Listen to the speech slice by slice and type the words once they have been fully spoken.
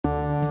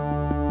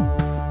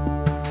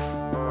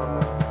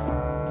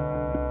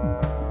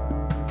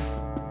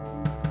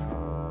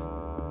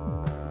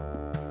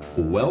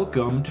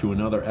Welcome to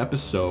another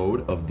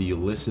episode of the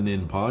Listen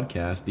In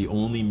Podcast, the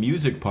only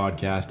music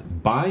podcast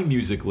by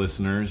music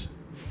listeners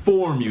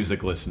for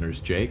music listeners,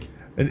 Jake.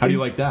 How do you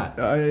like that?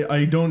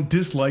 I don't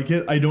dislike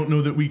it. I don't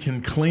know that we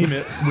can claim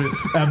it with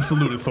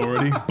absolute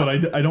authority, but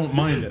I don't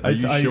mind it. Are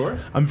you sure?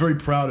 I'm very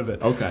proud of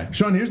it. Okay.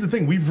 Sean, here's the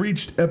thing. We've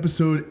reached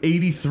episode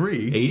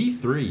 83.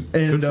 83. And,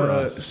 good for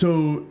us.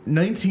 So,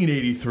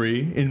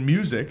 1983 in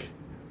music,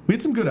 we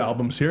had some good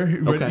albums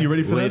here. Okay. You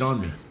ready for Lay this? it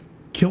on me.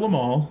 Kill 'Em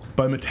All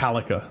by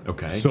Metallica.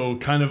 Okay. So,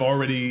 kind of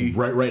already...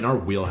 Right in our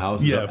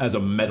wheelhouse as a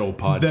metal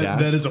podcast.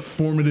 That is a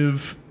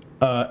formative...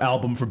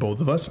 album for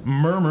both of us.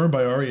 Murmur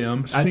by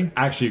R.E.M. That's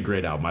actually a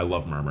great album. I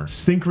love Murmur.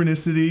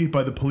 Synchronicity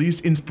by The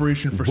Police.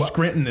 Inspiration for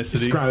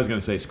Scrantonicity. I was going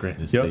to say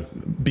Scrantonicity. Yep.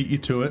 Beat you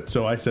to it,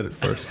 so I said it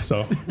first,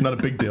 so not a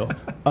big deal.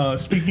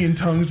 Speaking in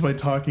Tongues by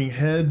Talking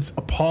Heads.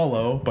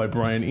 Apollo by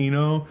Brian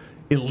Eno.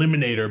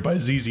 Eliminator by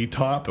ZZ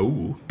Top.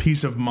 Ooh.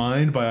 Peace of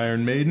Mind by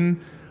Iron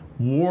Maiden.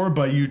 War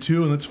by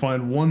U2. And let's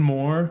find one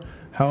more.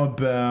 How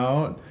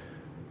about...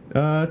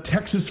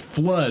 Texas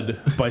Flood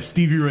by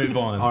Stevie Ray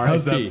Vaughan.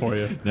 How's that for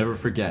you? Never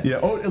forget. Yeah.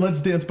 Oh,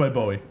 Let's Dance by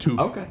Bowie. 2.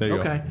 Okay. There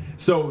you go.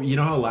 So, you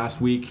know how last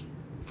week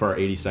for our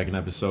 82nd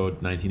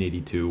episode,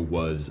 1982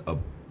 was a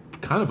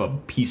kind of a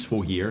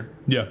peaceful year?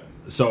 Yeah.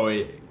 So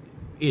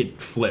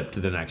it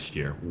flipped the next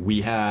year.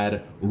 We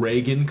had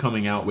Reagan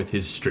coming out with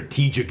his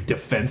strategic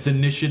defense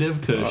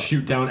initiative to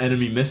shoot down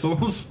enemy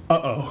missiles.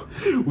 Uh-oh.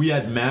 We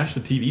had MASH,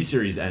 the TV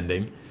series,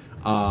 ending.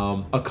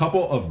 A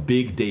couple of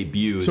big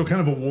debuts. So kind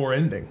of a war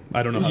ending.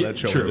 I don't know how that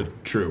show ended.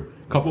 True.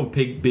 A couple of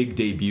big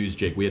debuts,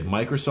 Jake. We had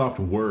Microsoft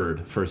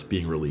Word first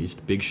being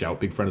released. Big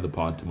shout, big friend of the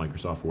pod to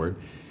Microsoft Word.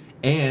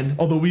 And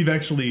although we've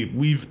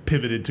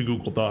pivoted to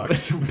Google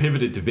Docs.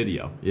 Pivoted to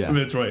video. Yeah.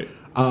 That's right.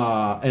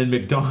 And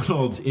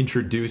McDonald's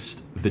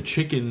introduced the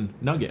chicken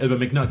nugget, the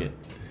McNugget.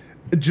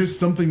 Just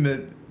something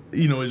that,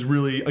 is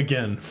really,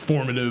 again,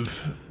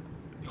 formative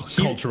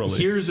culturally.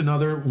 Here's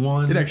another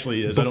one. It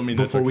actually is. I don't mean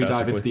that before we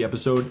dive into the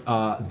episode.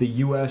 The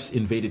U.S.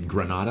 invaded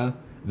Grenada.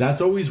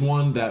 That's always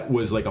one that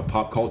was like a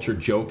pop culture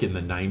joke in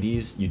the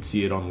 90s. You'd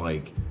see it on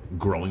like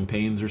Growing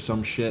Pains or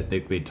some shit.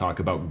 They'd talk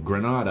about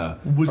Grenada.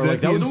 That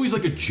was always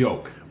like a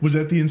joke. Was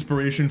that the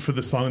inspiration for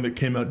the song that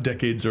came out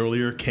decades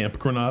earlier, Camp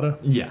Grenada?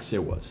 Yes,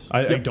 it was.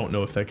 I don't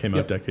know if that came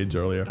out decades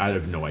earlier. I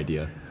have no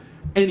idea.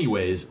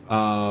 Anyways,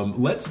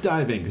 let's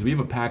dive in because we have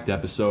a packed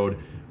episode.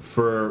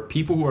 For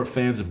people who are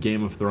fans of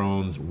Game of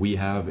Thrones, we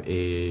have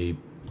a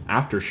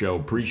after show,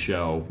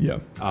 pre-show,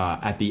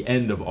 at the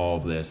end of all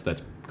of this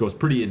that goes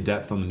pretty in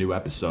depth on the new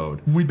episode.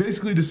 We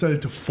basically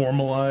decided to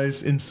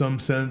formalize, in some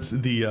sense,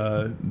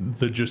 the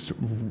just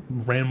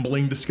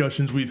rambling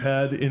discussions we've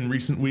had in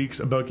recent weeks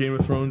about Game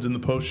of Thrones in the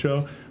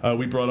post-show.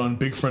 We brought on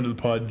big friend of the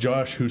pod,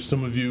 Josh, who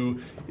some of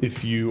you,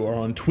 if you are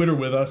on Twitter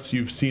with us,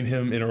 you've seen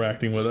him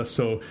interacting with us.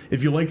 So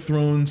if you like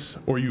Thrones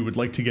or you would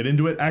like to get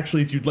into it,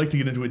 actually, if you'd like to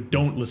get into it,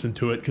 don't listen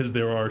to it because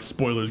there are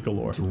spoilers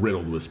galore. It's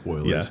riddled with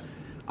spoilers.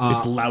 Yeah.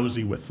 It's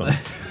lousy with them.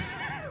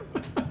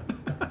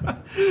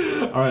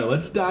 All right,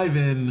 let's dive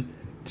in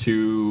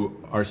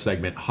to our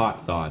segment,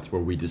 Hot Thoughts,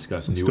 where we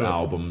discuss new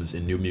albums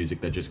and new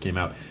music that just came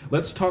out.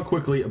 Let's talk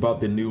quickly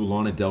about the new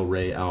Lana Del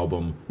Rey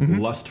album,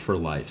 Lust for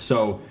Life.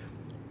 So,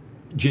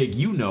 Jake,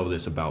 you know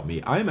this about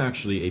me. I'm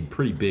actually a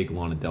pretty big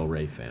Lana Del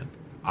Rey fan.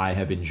 I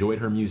have enjoyed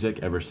her music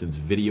ever since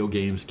Video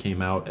Games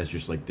came out as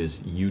just like this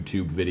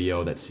YouTube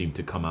video that seemed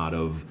to come out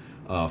of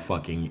a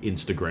fucking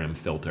Instagram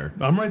filter.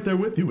 I'm right there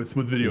with you with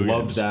Video Games.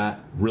 Loved that.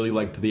 Really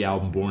liked the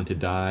album Born to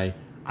Die.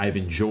 I've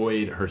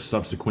enjoyed her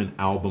subsequent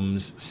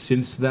albums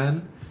since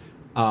then.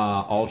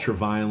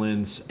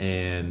 Ultraviolence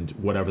and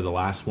whatever the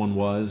last one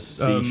was.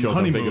 See, shows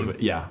how big of it.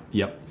 Yeah,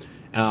 yep.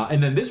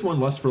 And then this one,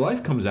 Lust for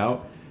Life, comes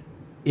out.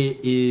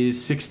 It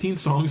is 16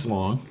 songs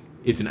long.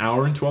 It's an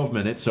hour and 12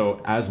 minutes.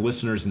 So as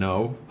listeners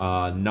know,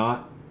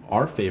 not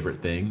our favorite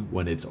thing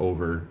when it's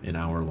over an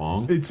hour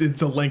long.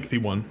 It's a lengthy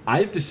one. I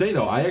have to say,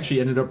 though, I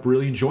actually ended up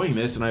really enjoying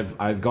this, and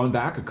I've gone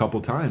back a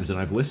couple times, and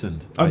I've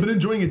listened. I've been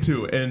enjoying it,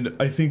 too, and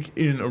I think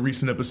in a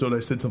recent episode I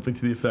said something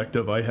to the effect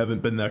of I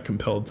haven't been that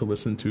compelled to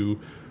listen to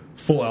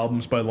full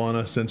albums by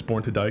Lana since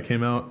Born to Die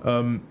came out.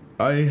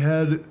 I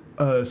had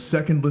a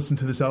second listen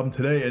to this album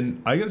today,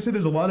 and I gotta say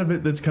there's a lot of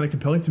it that's kind of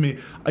compelling to me.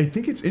 I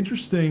think it's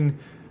interesting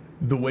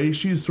the way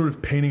she is sort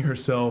of painting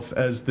herself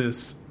as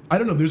this... I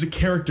don't know, there's a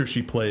character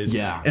she plays.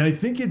 Yeah. And I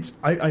think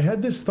I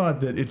had this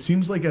thought that it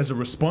seems like as a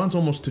response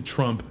almost to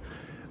Trump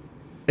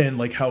and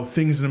like how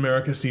things in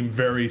America seem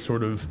very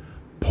sort of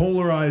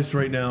polarized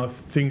right now,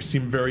 things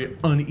seem very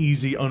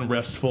uneasy,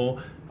 unrestful.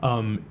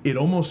 It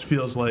almost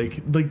feels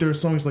like there are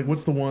songs like,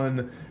 what's the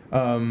one,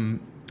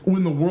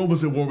 When the World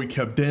Was at War We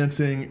Kept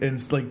Dancing, and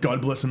it's like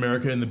God Bless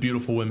America and the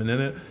beautiful women in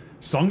it.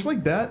 Songs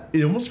like that,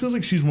 it almost feels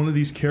like she's one of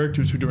these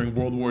characters who during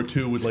World War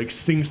II would like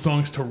sing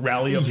songs to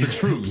rally up the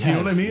troops. Yes, you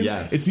know what I mean?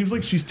 Yes. It seems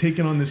like she's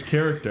taken on this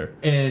character.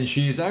 And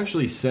she's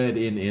actually said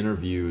in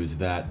interviews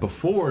that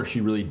before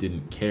she really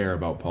didn't care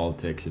about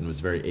politics and was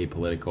very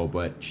apolitical,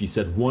 but she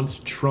said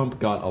once Trump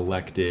got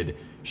elected,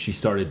 she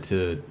started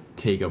to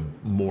take a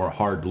more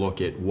hard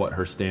look at what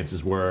her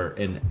stances were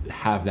and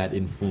have that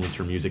influence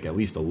her music at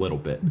least a little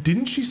bit.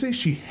 Didn't she say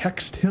she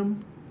hexed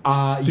him?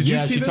 Did you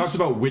see she this? talked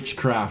about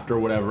witchcraft or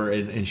whatever,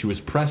 and she was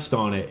pressed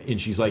on it,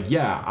 and she's like,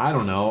 yeah, I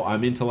don't know,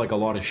 I'm into like a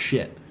lot of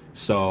shit.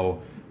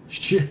 So,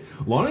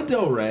 Lana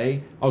Del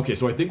Rey, okay,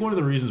 so I think one of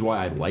the reasons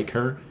why I like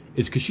her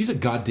is because she's a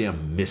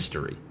goddamn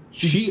mystery.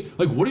 She,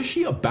 like, what is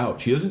she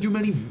about? She doesn't do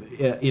many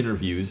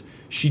interviews.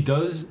 She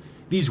does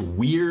these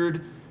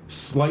weird,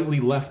 slightly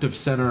left of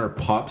center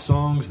pop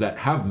songs that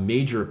have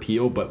major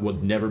appeal but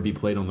would never be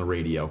played on the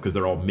radio because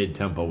they're all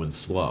mid-tempo and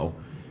slow.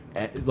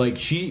 Like,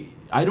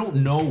 I don't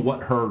know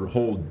what her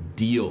whole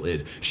deal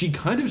is. She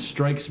kind of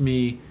strikes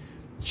me,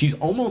 she's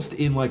almost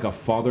in like a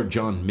Father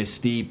John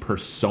Misty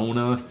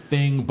persona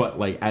thing, but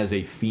like as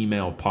a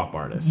female pop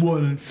artist. Well,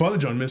 and Father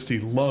John Misty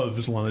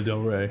loves Lana Del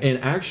Rey.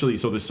 And actually,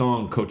 so the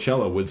song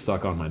Coachella,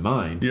 Woodstock on My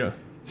Mind, yeah,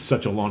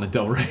 such a Lana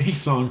Del Rey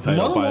song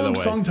title, by the way. A lot of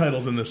long song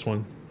titles in this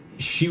one.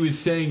 She was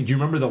saying, do you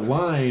remember the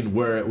line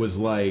where it was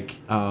like,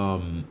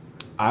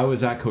 I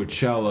was at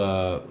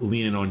Coachella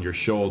leaning on your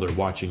shoulder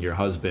watching your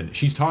husband.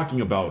 She's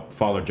talking about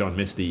Father John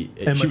Misty.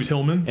 Emma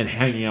Tillman? And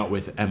hanging out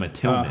with Emma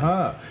Tillman.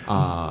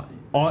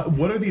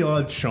 What are the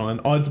odds, Sean?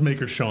 Odds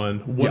maker Sean.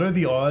 What are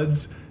the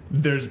odds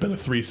there's been a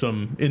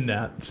threesome in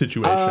that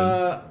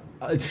situation?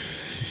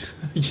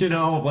 You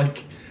know,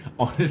 like,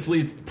 honestly,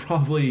 it's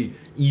probably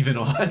even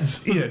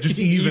odds. Yeah, just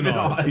even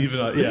odds. Even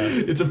odds, yeah.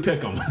 It's a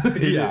pick'em.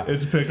 Yeah.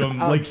 It's pick'em,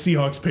 like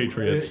Seahawks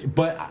Patriots.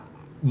 But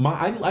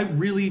I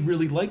really,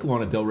 really like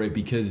Lana Del Rey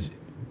because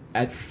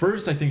at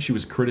first I think she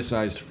was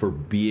criticized for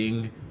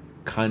being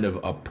kind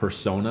of a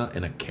persona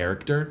and a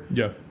character.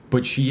 Yeah.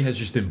 But she has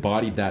just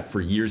embodied that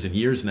for years and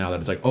years now, that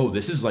it's like, oh,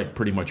 this is like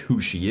pretty much who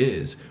she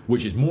is,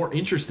 which is more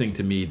interesting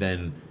to me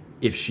than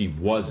if she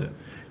wasn't.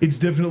 It's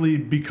definitely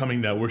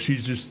becoming that, where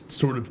she's just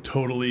sort of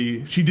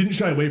totally... She didn't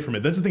shy away from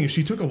it. That's the thing, is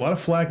she took a lot of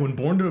flack when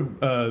Born to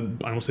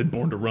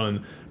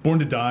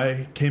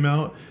Die came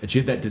out. And she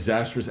had that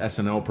disastrous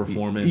SNL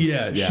performance.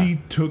 Yeah, she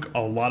took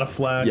a lot of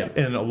flack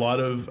and a lot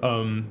of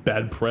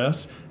bad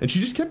press, and she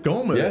just kept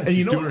going with it. And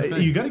you know,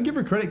 you got to give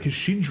her credit, because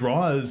she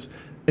draws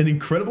an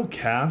incredible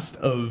cast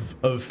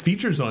of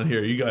features on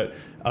here. You got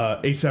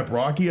A$AP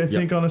Rocky, I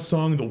think, on a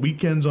song. The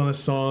Weeknd's on a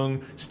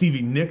song.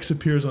 Stevie Nicks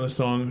appears on a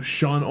song.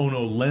 Sean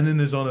Ono Lennon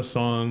is on a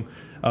song,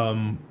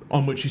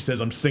 on which she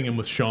says, "I'm singing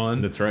with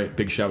Sean." That's right.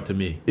 Big shout to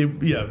me.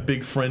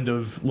 Big friend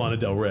of Lana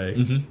Del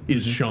Rey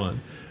is Sean.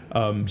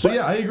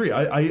 I agree.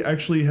 I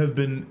actually have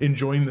been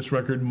enjoying this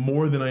record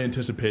more than I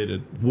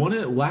anticipated.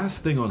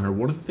 Last thing on her,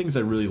 one of the things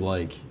I really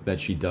like that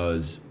she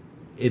does,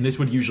 and this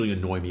would usually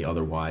annoy me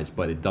otherwise,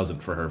 but it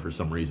doesn't for her for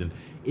some reason,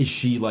 is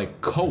she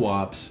like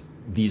co-ops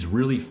these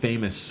really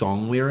famous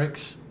song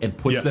lyrics and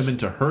puts them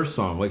into her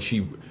song. Like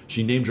she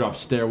name drops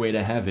Stairway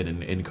to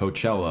Heaven in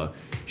Coachella.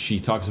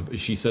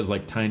 She says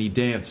like Tiny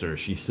Dancer.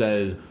 She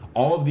says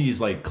all of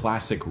these like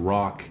classic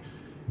rock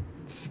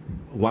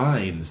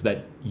lines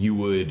that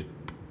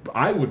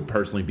I would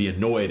personally be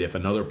annoyed if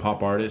another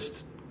pop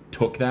artist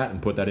took that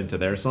and put that into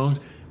their songs.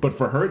 But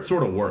for her, it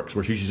sort of works,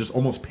 where she's just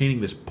almost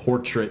painting this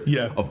portrait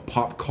of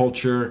pop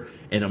culture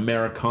and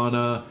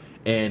Americana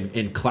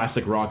and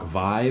classic rock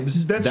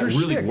vibes. That's that her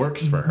really shtick.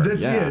 Works for her.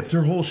 It's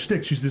her whole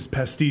shtick. She's this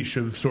pastiche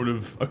of sort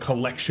of a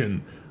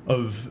collection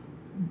of...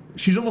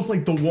 She's almost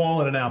like The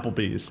Wall at an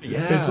Applebee's.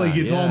 Yeah, it's like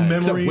all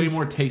memories. Except way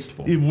more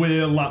tasteful.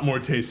 A lot more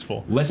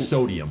tasteful. Less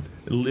sodium.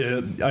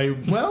 I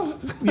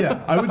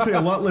would say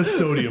a lot less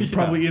sodium,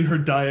 probably in her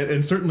diet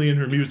and certainly in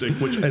her music,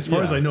 which, as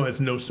far as I know,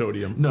 has no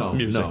sodium. No,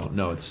 music.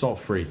 No, it's salt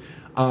free.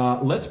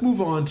 Let's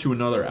move on to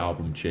another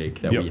album,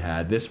 Jake, that we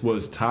had. This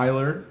was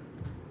Tyler,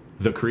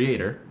 the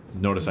Creator.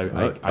 Notice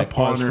I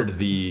pondered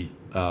the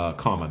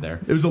comma there.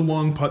 It was a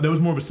long pause. That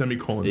was more of a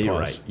semicolon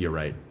pause. You're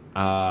right.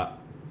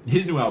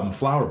 His new album,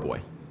 Flower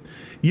Boy.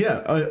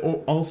 Yeah,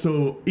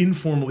 also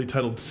informally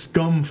titled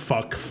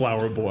Scumfuck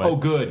Flower Boy. Oh,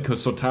 good,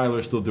 because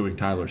Tyler's still doing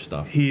Tyler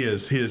stuff. He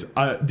is.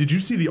 Did you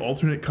see the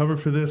alternate cover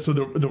for this? So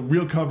the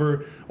real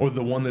cover, or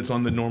the one that's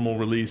on the normal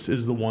release,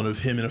 is the one of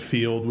him in a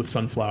field with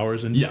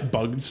sunflowers and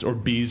bugs or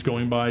bees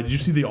going by. Did you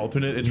see the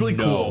alternate? It's really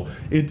cool.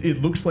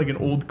 It looks like an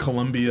old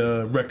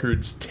Columbia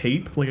Records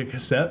tape, like a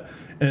cassette.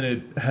 And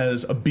it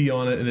has a bee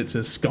on it, and it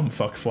says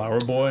 "Scumfuck Flower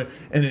Boy,"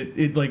 and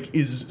it like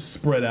is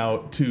spread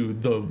out to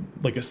the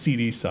like a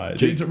CD size.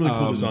 Jake, it's a really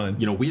cool design.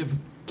 You know, we have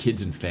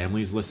kids and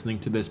families listening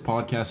to this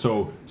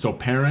podcast, so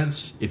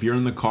parents, if you're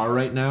in the car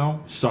right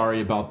now,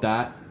 sorry about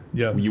that.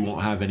 Yeah, you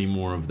won't have any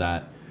more of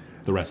that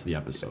the rest of the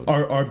episode.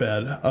 Our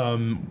bad.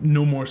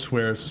 No more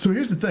swears. So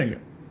here's the thing.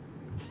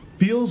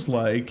 Feels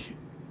like.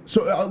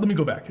 So let me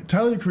go back.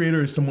 Tyler, the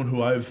Creator, is someone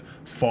who I've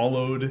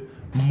followed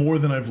more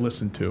than I've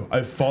listened to.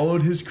 I've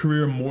followed his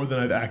career more than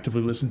I've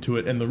actively listened to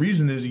it, and the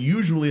reason is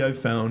usually I've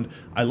found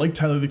I like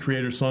Tyler, the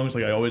Creator songs.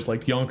 Like I always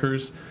liked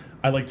Yonkers.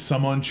 I liked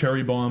some on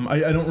Cherry Bomb. I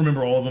don't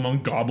remember all of them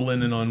on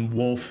Goblin and on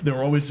Wolf. There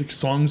were always like,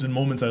 songs and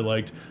moments I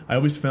liked. I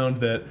always found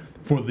that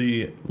for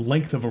the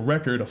length of a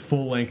record, a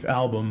full-length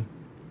album,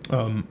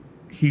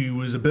 he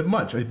was a bit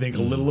much. I think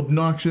a little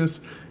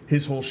obnoxious.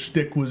 His whole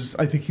shtick was,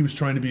 I think he was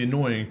trying to be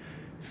annoying.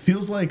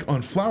 Feels like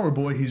on Flower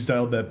Boy, he's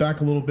dialed that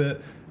back a little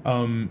bit.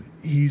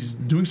 He's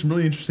doing some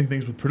really interesting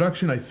things with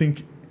production. I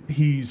think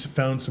he's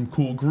found some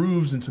cool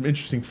grooves and some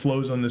interesting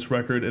flows on this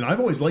record, and I've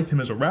always liked him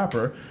as a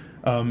rapper.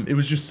 It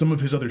was just some of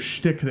his other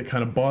shtick that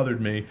kind of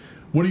bothered me.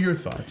 What are your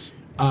thoughts?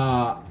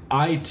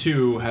 I,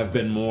 too, have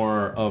been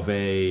more of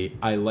a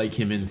I like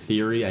him in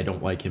theory, I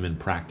don't like him in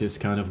practice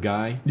kind of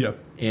guy. Yeah.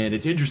 And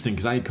it's interesting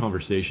because I had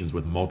conversations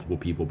with multiple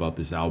people about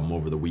this album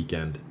over the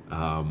weekend,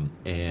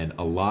 and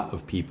a lot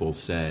of people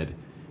said,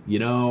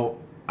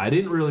 I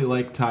didn't really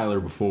like Tyler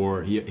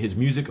before. His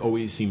music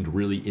always seemed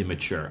really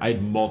immature. I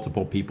had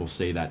multiple people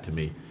say that to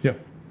me. Yeah.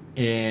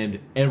 And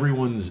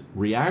everyone's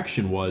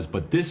reaction was,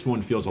 but this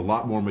one feels a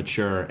lot more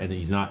mature, and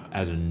he's not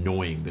as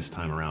annoying this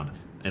time around.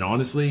 And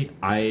honestly,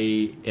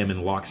 I am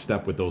in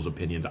lockstep with those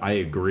opinions. I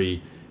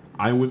agree.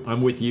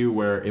 I'm with you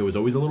where it was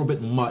always a little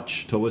bit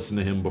much to listen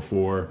to him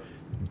before.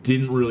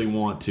 Didn't really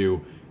want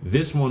to.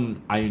 This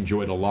one I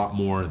enjoyed a lot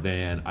more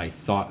than I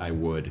thought I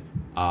would.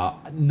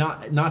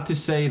 Not to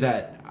say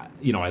that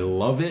I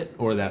love it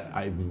or that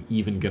I'm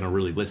even going to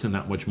really listen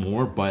that much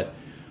more, but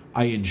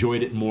I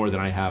enjoyed it more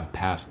than I have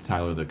past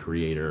Tyler, the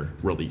Creator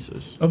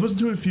releases. I've listened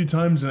to it a few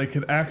times, and I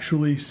could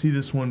actually see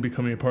this one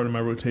becoming a part of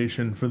my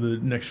rotation for the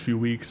next few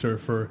weeks or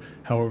for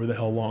however the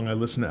hell long I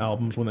listen to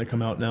albums when they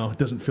come out now. It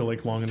doesn't feel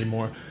like long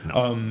anymore.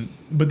 No.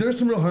 But there are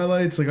some real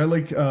highlights. Like I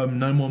like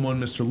 911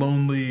 Mr.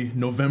 Lonely.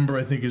 November,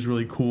 I think, is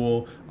really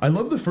cool. I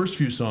love the first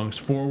few songs.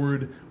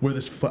 Forward, Where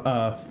This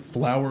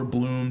Flower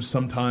Blooms,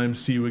 Sometimes,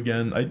 See You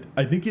Again.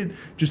 I think it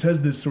just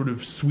has this sort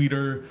of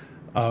sweeter...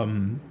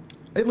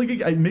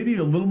 maybe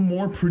a little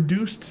more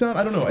produced sound.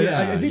 I don't know.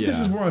 I think this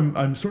is where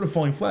I'm sort of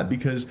falling flat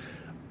because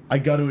I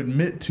got to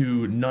admit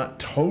to not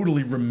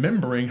totally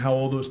remembering how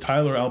all those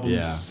Tyler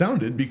albums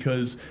sounded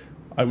because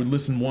I would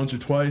listen once or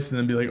twice and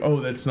then be like,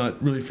 oh, that's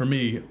not really for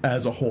me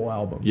as a whole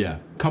album. Yeah.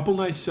 Couple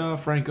nice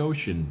Frank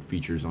Ocean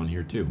features on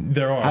here, too.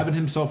 There are. Having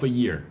himself a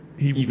year,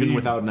 even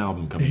without an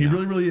album coming out. He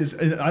really, really is.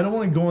 And I don't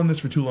want to go on this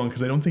for too long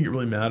because I don't think it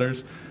really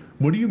matters.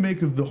 What do you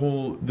make of the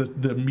whole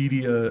the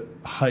media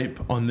hype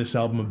on this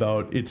album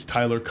about it's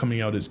Tyler coming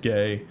out as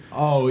gay?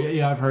 Oh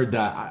yeah, I've heard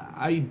that.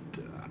 I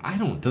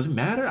don't. Does it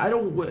matter? I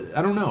don't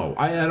know.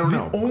 I don't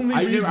know.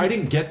 I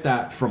didn't get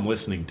that from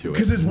listening to it.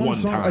 Because there's one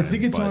song. I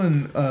think it's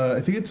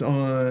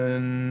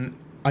on.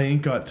 I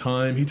Ain't Got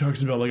Time. He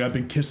talks about I've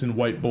been kissing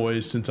white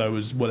boys since I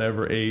was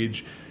whatever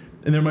age,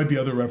 and there might be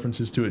other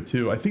references to it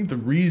too. I think the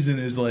reason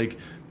is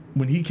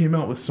when he came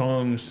out with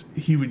songs,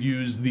 he would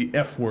use the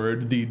F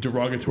word, the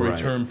derogatory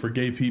term for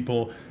gay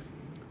people,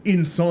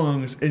 in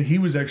songs, and he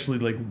was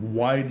actually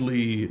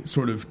widely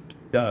sort of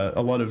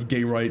a lot of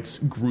gay rights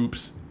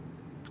groups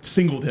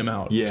singled him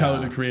out. Yeah. Tyler,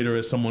 the Creator,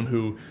 as someone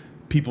who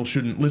people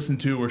shouldn't listen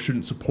to or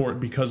shouldn't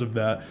support because of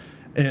that.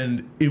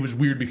 And it was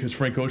weird because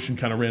Frank Ocean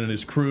kind of ran in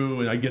his crew,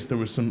 and I guess there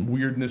was some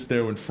weirdness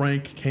there when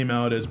Frank came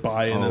out as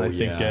bi and then I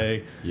think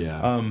gay.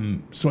 Yeah.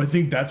 So I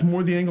think that's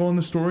more the angle in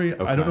the story.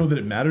 Okay. I don't know that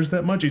it matters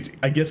that much. It's,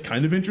 I guess,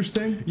 kind of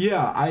interesting.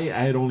 Yeah, I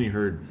had only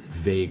heard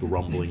vague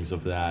rumblings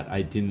of that.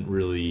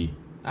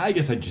 I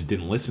guess I just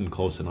didn't listen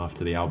close enough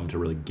to the album to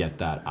really get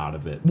that out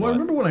of it. Well, I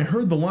remember when I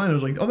heard the line, I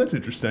was like, oh, that's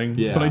interesting.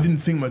 Yeah. But I didn't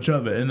think much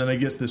of it. And then I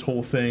guess this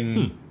whole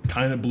thing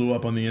kind of blew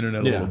up on the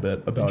internet a little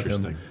bit about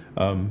him.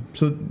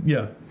 So,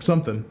 yeah,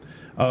 something.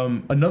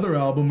 Another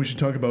album we should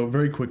talk about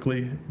very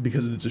quickly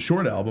because it's a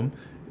short album.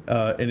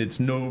 And it's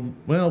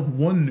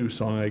one new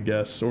song, I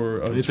guess,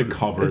 or it's a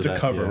cover. It's a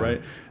cover,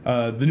 right?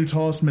 The new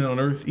Tallest Man on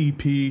Earth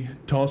EP,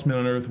 Tallest Man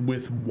on Earth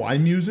with Y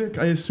Music,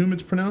 I assume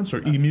it's pronounced,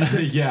 or E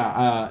Music.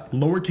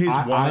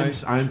 Lowercase y.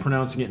 I'm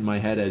pronouncing it in my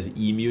head as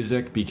E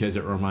Music because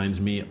it reminds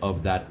me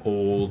of that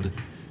old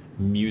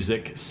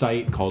music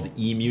site called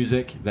E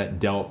Music that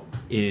dealt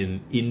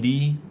in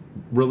indie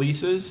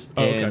releases.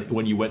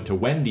 When you went to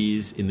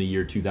Wendy's in the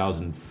year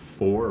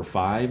 2004 or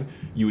 5,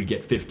 you would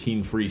get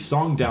 15 free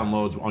song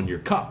downloads on your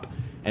cup.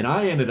 And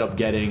I ended up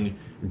getting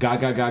Ga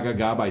Ga Ga Ga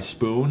Ga by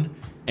Spoon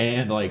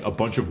and a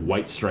bunch of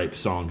White Stripes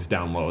songs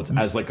downloads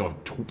as a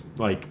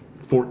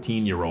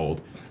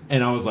 14-year-old.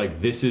 And I was like,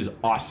 this is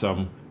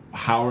awesome.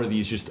 How are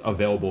these just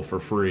available for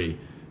free?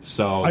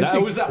 So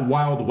that was that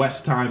Wild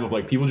West time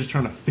of people just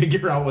trying to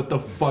figure out what the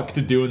fuck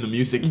to do in the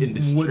music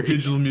industry. What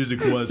digital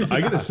music was. Yeah.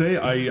 I gotta say,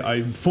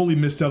 I fully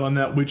missed out on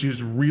that, which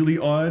is really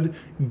odd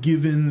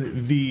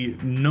given the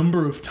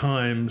number of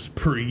times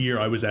per year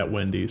I was at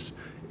Wendy's.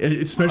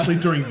 Especially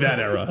during that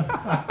era.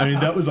 I mean,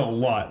 that was a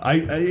lot.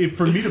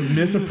 For me to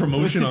miss a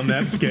promotion on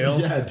that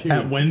scale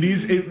at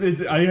Wendy's,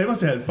 I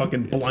must have had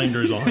fucking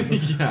blinders on.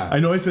 Yeah. I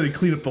know I said I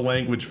cleaned up the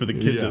language for the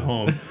kids at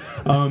home.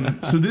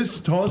 So this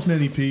Tallest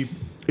Man EP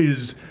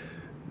is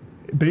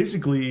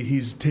basically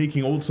he's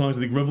taking old songs. I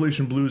think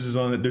Revelation Blues is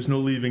on it. There's No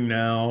Leaving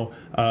Now.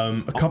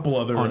 A couple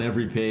other on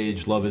Every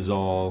Page. Love Is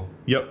All.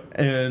 Yep,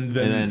 and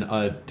then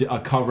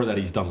a cover that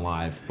he's done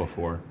live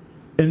before.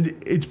 And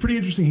it's pretty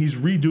interesting. He's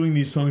redoing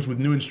these songs with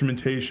new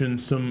instrumentation,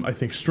 some I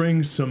think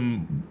strings,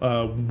 some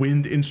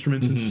wind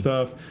instruments and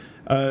stuff.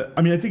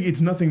 I mean, I think it's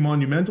nothing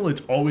monumental.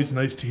 It's always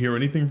nice to hear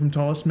anything from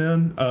Tallest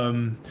Man.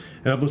 And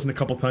I've listened a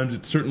couple times.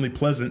 It's certainly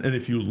pleasant. And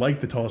if you like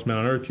The Tallest Man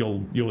on Earth,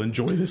 you'll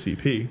enjoy this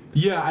EP.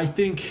 Yeah, I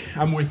think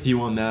I'm with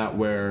you on that,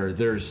 where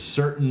there's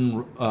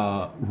certain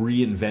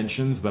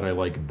reinventions that I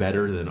like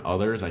better than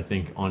others. I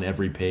think On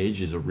Every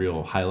Page is a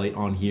real highlight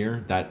on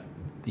here, that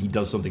he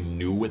does something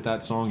new with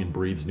that song and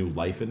breathes new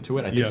life into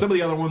it. I think some of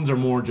the other ones are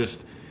more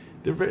just,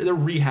 they're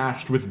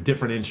rehashed with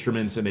different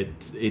instruments, and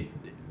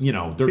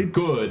they're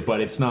good, but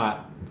it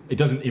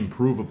doesn't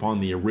improve upon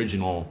the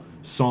original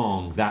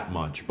song that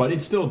much. But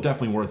it's still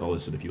definitely worth a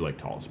listen if you like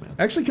Tallest Man.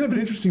 Actually, kind of an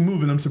interesting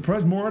move, and I'm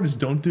surprised more artists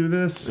don't do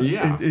this.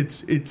 Yeah.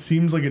 It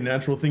seems like a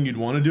natural thing you'd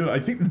want to do. I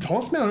think The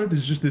Tallest Man on Earth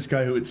is just this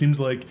guy who it seems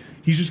like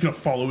he's just going to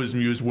follow his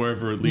muse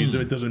wherever it leads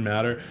him. It doesn't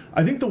matter.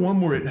 I think the one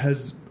where it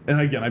has... And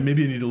again,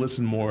 maybe I need to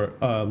listen more.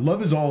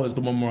 Love Is All is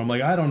the one where I'm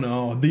like, I don't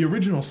know. The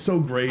original's so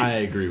great. I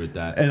agree with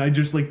that. And I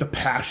just like the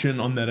passion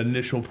on that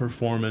initial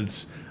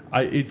performance.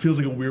 It feels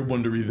like a weird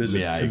one to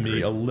revisit to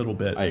me a little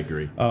bit. I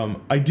agree.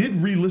 I did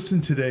re-listen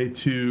today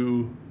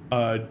to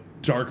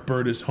Dark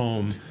Bird Is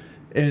Home.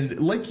 And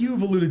like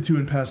you've alluded to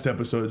in past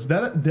episodes,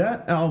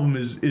 that album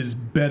is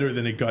better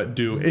than it got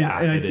due. And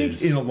I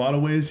think in a lot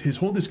of ways, his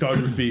whole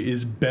discography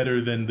is better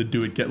than the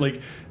Do It Get.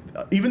 Like,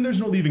 even There's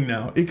No Leaving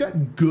Now, it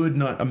got good,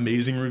 not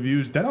amazing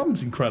reviews. That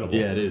album's incredible.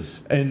 Yeah, it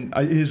is. And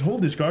his whole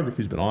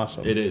discography's been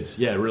awesome. It is.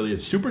 Yeah, it really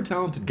is. Super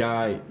talented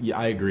guy. Yeah,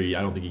 I agree.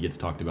 I don't think he gets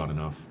talked about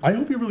enough. I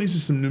hope he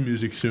releases some new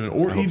music soon,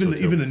 or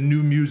even a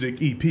new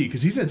music EP,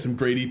 because he's had some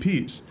great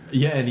EPs.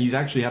 Yeah, and he's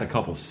actually had a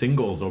couple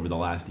singles over the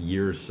last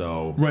year or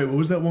so. Right, what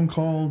was that one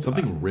called?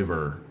 Something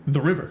River.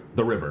 The River.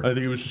 The River. I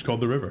think it was just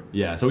called The River.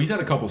 Yeah, so he's had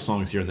a couple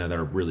songs here and there that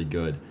are really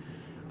good.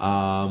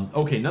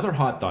 Okay, another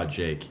hot thought,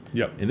 Jake.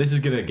 Yep. And this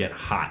is going to get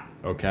hot,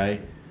 okay?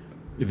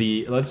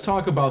 Let's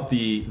talk about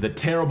the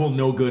terrible,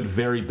 no good,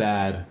 very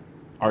bad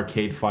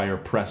Arcade Fire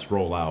press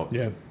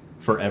rollout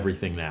for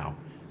Everything Now.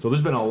 So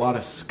there's been a lot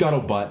of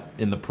scuttlebutt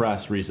in the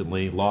press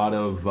recently, a lot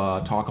of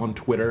talk on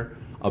Twitter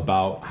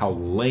about how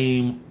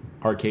lame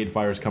Arcade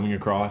Fire is coming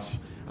across.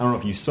 I don't know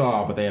if you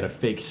saw, but they had a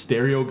fake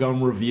Stereo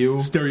Gum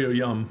review. Stereo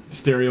Yum,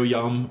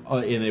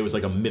 and it was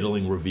like a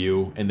middling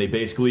review. And they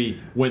basically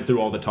went through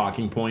all the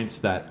talking points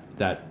that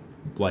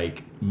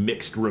like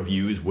mixed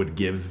reviews would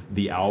give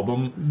the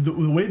album.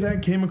 The way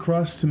that came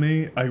across to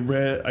me,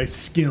 I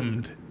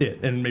skimmed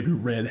it and maybe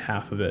read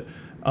half of it.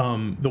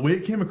 The way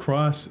it came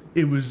across,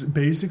 it was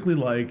basically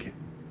like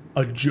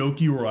a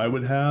joke you or I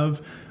would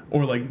have,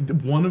 or like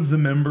one of the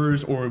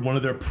members or one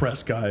of their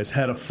press guys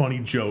had a funny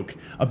joke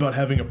about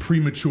having a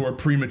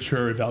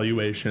premature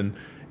evaluation,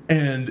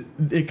 and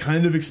it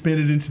kind of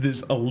expanded into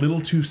this a little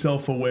too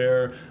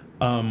self-aware,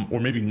 or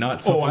maybe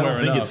not self-aware enough. I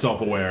don't think it's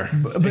self-aware.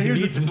 But it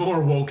needs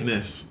more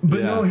wokeness. But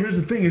no, here's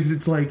the thing: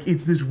 it's like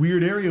it's this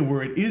weird area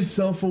where it is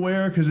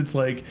self-aware, because it's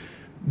like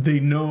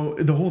they know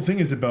the whole thing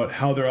is about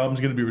how their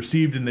album's going to be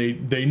received, and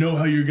they know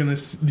how you're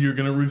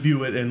gonna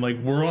review it, and like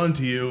we're on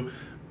to you.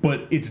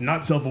 But it's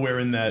not self-aware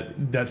in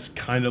that's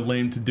kind of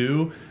lame to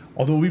do.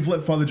 Although we've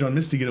let Father John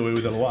Misty get away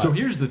with it a lot. So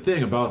here's the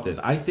thing about this.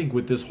 I think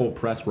with this whole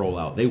press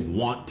rollout, they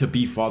want to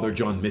be Father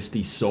John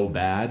Misty so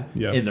bad,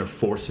 and they're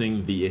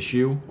forcing the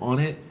issue on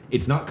it.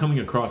 It's not coming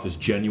across as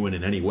genuine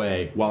in any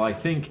way. While I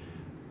think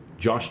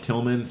Josh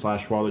Tillman /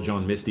 Father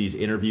John Misty's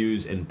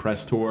interviews and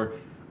press tour,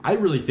 I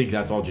really think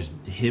that's all just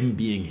him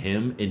being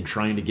him and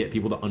trying to get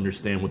people to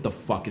understand what the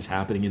fuck is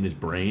happening in his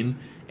brain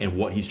and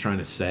what he's trying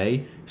to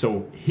say.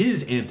 So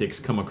his antics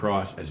come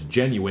across as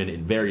genuine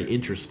and very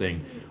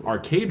interesting.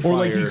 Arcade Fire... Or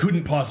like he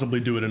couldn't possibly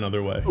do it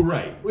another way.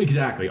 Right,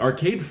 exactly.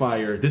 Arcade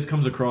Fire, this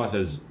comes across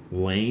as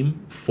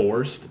lame,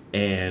 forced,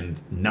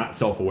 and not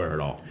self-aware at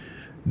all.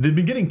 They've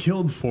been getting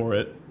killed for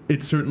it.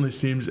 It certainly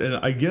seems, and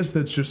I guess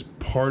that's just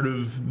part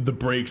of the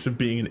breaks of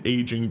being an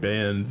aging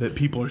band that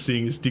people are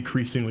seeing as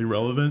decreasingly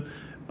relevant.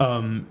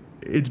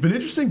 It's been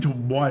interesting to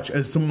watch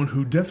as someone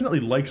who definitely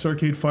likes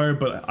Arcade Fire,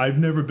 but I've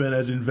never been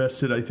as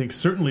invested, I think,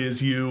 certainly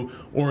as you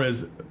or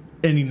as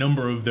any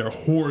number of their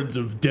hordes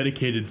of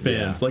dedicated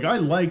fans. Like, I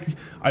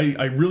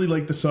really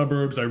like The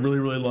Suburbs. I really,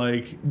 really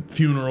like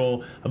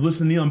Funeral. I've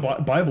listened to Neon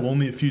Bible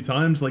only a few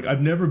times. Like,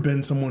 I've never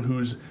been someone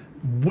who's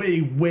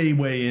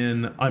way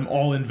in. I'm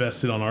all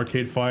invested on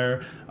Arcade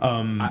Fire.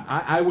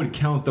 I would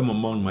count them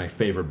among my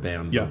favorite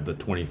bands of the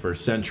 21st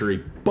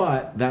century.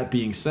 But that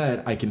being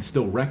said, I can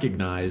still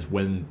recognize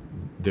when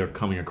they're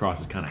coming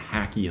across as kind of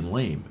hacky and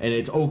lame. And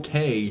it's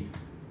okay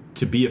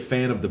to be a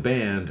fan of the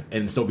band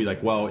and still be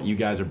like, well, you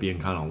guys are being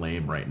kind of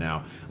lame right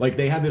now. Like,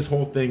 they had this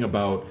whole thing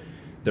about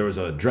there was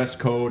a dress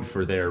code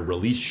for their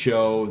release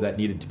show that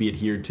needed to be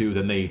adhered to.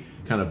 Then they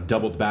kind of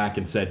doubled back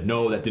and said,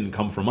 no, that didn't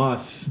come from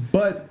us.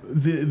 But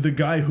the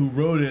guy who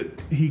wrote it,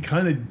 he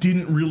kind of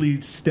didn't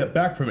really step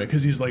back from it,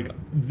 because he's like,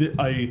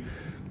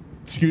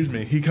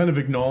 he kind of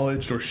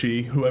acknowledged, or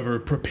she, whoever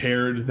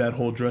prepared that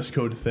whole dress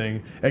code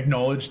thing,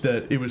 acknowledged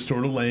that it was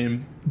sort of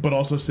lame, but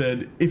also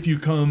said, if you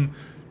come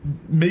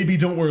maybe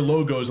don't wear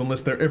logos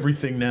unless they're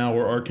Everything Now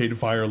or Arcade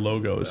Fire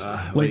logos.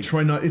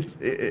 Try not.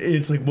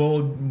 It's like,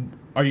 well,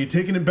 are you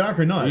taking it back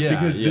or not? Yeah,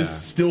 because this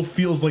still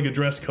feels like a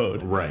dress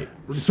code. Right.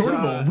 Sort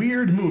of a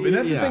weird move, and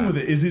that's the thing with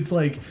it is it's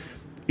like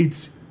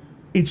it's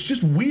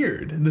just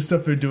weird, the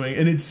stuff they're doing,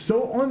 and it's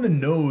so on the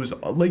nose,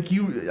 like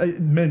you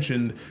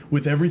mentioned,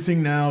 with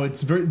Everything Now.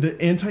 It's very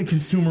the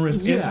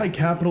anti-consumerist,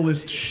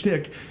 anti-capitalist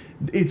shtick.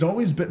 It's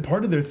always been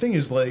part of their thing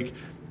is like,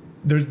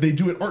 they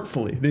do it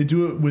artfully. They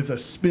do it with a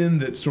spin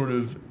that's sort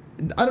of,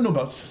 I don't know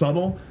about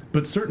subtle,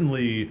 but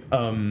certainly,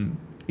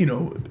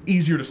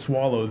 easier to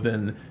swallow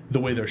than the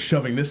way they're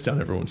shoving this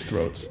down everyone's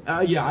throats.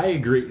 Yeah, I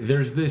agree.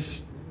 There's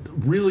this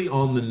really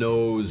on the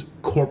nose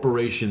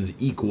corporations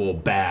equal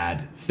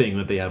bad thing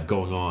that they have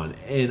going on,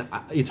 and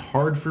it's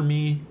hard for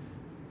me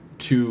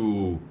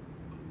to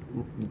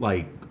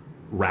like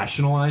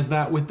rationalize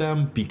that with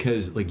them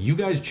because like you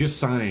guys just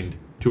signed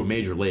to a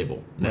major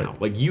label now.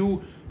 Right. Like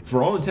you,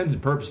 for all intents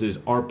and purposes,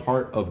 are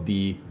part of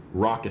the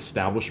rock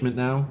establishment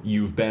now.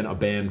 You've been a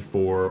band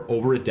for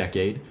over a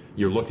decade.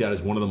 You're looked at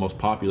as one of the most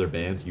popular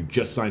bands. You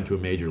just signed to a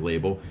major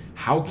label.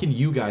 How can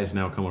you guys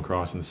now come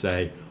across and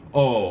say,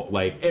 oh,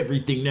 like,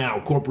 Everything Now,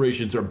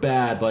 corporations are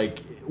bad?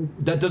 Like,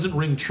 that doesn't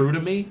ring true to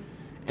me.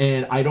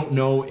 And I don't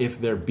know if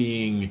they're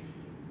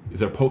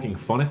poking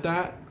fun at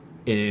that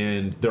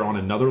and they're on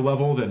another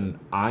level than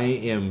I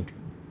am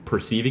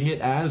perceiving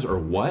it as, or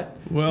what.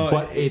 Well,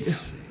 but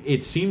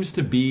it seems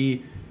to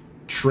be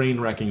train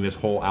wrecking this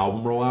whole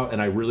album rollout,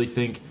 and I really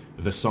think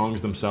the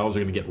songs themselves are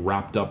going to get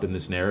wrapped up in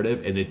this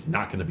narrative, and it's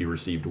not going to be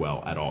received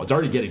well at all. It's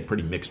already getting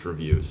pretty mixed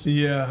reviews.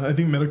 Yeah, I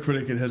think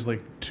Metacritic, it has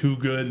like 2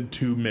 good,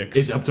 2 mixed.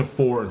 It's up to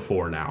 4 and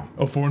 4 now.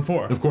 Oh, 4 and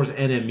 4. And of course,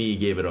 NME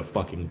gave it a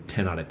fucking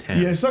 10 out of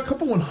 10. Yeah, I saw a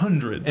couple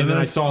 100s. And then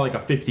I saw like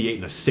a 58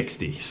 and a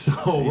 60.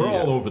 So we're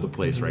all over the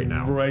place right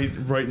now. Right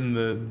in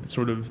the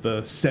sort of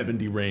the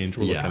 70 range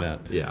we're looking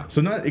at. Yeah. So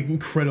not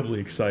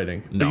incredibly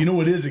exciting. No. But you know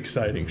what is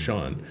exciting,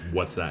 Sean?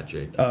 What's that,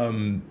 Jake?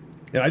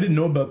 And I didn't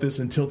know about this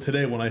until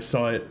today when I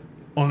saw it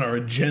on our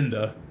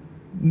agenda.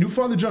 New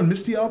Father John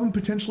Misty album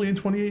potentially in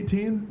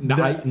 2018?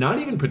 Not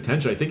even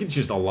potentially. I think it's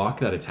just a lock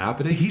that it's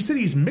happening. He said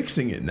he's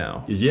mixing it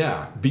now.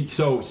 Yeah.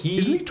 Isn't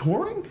he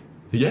touring?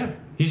 Yeah.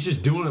 He's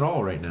just doing it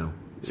all right now.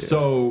 Yeah.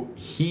 So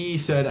he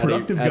said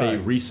at a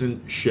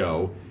recent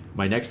show,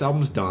 my next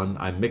album's done.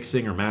 I'm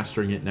mixing or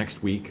mastering it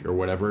next week or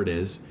whatever it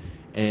is.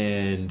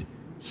 And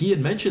he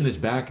had mentioned this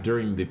back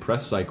during the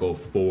press cycle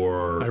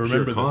for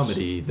Pure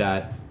Comedy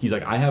that he's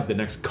like, I have the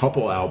next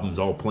couple albums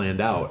all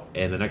planned out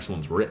and the next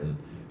one's written.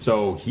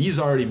 So he's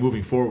already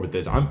moving forward with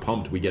this. I'm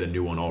pumped we get a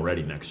new one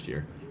already next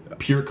year.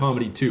 Pure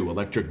Comedy 2,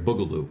 Electric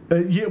Boogaloo.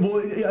 Yeah, well,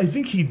 I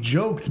think he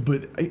joked,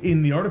 but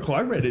in the article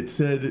I read, it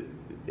said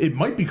it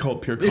might be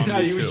called Pure Comedy 2.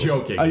 Yeah, he was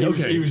joking.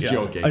 He was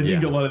joking. I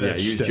think a lot of that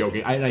he was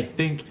joking. I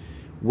think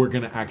we're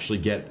going to actually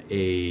get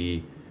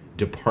a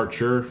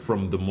departure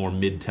from the more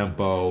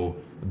mid-tempo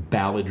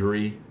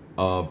balladry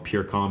of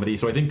Pure Comedy.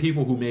 So I think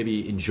people who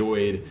maybe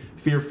enjoyed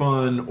Fear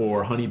Fun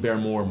or Honey Bear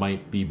more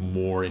might be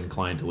more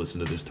inclined to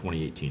listen to this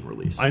 2018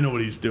 release. I know what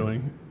he's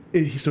doing.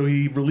 So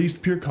he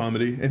released Pure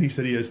Comedy, and he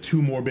said he has 2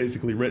 more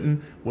basically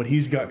written. What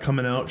he's got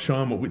coming out,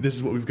 Sean, this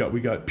is what we've got. We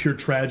got Pure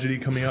Tragedy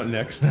coming out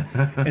next,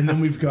 and then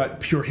we've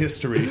got Pure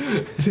History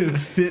to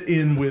fit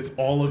in with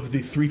all of the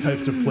 3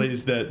 types of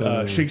plays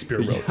that Shakespeare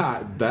wrote.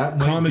 Yeah, that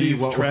might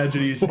comedies, be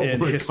tragedies,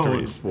 and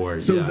histories.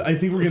 I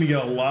think we're going to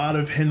get a lot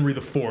of Henry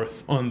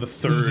IV on the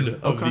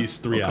 3rd of these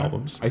 3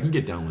 albums. I can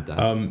get down with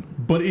that.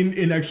 But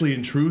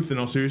in truth, in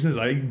all seriousness,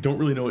 I don't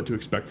really know what to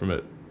expect from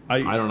it.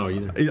 I don't know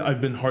either.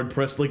 I've been hard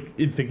pressed,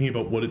 in thinking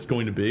about what it's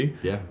going to be.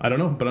 Yeah, I don't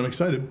know, but I'm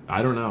excited.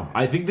 I don't know.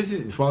 I think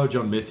Father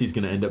John Misty's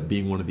going to end up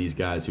being one of these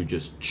guys who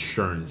just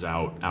churns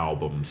out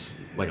albums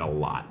like a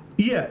lot.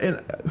 Yeah,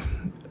 and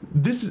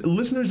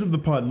listeners of the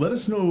pod, let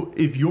us know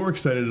if you're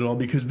excited at all,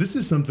 because this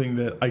is something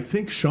that I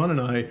think Sean and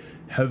I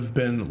have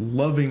been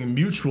loving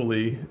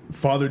mutually.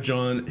 Father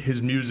John,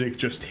 his music,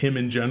 just him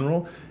in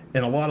general,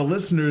 and a lot of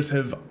listeners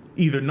have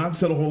either not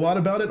said a whole lot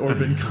about it or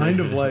been kind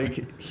of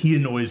like, he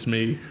annoys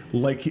me,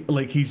 like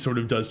he sort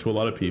of does to a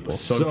lot of people.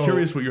 So I'm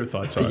curious what your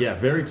thoughts are. Yeah,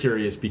 very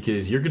curious,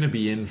 because you're going to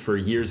be in for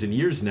years and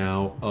years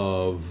now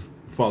of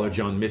Father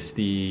John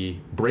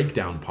Misty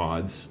breakdown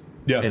pods.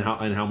 Yeah.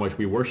 And how much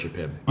we worship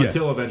him,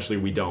 until eventually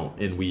we don't,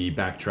 and we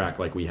backtrack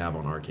like we have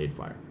on Arcade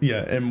Fire.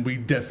 Yeah, and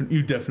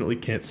you definitely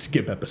can't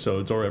skip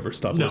episodes or ever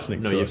stop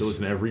listening to us. No, you have to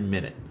listen every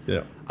minute.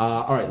 Yeah.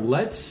 All right,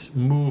 let's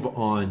move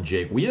on,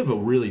 Jake. We have a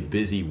really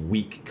busy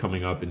week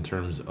coming up in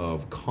terms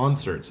of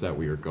concerts that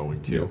we are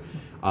going to.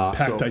 Yeah.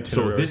 Packed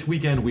itinerary. So this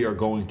weekend we are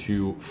going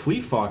to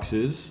Fleet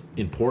Foxes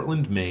in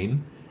Portland,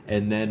 Maine.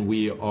 And then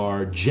we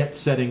are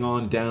jet-setting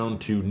on down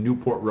to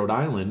Newport, Rhode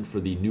Island for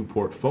the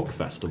Newport Folk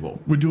Festival.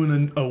 We're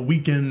doing a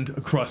weekend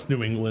across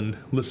New England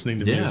listening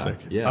to music.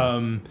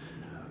 Yeah.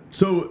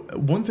 So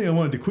one thing I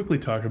wanted to quickly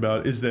talk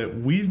about is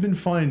that we've been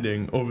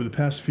finding over the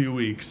past few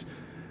weeks,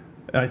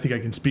 I think I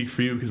can speak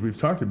for you because we've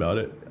talked about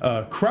it,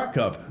 Crack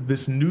Up,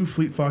 this new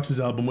Fleet Foxes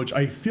album, which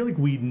I feel like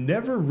we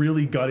never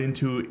really got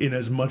into in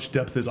as much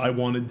depth as I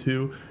wanted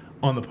to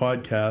on the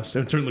podcast,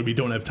 and certainly we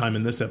don't have time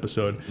in this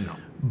episode. No.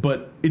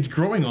 But it's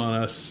growing on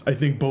us, I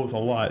think, both a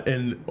lot.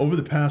 And over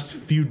the past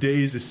few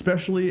days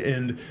especially,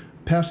 and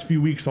past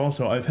few weeks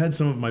also, I've had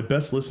some of my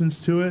best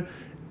listens to it.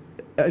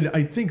 And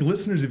I think,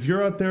 listeners, if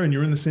you're out there and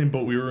you're in the same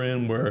boat we were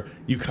in, where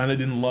you kind of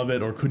didn't love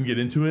it or couldn't get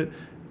into it,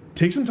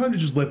 take some time to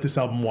just let this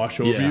album wash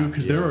over you,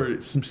 because there are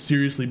some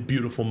seriously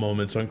beautiful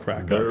moments on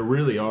Crack Up. There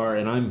really are,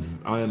 and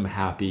I'm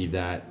happy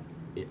that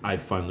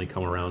I've finally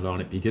come around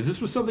on it, because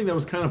this was something that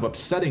was kind of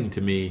upsetting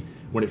to me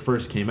when it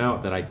first came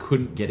out, that I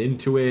couldn't get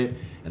into it,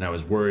 and I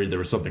was worried there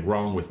was something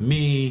wrong with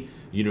me.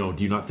 You know,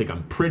 do you not think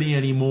I'm pretty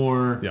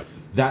anymore? Yep.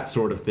 That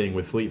sort of thing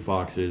with Fleet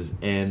Foxes,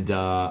 and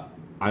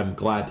I'm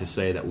glad to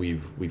say that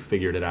we've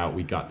figured it out.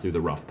 We got through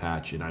the rough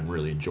patch, and I'm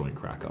really enjoying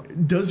Crack Up.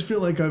 It does feel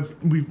like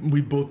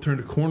we've both turned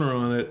a corner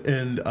on it,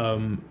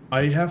 and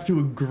I have to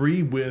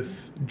agree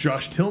with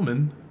Josh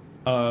Tillman.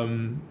 How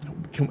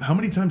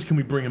many times can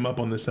we bring him up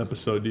on this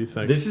episode, do you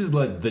think? This is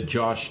like the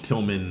Josh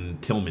Tillman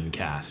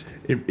cast.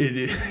 It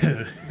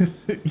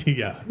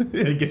yeah,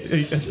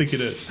 I think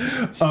it is.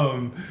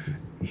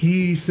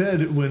 He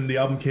said when the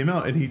album came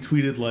out, and he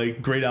tweeted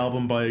like, "Great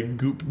album by a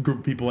group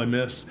of people I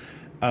miss."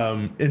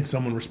 And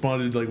someone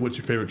responded like, "What's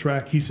your favorite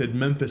track?" He said,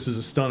 "Memphis is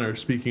a stunner,"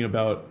 speaking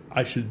about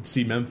I should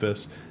see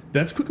Memphis.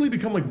 That's quickly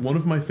become like one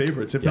of my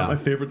favorites, if not my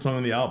favorite song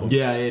on the album.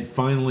 Yeah, it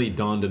finally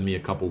dawned on me a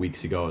couple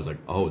weeks ago. I was like,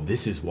 oh,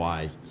 this is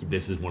why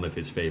this is one of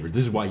his favorites.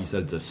 This is why he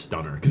said it's a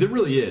stunner, because it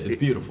really is. It's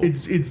beautiful.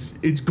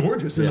 It's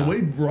gorgeous, and the way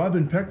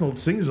Robin Pecknold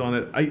sings on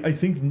it, I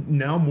think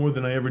now more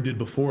than I ever did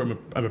before,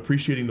 I'm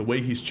appreciating the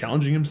way he's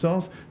challenging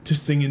himself to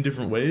sing in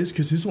different ways,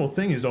 because his whole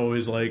thing is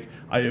always like,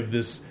 I have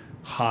this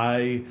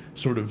high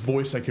sort of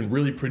voice I can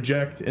really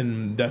project,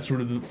 and that's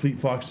sort of the Fleet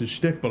Foxes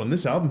shtick. But on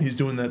this album, he's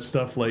doing that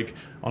stuff like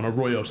on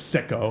Arroyo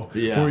Seco,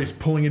 where he's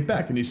pulling it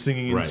back and he's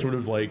singing in sort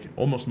of like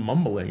almost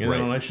mumbling. And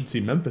then on I Should See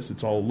Memphis,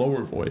 it's all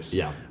lower voice.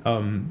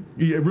 Really,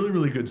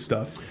 really good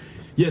stuff.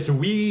 Yeah, so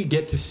we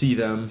get to see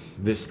them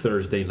this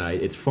Thursday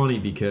night. It's funny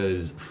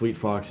because Fleet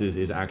Foxes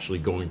is actually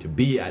going to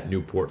be at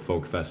Newport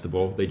Folk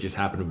Festival. They just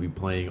happen to be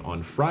playing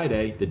on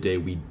Friday, the day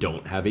we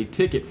don't have a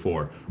ticket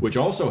for, which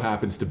also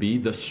happens to be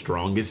the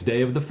strongest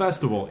day of the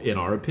festival, in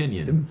our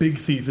opinion. And Big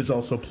Thief is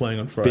also playing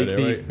on Friday, Big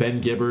Thief, right?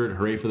 Ben Gibbard,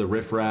 Hooray for the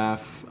Riff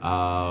Raff,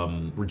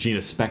 Regina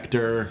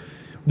Spektor.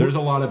 There's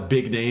a lot of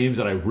big names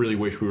that I really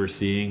wish we were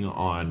seeing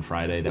on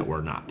Friday that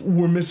we're not.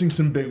 We're missing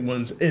some big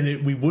ones,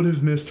 and we would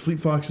have missed Fleet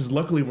Foxes.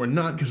 Luckily, we're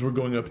not, because we're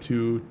going up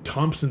to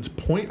Thompson's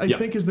Point, I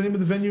think is the name of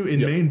the venue, in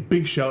Maine.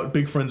 Big shout,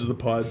 big friends of the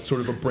pod, sort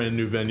of a brand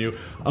new venue.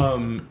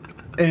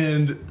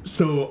 And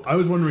so I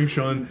was wondering,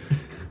 Sean,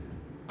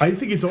 I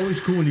think it's always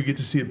cool when you get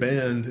to see a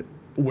band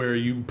where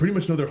you pretty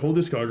much know their whole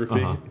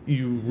discography,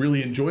 you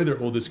really enjoy their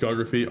whole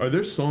discography. Are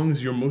there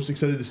songs you're most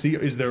excited to see?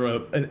 Is there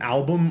an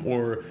album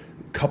or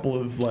couple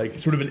of like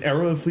sort of an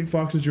era of Fleet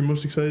Foxes you're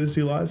most excited to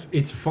see live?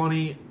 It's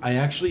funny, I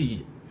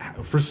actually,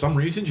 for some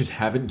reason, just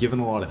haven't given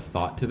a lot of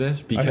thought to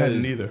this, because I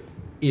hadn't either.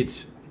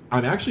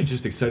 I'm actually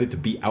just excited to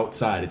be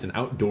outside. It's an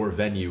outdoor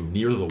venue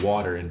near the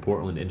water in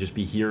Portland, and just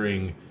be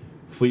hearing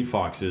Fleet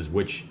Foxes,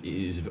 which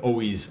is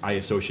always I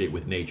associate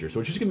with nature. So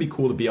it's just gonna be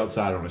cool to be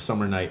outside on a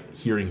summer night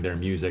hearing their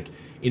music.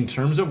 In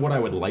terms of what I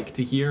would like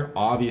to hear,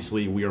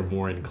 obviously we are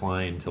more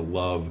inclined to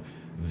love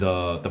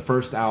the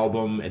first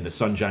album and the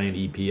Sun Giant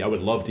EP. I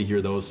would love to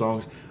hear those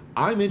songs.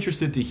 I'm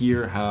interested to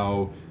hear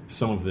how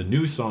some of the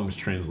new songs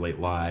translate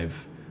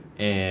live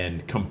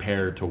and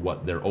compare to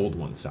what their old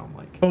ones sound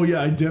like. Oh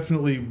yeah, I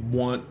definitely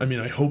want,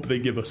 I hope they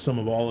give us some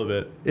of all of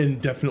it,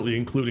 and definitely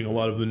including a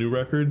lot of the new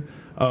record.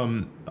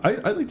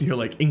 I'd like to hear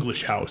like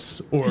English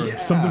House or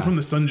something from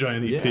the Sun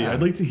Giant EP.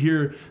 I'd like to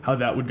hear how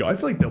that would go. I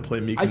feel like they'll play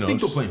Mykonos. I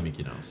think they'll play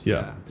Mykonos.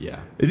 Yeah.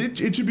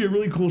 It should be a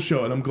really cool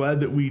show, and I'm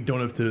glad that we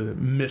don't have to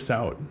miss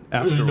out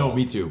after all. No,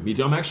 me too.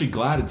 I'm actually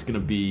glad it's going to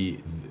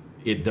be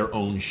their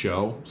own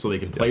show, so they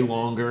can play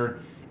longer,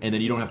 and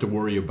then you don't have to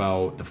worry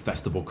about the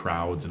festival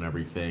crowds and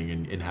everything,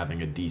 and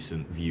having a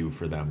decent view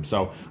for them.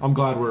 So I'm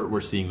glad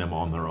we're seeing them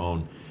on their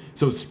own.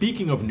 So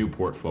speaking of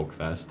Newport Folk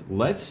Fest,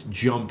 let's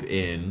jump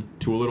in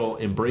to a little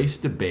Embrace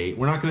debate.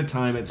 We're not going to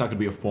time it. It's not going to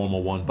be a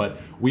formal one,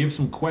 but we have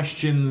some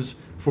questions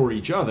for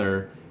each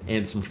other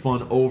and some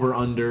fun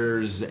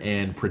over-unders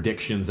and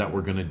predictions that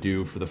we're going to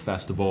do for the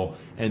festival.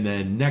 And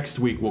then next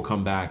week we'll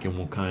come back and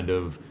we'll kind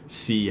of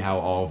see how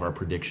all of our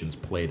predictions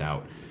played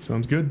out.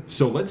 Sounds good.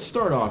 So let's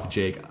start off,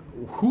 Jake.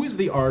 Who is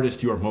the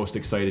artist you are most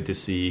excited to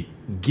see,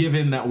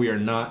 given that we are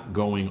not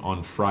going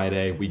on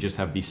Friday? We just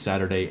have the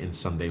Saturday and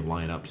Sunday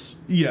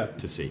lineups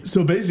to see.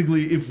 So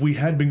basically, if we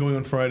had been going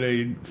on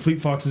Friday, Fleet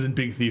Foxes and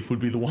Big Thief would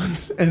be the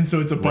ones. And so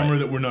it's a bummer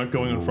that we're not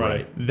going on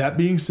Friday. That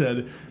being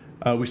said,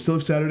 we still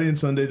have Saturday and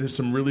Sunday. There's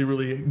some really,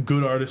 really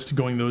good artists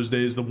going those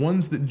days. The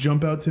ones that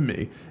jump out to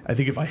me, I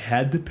think if I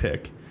had to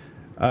pick,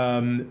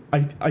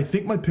 I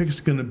think my pick is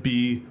going to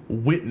be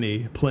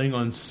Whitney playing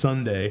on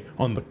Sunday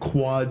on the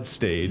Quad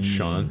stage,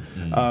 Sean,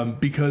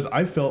 because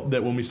I felt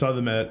that when we saw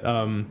them at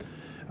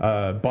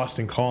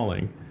Boston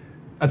Calling,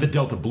 At the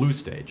Delta Blue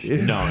stage.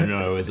 No,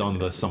 it was on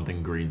the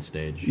something green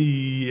stage.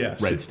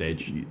 Yes. Red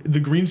stage. The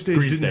green stage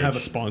didn't have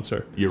a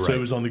sponsor. You're right. So it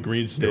was on the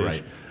green stage. You're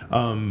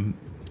right.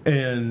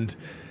 And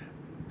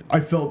I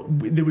felt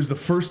it was the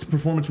first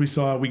performance we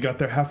saw. We got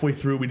there halfway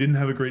through. We didn't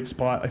have a great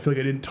spot. I feel like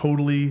I didn't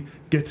totally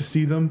get to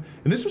see them.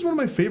 And this was one of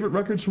my favorite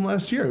records from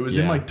last year. It was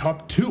in my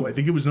top 2. I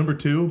think it was number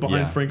 2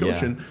 behind Frank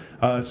Ocean.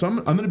 So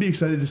I'm going to be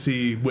excited to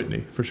see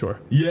Whitney for sure.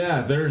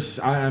 Yeah,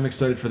 I'm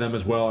excited for them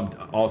as well.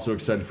 I'm also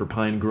excited for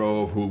Pine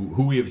Grove,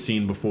 who we have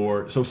seen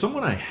before. So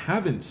someone I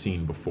haven't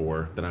seen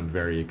before that I'm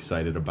very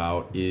excited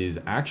about is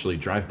actually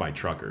Drive By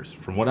Truckers.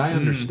 From what I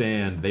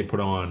understand, they put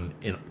on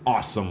an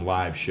awesome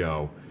live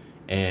show.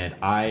 And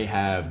I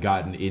have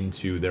gotten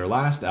into their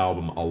last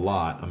album a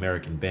lot,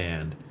 American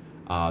Band,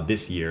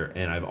 this year,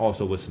 and I've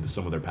also listened to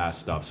some of their past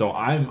stuff. So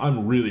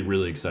I'm really,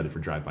 really excited for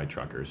Drive By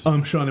Truckers.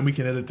 Sean, and we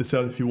can edit this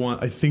out if you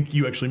want. I think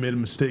you actually made a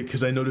mistake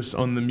because I noticed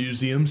on the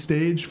museum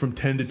stage from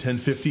 10 to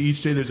 10:50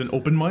 each day there's an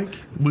open mic.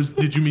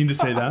 Did you mean to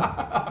say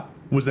that?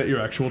 Was that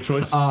your actual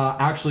choice?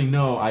 Actually,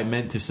 no. I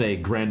meant to say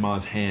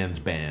Grandma's Hands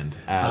Band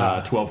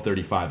at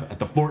 12:35 at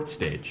the Fort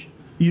stage.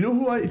 You know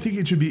who I think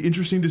it should be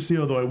interesting to see,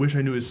 although I wish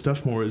I knew his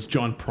stuff more, is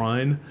John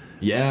Prine.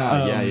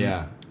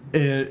 Yeah.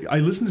 I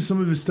listened to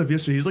some of his stuff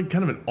yesterday. He's like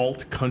kind of an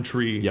alt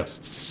country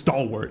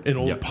stalwart, an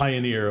old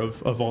pioneer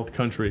of alt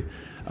country.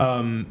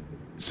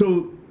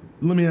 So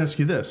let me ask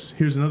you this.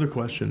 Here's another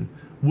question.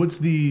 What's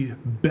the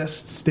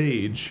best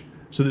stage?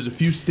 So there's a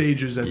few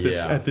stages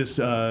at this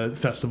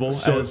festival.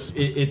 So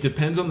it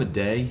depends on the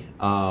day.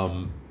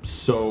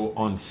 So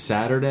on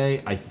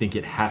Saturday, I think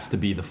it has to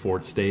be the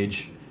Fort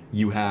stage.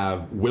 You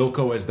have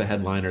Wilco as the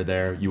headliner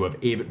there. You have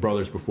Avett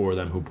Brothers before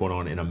them, who put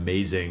on an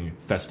amazing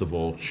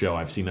festival show.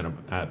 I've seen that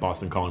at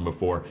Boston Calling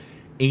before.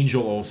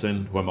 Angel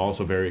Olsen, who I'm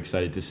also very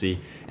excited to see.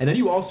 And then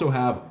you also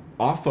have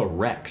Offa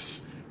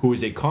Rex, who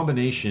is a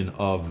combination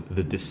of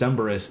the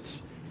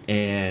Decemberists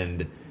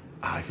and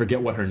I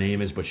forget what her name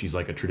is, but she's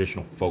like a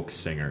traditional folk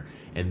singer.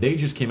 And they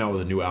just came out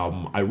with a new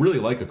album. I really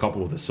like a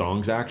couple of the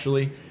songs,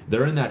 actually.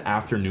 They're in that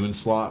afternoon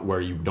slot where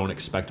you don't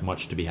expect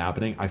much to be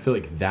happening. I feel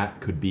like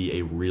that could be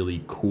a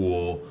really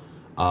cool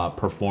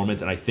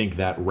performance, and I think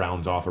that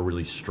rounds off a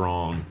really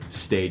strong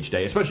stage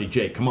day. Especially,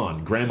 Jake, come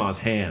on. Grandma's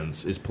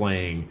Hands is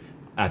playing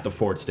at the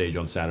Fort stage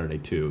on Saturday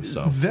too.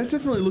 So that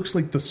definitely looks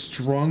like the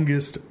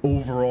strongest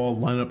overall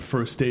lineup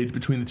for a stage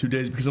between the 2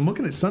 days, because I'm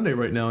looking at Sunday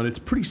right now and it's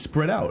pretty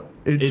spread out.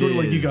 It's sort of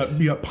like you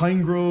got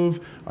Pine Grove.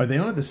 Are they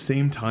on at the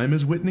same time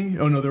as Whitney?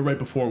 Oh no, they're right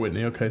before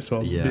Whitney. Okay, so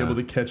I'll be able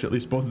to catch at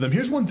least both of them.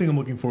 Here's one thing I'm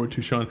looking forward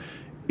to, Sean.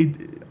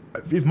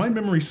 If my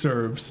memory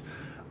serves,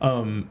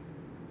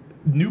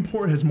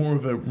 Newport has more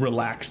of a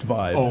relaxed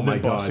vibe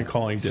than Boston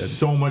Calling did.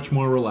 So much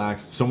more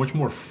relaxed, so much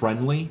more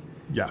friendly.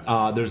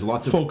 Yeah. There's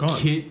lots of folk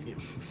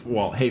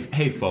Well,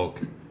 hey, folk.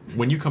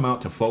 When you come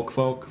out to folk,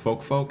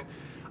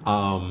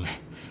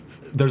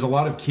 there's a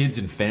lot of kids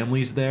and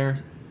families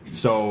there,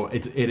 so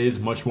it is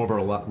much more of a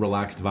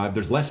relaxed vibe.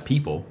 There's less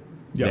people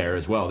there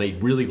as well. They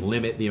really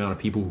limit the amount of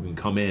people who can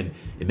come in.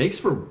 It makes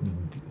for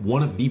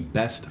one of the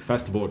best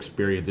festival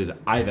experiences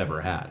I've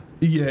ever had.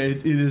 Yeah,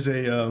 it is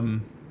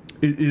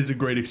a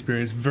great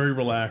experience. Very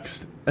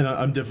relaxed. And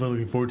I'm definitely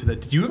looking forward to that.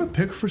 Did you have a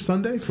pick for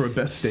Sunday for a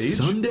best stage?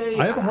 Sunday?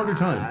 I have a harder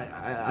time.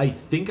 I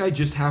think I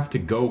just have to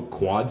go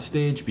quad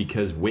stage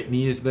because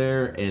Whitney is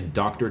there, and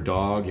Dr.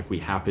 Dog, if we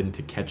happen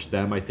to catch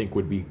them, I think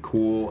would be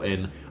cool.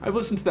 And I've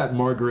listened to that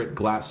Margaret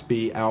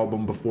Glaspie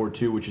album before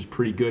too, which is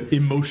pretty good.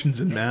 Emotions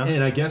and Math.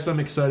 And I guess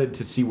I'm excited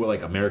to see what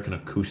like American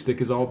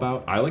Acoustic is all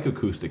about. I like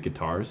acoustic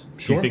guitars.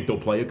 Sure. Do you think they'll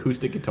play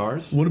acoustic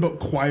guitars? What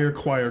about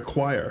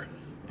Choir?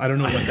 I don't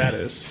know what that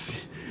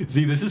is.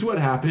 See, this is what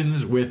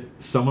happens with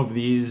some of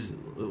these,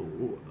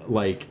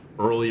 like,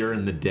 earlier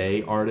in the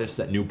day artists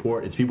at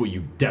Newport. It's people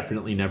you've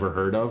definitely never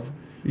heard of,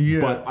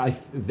 but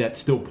that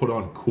still put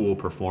on cool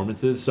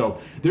performances. So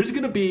there's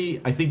going to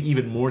be, I think,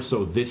 even more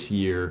so this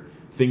year,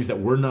 things that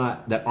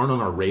aren't on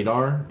our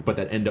radar, but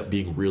that end up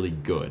being really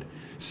good.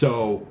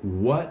 So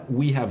what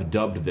we have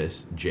dubbed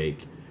this,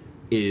 Jake,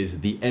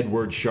 is the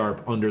Edward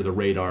Sharpe Under the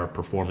Radar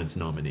Performance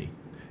nominee.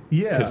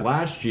 Yeah. Because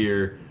last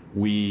year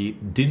we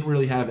didn't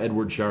really have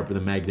Edward Sharpe and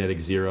the Magnetic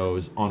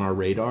Zeros on our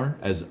radar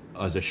as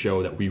a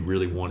show that we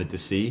really wanted to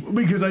see.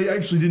 Because I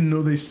actually didn't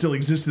know they still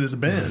existed as a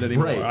band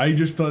anymore. Right. I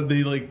just thought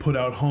they like put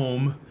out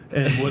Home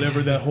and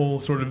whatever that whole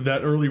sort of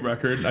that early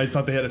record. I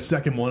thought they had a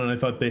second one, and I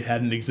thought they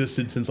hadn't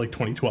existed since like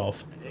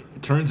 2012.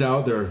 It turns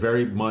out they're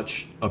very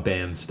much a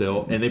band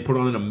still, and they put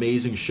on an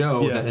amazing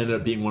show that ended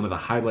up being one of the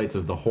highlights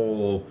of the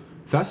whole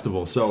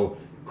festival. So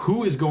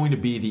who is going to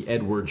be the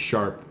Edward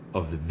Sharpe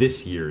of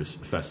this year's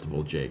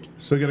festival, Jake?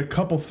 So I got a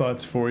couple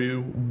thoughts for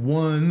you.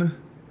 One,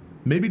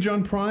 maybe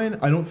John Prine.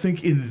 I don't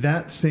think in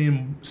that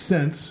same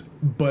sense,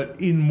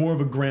 but in more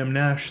of a Graham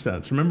Nash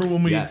sense. Remember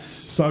when we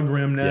saw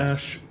Graham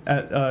Nash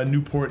at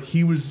Newport?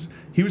 He was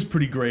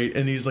pretty great,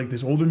 and he's like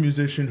this older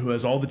musician who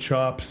has all the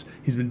chops.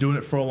 He's been doing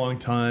it for a long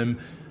time.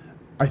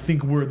 I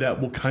think where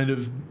that will kind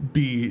of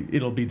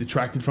it'll be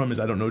detracted from is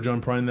I don't know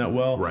John Prine that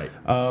well. Right.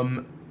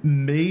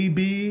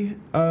 Maybe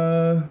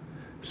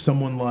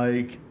someone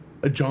like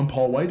John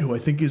Paul White, who I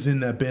think is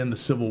in that band, The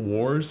Civil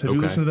Wars. Have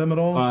you listened to them at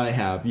all? I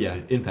have, yeah,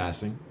 in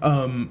passing.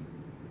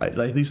 At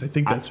least I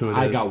think that's who it is.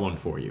 I got one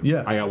for you.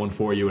 Yeah. I got one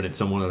for you, and it's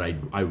someone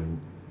that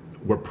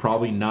we're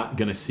probably not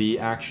going to see,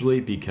 actually,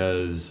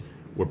 because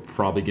we're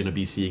probably going to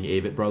be seeing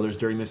Avett Brothers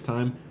during this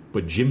time.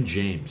 But Jim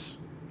James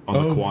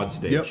on the quad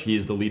stage. Yep. He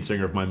is the lead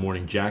singer of My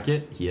Morning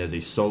Jacket. He has a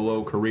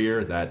solo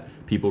career that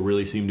people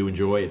really seem to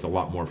enjoy. It's a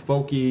lot more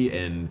folky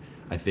and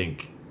I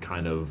think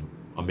kind of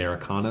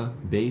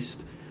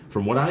Americana-based.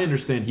 From what I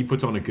understand, he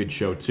puts on a good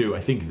show, too. I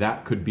think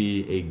that could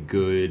be a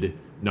good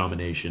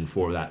nomination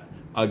for that.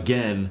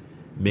 Again,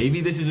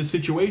 maybe this is a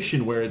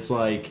situation where it's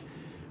like,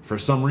 for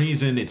some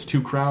reason, it's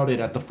too crowded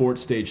at the Fort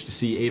stage to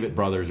see Avett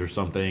Brothers or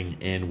something,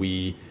 and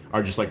we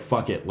are just like,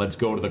 fuck it, let's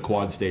go to the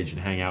quad stage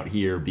and hang out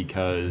here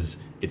because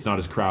it's not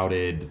as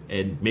crowded,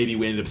 and maybe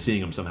we end up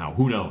seeing them somehow.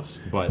 Who knows?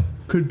 But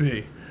could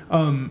be.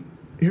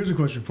 Here's a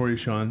question for you,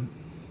 Sean.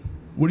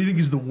 What do you think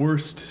is the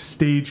worst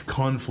stage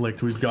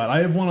conflict we've got? I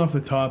have one off the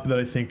top that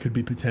I think could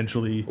be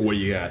potentially... What do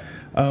you got?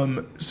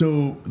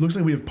 So it looks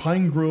like we have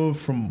Pine Grove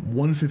from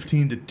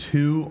 1:15 to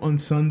 2 on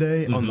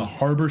Sunday on the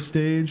Harbor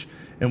stage,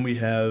 and we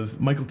have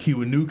Michael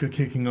Kiwanuka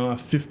kicking off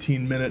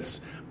 15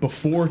 minutes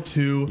before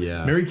 2.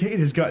 Yeah. Mary Kate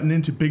has gotten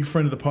into, big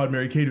friend of the pod,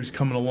 Mary Kate, who's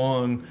coming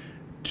along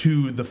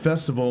to the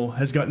festival,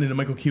 has gotten into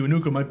Michael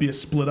Kiwanuka. Might be a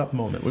split-up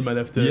moment. We might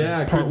have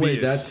to part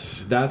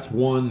ways. That's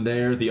one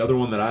there. The other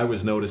one that I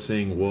was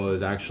noticing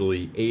was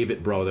actually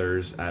Avett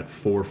Brothers at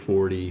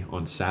 4:40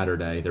 on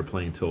Saturday. They're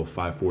playing till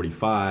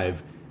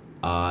 5:45.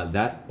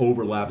 That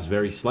overlaps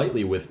very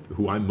slightly with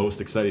who I'm most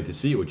excited to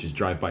see, which is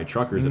Drive By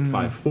Truckers at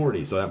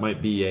 5:40. So that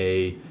might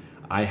be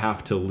I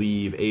have to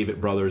leave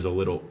Avett Brothers a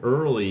little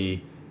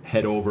early,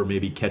 head over,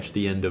 maybe catch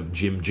the end of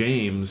Jim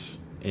James,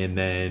 and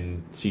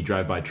then see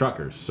Drive By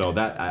Truckers. So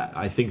that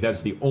I think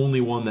that's the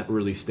only one that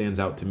really stands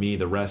out to me.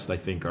 The rest I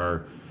think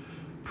are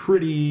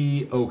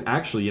pretty... Oh,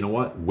 actually, you know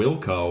what?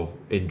 Wilco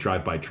in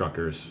Drive By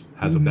Truckers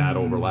has a bad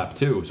overlap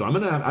too. So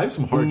I have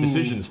some hard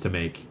decisions to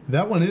make.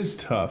 That one is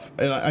tough.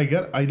 And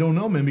I don't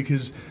know, man,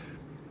 because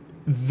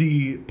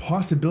the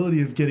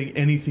possibility of getting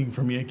anything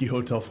from Yankee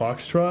Hotel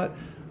Foxtrot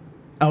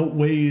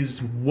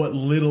outweighs what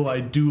little I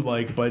do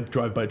like by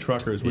Drive By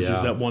Truckers, which is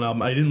that one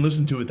album. I didn't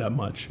listen to it that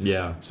much.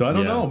 Yeah. So I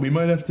don't know. We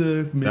might have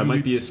to... That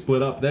might be a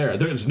split up there.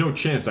 There's no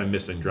chance I'm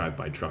missing Drive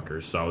By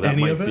Truckers. So that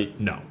Any might of it?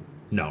 be...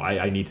 No,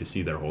 I need to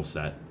see their whole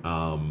set.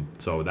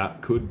 So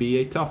that could be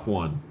a tough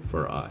one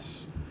for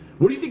us.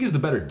 What do you think is the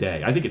better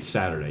day? I think it's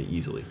Saturday,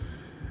 easily.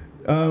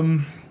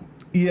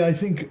 Yeah, I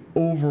think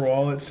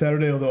overall it's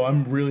Saturday, although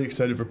I'm really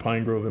excited for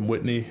Pine Grove and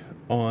Whitney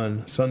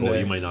on Sunday. Well,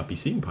 you might not be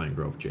seeing Pine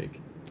Grove,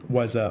 Jake.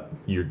 Why is that?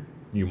 You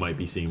might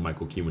be seeing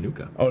Michael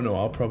Kiwanuka. Oh, no,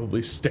 I'll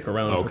probably stick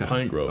around for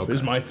Pine Grove,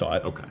 is my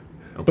thought. Okay.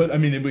 But, I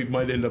mean, it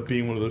might end up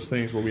being one of those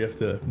things where we have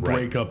to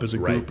break up as a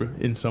group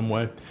in some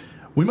way.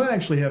 We might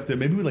actually have to,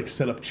 maybe we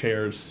set up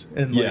chairs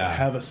and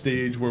have a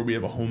stage where we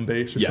have a home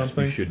base or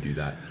something. Yes, we should do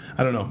that.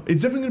 I don't know.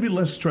 It's definitely going to be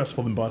less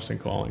stressful than Boston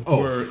Calling.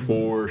 Oh,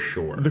 for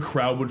sure. The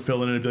crowd would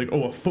fill in and it'd be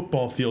like, a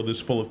football field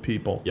is full of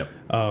people. Yep.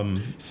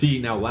 See,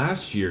 now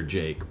last year,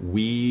 Jake,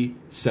 we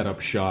set up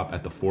shop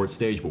at the Fort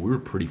stage, but we were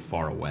pretty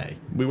far away.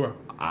 We were.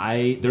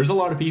 There's a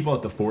lot of people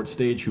at the Fort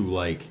stage who,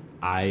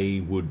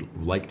 I would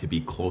like to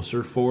be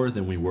closer for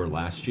than we were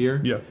last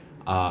year. Yeah.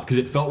 Because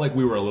it felt like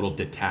we were a little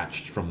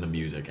detached from the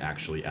music,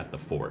 actually, at the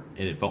Fort.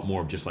 And it felt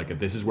more of just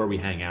this is where we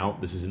hang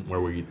out. This isn't where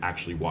we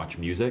actually watch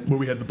music. Where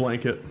we had the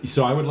blanket.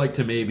 So I would like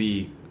to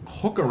maybe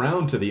hook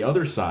around to the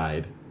other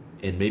side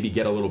and maybe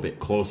get a little bit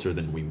closer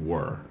than we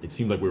were. It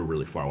seemed like we were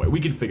really far away.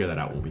 We can figure that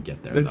out when we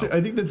get there, I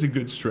think that's a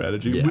good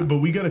strategy. Yeah. But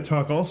we got to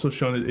talk also,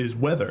 Sean, is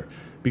weather.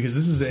 Because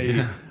this is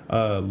a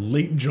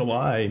late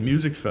July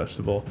music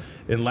festival.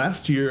 And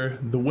last year,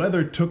 the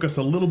weather took us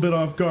a little bit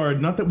off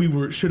guard. Not that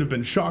we should have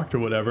been shocked or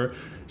whatever.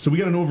 So we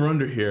got an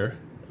over-under here.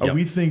 Are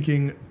we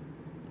thinking...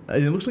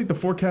 And it looks like the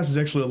forecast is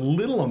actually a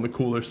little on the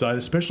cooler side,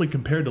 especially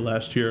compared to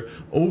last year.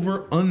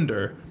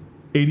 Over-under...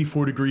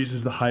 84 degrees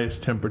is the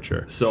highest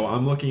temperature. So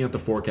I'm looking at the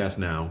forecast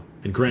now,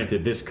 and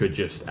granted, this could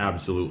just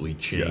absolutely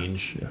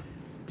change. Yeah.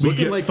 It's we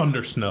get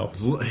thunder snow.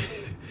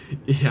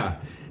 Yeah.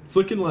 It's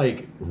looking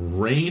like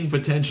rain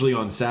potentially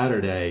on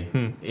Saturday,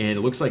 and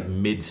it looks like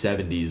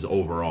mid-70s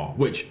overall,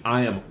 which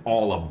I am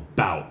all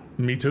about.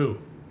 Me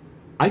too.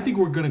 I think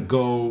we're going to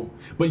go...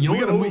 But you know we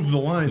got to move the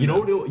line. You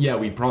know what? Yeah,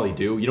 we probably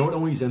do. You know what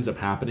always ends up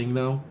happening,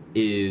 though,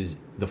 is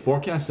the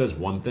forecast says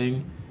one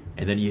thing,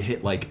 and then you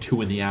hit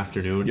 2 in the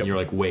afternoon, and you're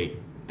like, wait,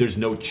 there's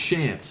no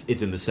chance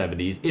it's in the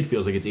 70s. It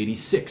feels like it's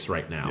 86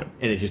 right now,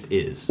 and it just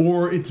is.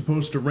 Or it's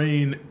supposed to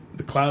rain,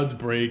 the clouds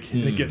break,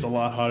 and it gets a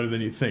lot hotter than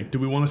you think. Do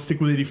we want to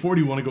stick with 84, or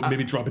do you want to go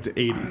maybe drop it to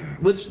 80?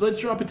 Let's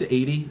drop it to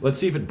 80. Let's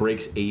see if it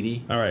breaks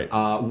 80. All right.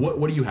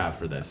 What do you have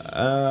for this?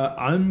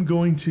 I'm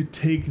going to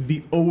take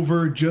the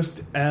over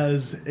just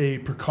as a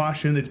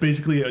precaution. It's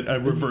basically a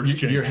reverse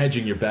jinx. You're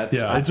hedging your bets.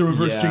 Yeah, it's a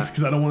reverse jinx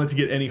because I don't want it to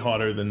get any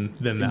hotter than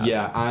that.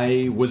 Yeah,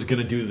 I was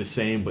going to do the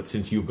same, but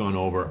since you've gone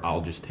over,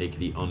 I'll just take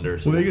the under.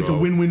 So I think it's a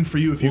win-win for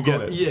you if you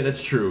get it. Yeah,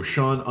 that's true.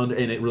 Sean under,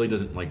 and it really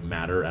doesn't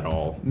matter at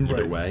all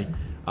either way.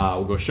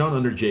 We'll go Sean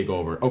under, Jake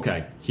over.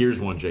 Okay, here's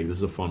one, Jake. This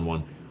is a fun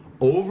one.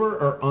 Over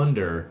or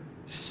under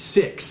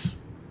 6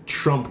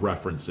 Trump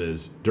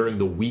references during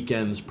the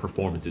weekend's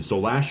performances. So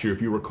last year,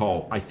 if you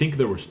recall, I think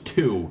there was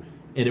 2,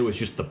 and it was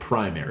just the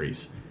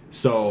primaries.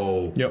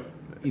 So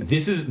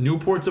this is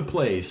Newport's a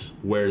place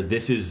where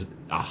this is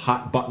a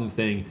hot button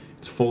thing.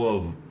 It's full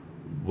of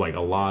like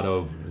a lot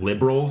of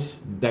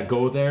liberals that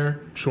go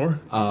there. Sure.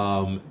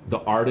 The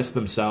artists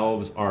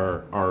themselves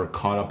are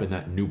caught up in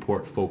that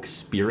Newport folk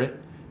spirit.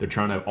 They're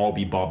trying to all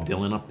be Bob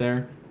Dylan up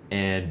there.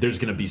 And there's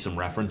going to be some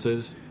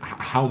references.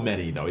 How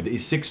many, though?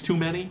 Is 6 too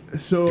many?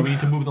 So do we need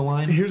to move the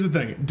line? Here's the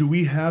thing. Do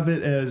we have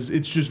it as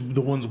it's just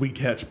the ones we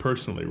catch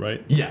personally,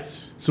 right?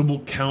 Yes. So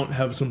we'll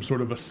have some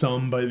sort of a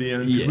sum by the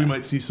end because we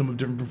might see some of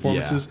different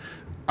performances.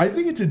 I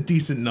think it's a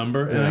decent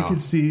number, and I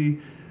could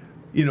see,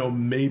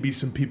 maybe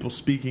some people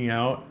speaking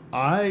out.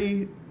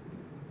 I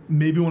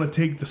maybe want to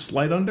take the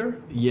slight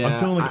under. Yeah. I'm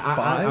feeling like a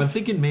 5. I'm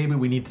thinking maybe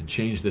we need to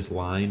change this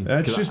line.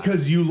 That's just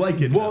because you like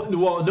it. Well,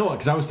 no,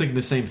 because I was thinking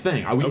the same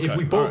thing. If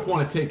we both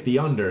want to take the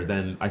under,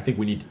 then I think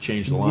we need to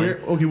change the line.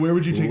 Where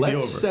would you take the over?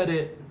 Let's set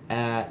it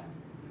at...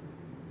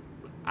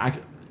 I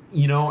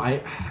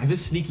have a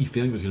sneaky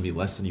feeling it was going to be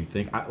less than you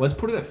think. Let's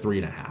put it at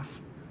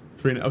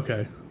 3.5.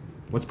 Okay.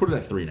 Let's put it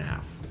at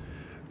 3.5.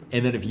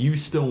 And then if you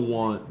still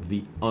want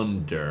the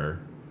under...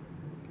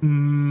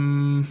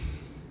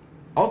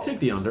 I'll take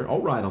the under. I'll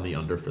ride on the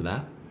under for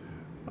that.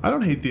 I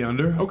don't hate the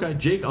under. Okay,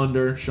 Jake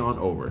under, Sean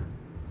over.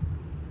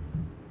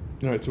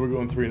 All right, so we're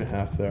going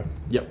 3.5 there.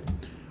 Yep.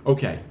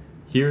 Okay,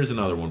 here's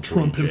another one for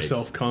Trump you, Jake.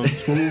 himself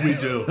comes. What would we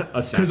do?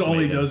 Because all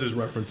he does is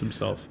reference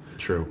himself.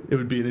 True. It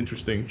would be an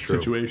interesting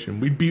situation.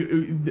 We'd be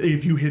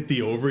if you hit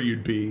the over,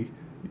 you'd be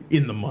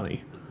in the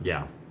money.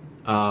 Yeah.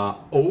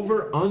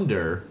 Over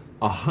under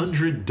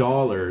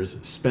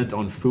 $100 spent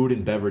on food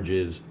and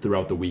beverages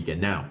throughout the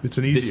weekend. Now, it's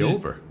an easy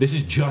over. This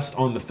is just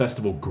on the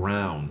festival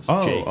grounds,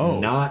 Jake.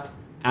 Not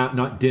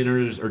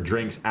dinners or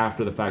drinks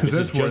after the fact. Because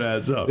that's where it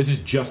adds up. This is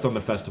just on the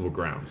festival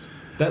grounds.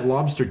 That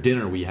lobster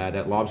dinner we had,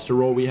 that lobster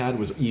roll we had,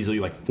 was easily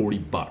like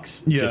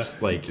 $40. Yeah,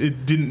 just like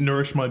it didn't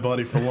nourish my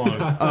body for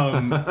long.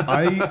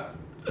 I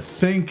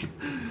think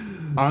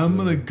I'm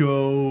gonna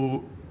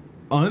go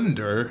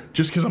under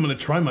just because I'm going to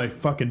try my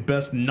fucking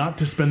best not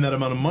to spend that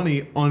amount of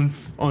money on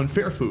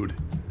fair food.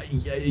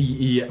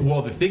 Yeah.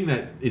 Well, the thing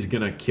that is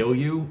going to kill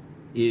you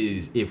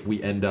is if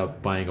we end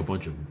up buying a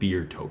bunch of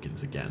beer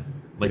tokens again,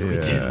 like we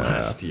did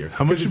last year.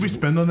 How much should we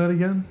spend on that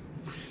again?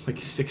 Like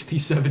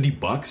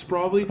 $60-$70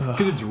 probably,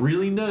 because it's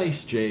really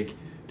nice, Jake,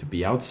 to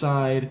be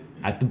outside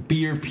at the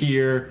beer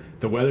pier.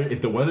 If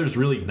the weather's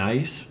really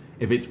nice,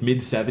 if it's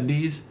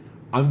mid-70s,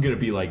 I'm going to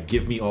be like,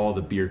 give me all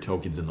the beer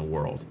tokens in the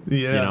world.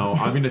 Yeah.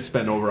 I'm going to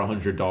spend over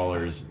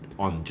 $100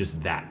 on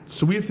just that.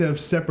 So we have to have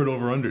separate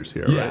over-unders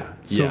here, right?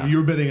 So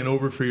you're betting an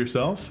over for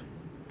yourself?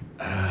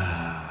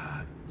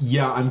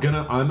 Yeah,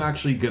 I'm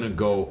actually going to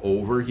go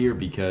over here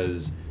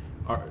because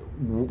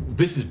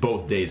this is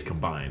both days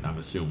combined, I'm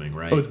assuming,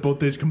 right? Oh, it's both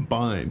days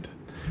combined.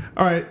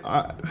 All right,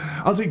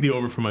 I'll take the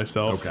over for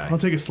myself. Okay. I'll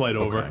take a slight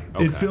over.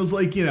 Okay. It feels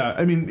like,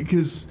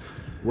 because...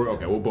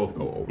 We'll both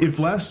go over. If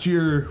last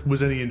year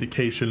was any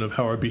indication of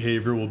how our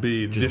behavior will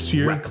be this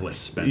year, reckless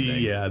spending.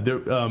 Yeah,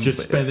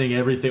 just spending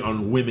everything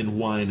on women,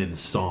 wine, and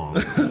song.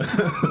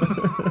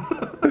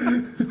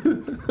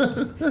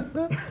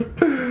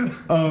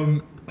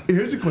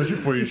 Here's a question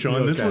for you,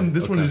 Sean. This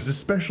one is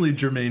especially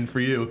germane for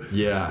you.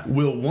 Yeah.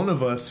 Will one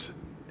of us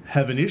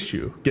have an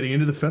issue getting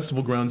into the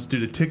festival grounds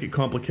due to ticket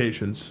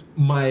complications?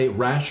 My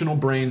rational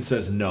brain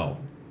says no.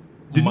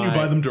 Didn't you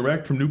buy them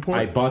direct from Newport?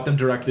 I bought them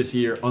direct this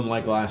year,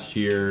 unlike last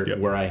year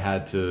where I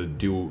had to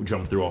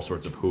jump through all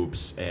sorts of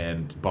hoops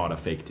and bought a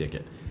fake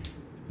ticket.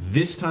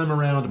 This time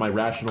around, my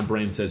rational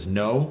brain says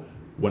no.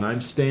 When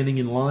I'm standing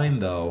in line,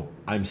 though,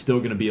 I'm still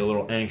going to be a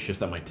little anxious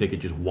that my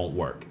ticket just won't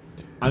work.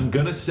 I'm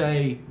going to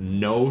say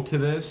no to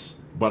this,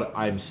 but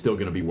I'm still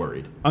going to be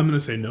worried. I'm going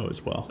to say no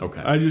as well.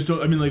 Okay. I just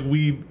don't... I mean,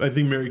 I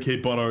think Mary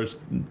Kate bought ours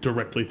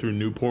directly through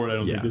Newport. I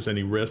don't think there's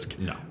any risk.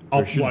 No.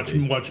 I'll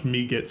watch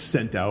me get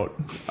sent out.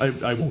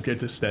 I won't get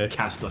to stay.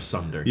 Cast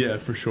asunder. Yeah,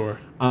 for sure.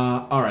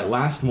 All right,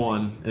 last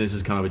one, and this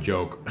is kind of a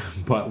joke,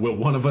 but will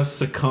one of us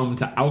succumb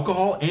to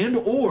alcohol and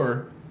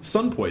or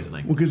sun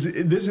poisoning? Well, because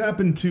this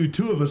happened to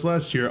 2 of us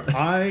last year.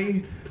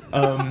 I,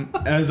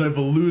 as I've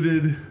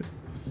alluded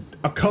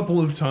a couple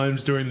of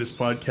times during this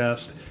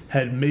podcast,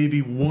 had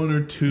maybe 1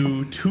 or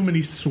 2 too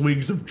many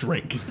swigs of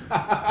drink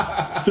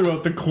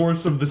throughout the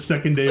course of the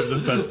second day of the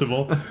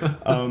festival.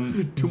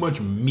 Too much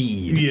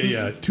mead.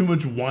 Yeah. Too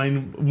much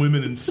wine,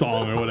 women, and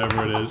song, or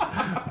whatever it is.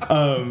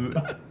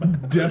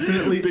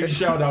 Definitely. Big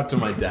shout out to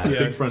my dad.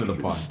 Big friend of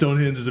the pod.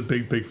 Stonehands is a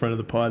big friend of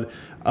the pod.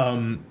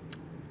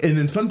 And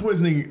then sun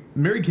poisoning,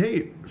 Mary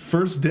Kate,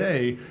 first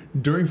day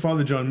during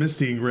Father John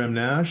Misty and Graham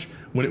Nash,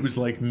 when it was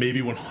like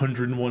maybe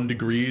 101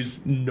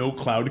 degrees, no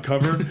cloud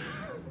cover,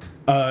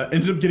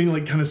 ended up getting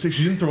like kind of sick.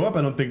 She didn't throw up,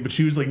 I don't think, but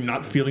she was like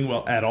not feeling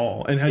well at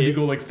all and had to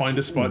go like find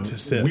a spot to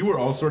sit. We were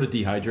all sort of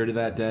dehydrated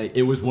that day.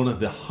 It was one of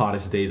the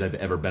hottest days I've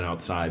ever been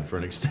outside for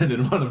an extended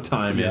amount of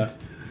time. Yeah.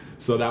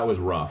 So that was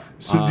rough.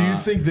 So do you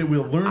think that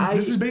we'll learn?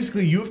 This is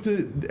basically, you have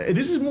to,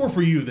 this is more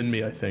for you than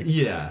me, I think.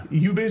 Yeah.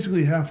 You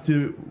basically have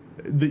to,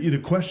 the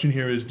question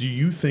here is, do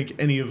you think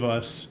any of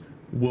us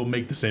will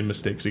make the same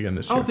mistakes again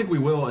this year? I don't think we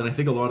will, and I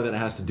think a lot of that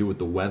has to do with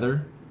the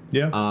weather.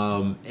 Yeah.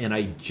 And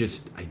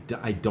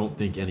I don't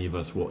think any of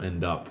us will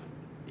end up,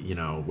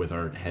 with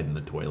our head in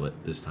the toilet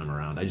this time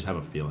around. I just have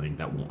a feeling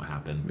that won't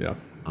happen. Yeah.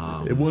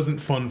 It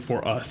wasn't fun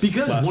for us.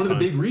 Because one of the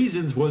big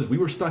reasons was we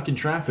were stuck in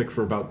traffic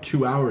for about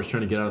 2 hours trying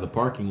to get out of the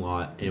parking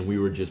lot, and we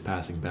were just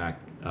passing back,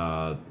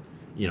 an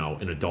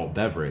adult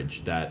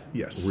beverage that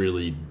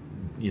really,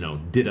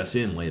 did us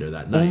in later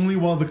that night. Only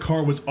while the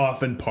car was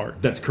off and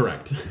parked. That's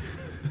correct.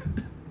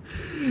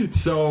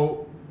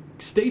 So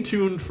stay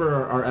tuned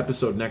for our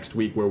episode next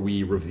week where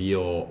we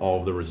reveal all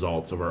of the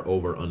results of our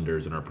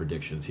over-unders and our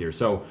predictions here.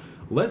 So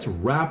let's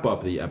wrap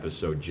up the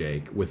episode,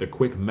 Jake, with a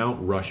quick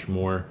Mount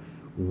Rushmore.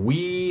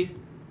 We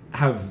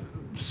have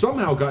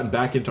somehow gotten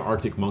back into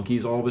Arctic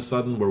Monkeys all of a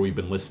sudden, where we've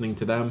been listening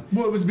to them.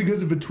 Well, it was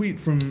because of a tweet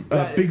from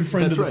a big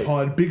friend of the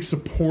pod, big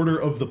supporter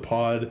of the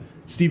pod,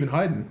 Stephen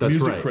Hayden,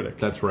 music critic.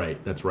 That's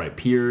right.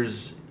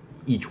 Peers,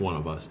 each one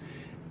of us.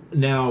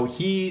 Now,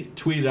 he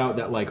tweeted out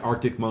that,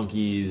 Arctic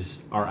Monkeys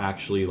are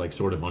actually,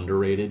 sort of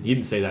underrated. He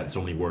didn't say that in so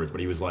many words, but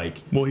he was like...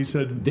 Well, he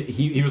said...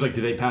 He was like, do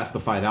they pass the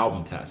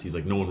 5-album test? He's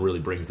like, no one really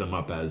brings them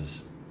up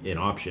as an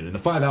option. And the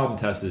 5-album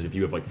test is if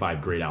you have,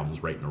 5 great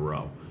albums right in a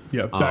row.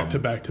 Yeah, back to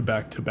back to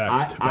back to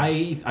back to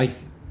back.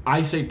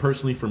 I say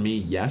personally for me,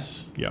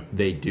 yes,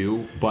 they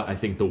do. But I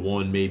think the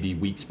one maybe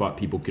weak spot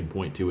people can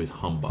point to is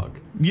Humbug.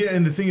 Yeah,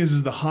 and the thing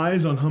is the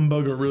highs on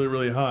Humbug are really,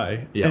 really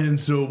high. Yeah. And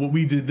so what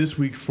we did this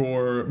week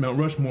for Mount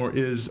Rushmore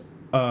is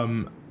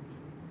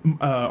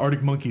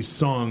Arctic Monkeys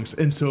songs.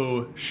 And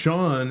so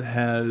Sean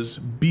has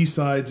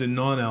B-sides and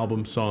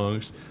non-album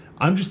songs.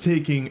 I'm just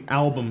taking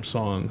album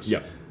songs.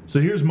 Yeah.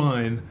 So here's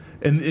mine.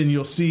 And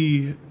you'll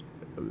see...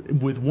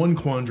 with one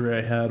quandary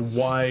I had,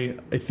 why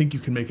I think you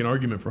can make an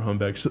argument for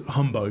Humbug.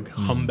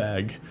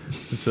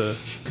 It's a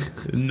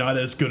not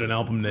as good an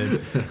album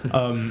name.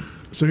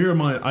 So here are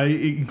mine. I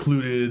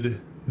included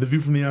The View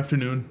from the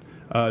Afternoon,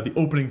 the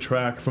opening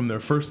track from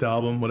their first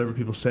album, Whatever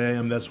People Say I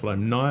Am, That's What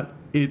I'm Not.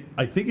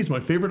 I think it's my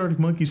favorite Arctic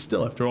Monkeys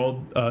still, after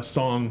all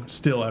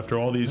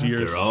these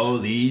years. After all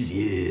these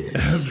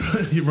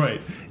years.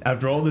 Right.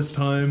 After all this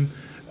time...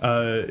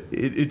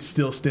 it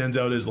still stands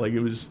out as it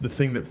was the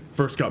thing that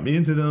first got me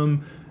into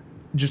them.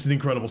 Just an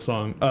incredible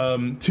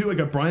song. 2, I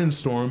got Brian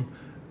Storm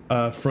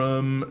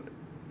from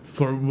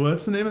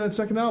what's the name of that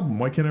second album?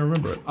 Why can't I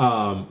remember it?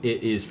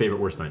 It is Favorite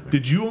Worst Nightmare.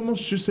 Did you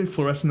almost just say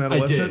Fluorescent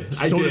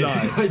Adolescent? I did.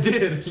 I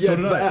did. So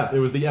did I. F. It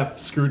was the F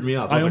screwed me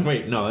up. I was like,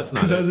 wait, no, that's not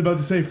it. Because I was about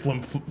to say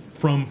from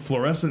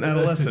Fluorescent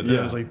Adolescent. And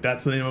I was like,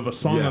 that's the name of a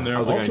song on there. I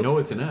was like, I know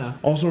it's an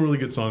F. Also a really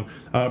good song.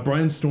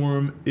 Brian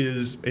Storm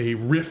is a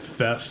riff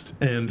fest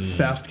and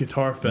fast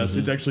guitar fest.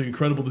 It's actually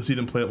incredible to see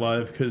them play it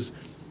live because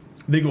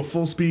they go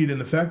full speed. And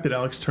the fact that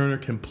Alex Turner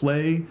can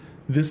play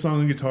this song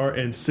on guitar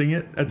and sing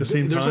it at the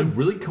same time. There's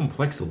really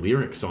complex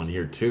lyrics on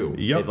here too.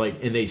 Yep.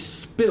 And they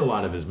spill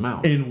out of his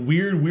mouth. And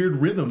weird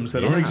rhythms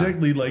that aren't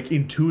exactly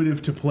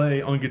intuitive to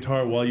play on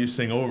guitar while you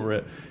sing over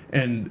it.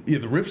 And the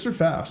riffs are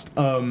fast.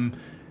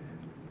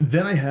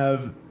 Then I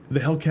have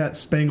the Hellcat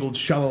Spangled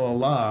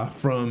Sha-La-La-La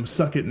from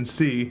Suck It and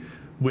See,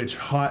 which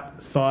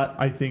Hot Thought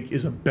I think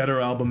is a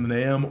better album than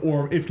AM,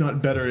 or if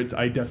not better,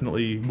 I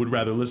definitely would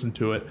rather listen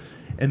to it.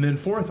 And then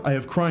 4th, I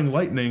have Crying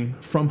Lightning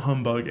from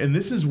Humbug. And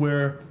this is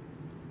where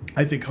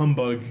I think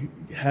Humbug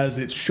has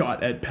its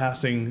shot at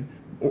passing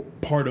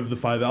part of the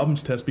 5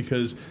 albums test,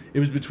 because it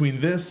was between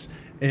this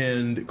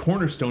and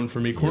Cornerstone for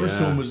me.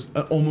 Cornerstone was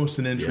almost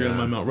an entry on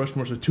my Mount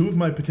Rushmore. So 2 of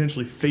my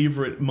potentially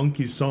favorite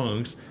Monkees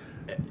songs.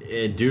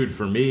 And dude,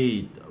 for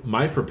me,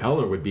 My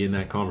Propeller would be in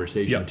that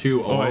conversation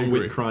too, along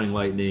with Crying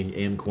Lightning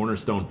and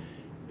Cornerstone.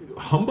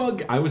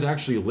 Humbug, I was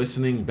actually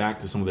listening back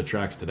to some of the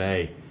tracks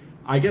today.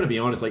 I gotta be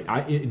honest,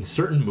 in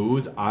certain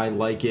moods, I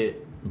like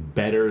it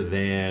better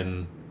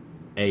than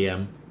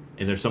AM.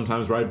 And there's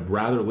sometimes where I'd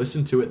rather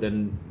listen to it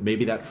than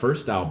maybe that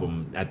first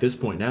album at this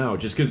point now,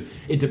 just because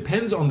it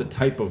depends on the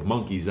type of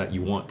Monkees that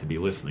you want to be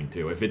listening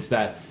to. If it's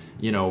that,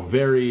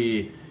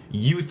 very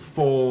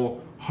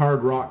youthful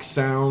hard rock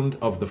sound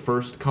of the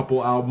first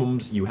couple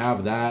albums, you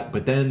have that.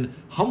 But then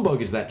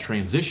Humbug is that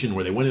transition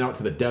where they went out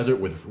to the desert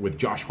with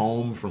Josh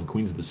Homme from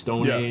Queens of the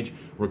Stone Age,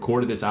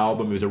 recorded this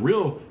album. It was a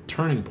real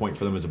turning point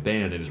for them as a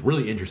band. It is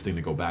really interesting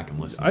to go back and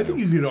listen to. I think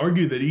you could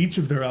argue that each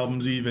of their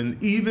albums,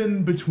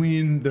 even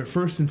between their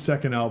first and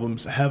second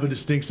albums, have a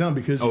distinct sound,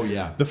 because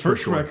the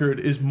first record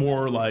is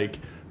more like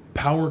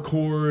power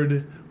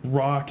chord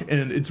rock,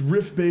 and it's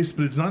riff based,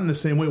 but it's not in the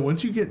same way.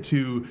 Once you get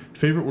to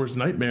Favorite Worst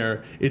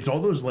Nightmare, it's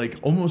all those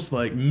almost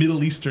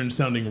Middle Eastern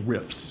sounding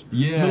riffs,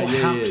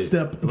 half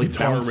step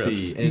guitar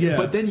riffs.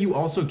 But then you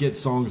also get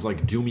songs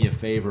like Do Me a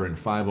Favor and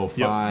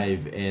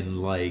 505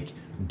 and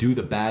Do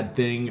the Bad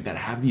Thing that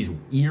have these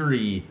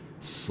eerie,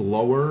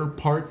 slower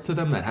parts to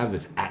them that have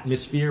this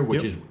atmosphere,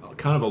 which is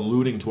kind of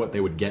alluding to what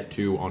they would get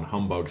to on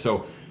Humbug.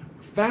 So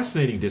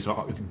fascinating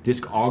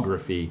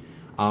discography.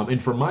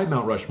 And for my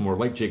Mount Rushmore,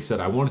 like Jake said,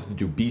 I wanted to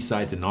do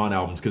B-sides and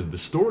non-albums because the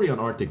story on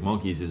Arctic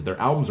Monkeys is their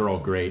albums are all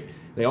great.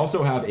 They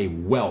also have a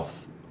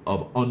wealth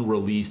of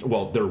unreleased,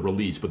 well, they're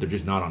released, but they're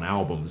just not on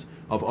albums,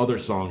 of other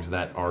songs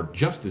that are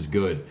just as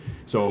good.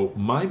 So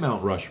my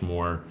Mount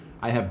Rushmore,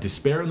 I have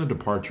Despair in the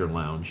Departure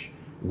Lounge,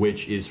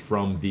 which is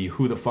from the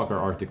Who the Fuck Are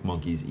Arctic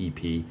Monkeys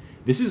EP.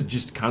 This is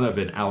just kind of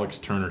an Alex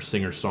Turner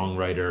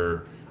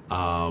singer-songwriter,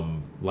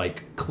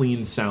 like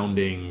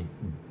clean-sounding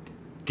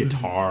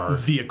guitar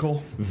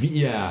vehicle.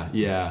 Yeah.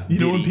 You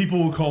know when people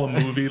will call a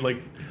movie like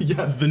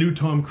yes. the new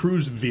Tom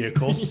Cruise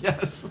vehicle?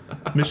 Yes.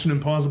 Mission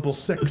Impossible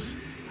 6.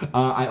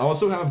 I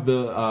also have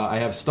I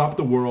have Stop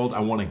the World, I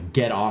Want to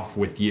Get Off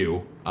With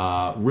You.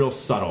 Real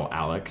subtle,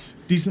 Alex.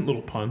 Decent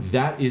little pun.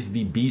 That is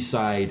the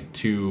B-side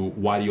to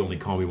Why Do You Only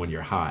Call Me When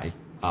You're High.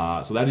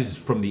 So that is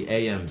from the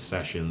AM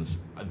sessions.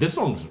 This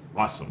song's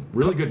awesome.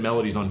 Really good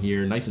melodies on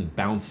here, nice and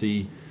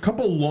bouncy.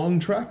 Couple long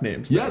track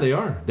names there. Yeah,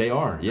 they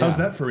are. Yeah. How's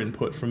that for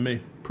input from me?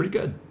 Pretty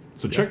good.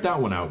 So check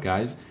that one out,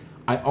 guys.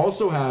 I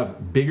also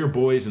have Bigger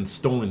Boys and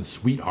Stolen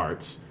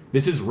Sweethearts.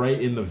 This is right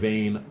in the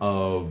vein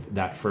of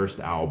that first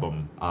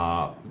album.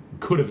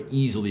 Could have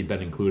easily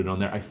been included on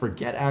there. I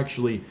forget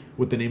actually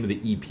what the name of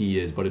the EP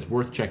is, but it's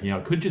worth checking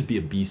out. Could just be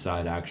a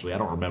B-side, actually. I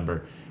don't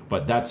remember.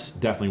 But that's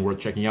definitely worth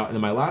checking out. And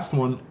then my last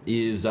one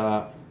is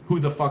Who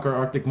the Fuck Are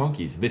Arctic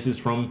Monkeys? This is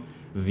from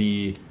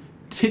the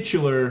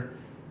titular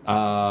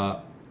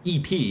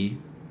EP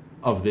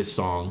of this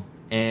song.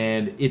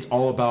 And it's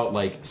all about,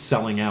 like,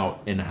 selling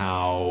out and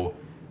how,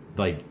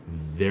 like,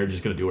 they're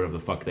just going to do whatever the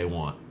fuck they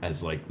want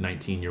as, like,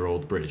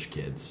 19-year-old British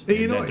kids.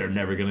 Hey, and that they're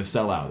never going to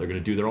sell out. They're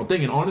going to do their own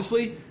thing. And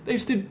honestly, they've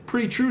stayed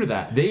pretty true to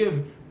that. They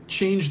have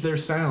changed their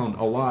sound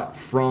a lot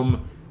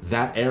from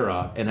that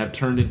era and have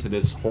turned into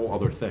this whole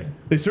other thing.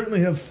 They certainly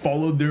have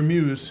followed their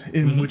muse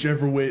in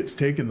whichever way it's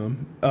taken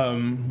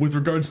them. With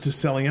regards to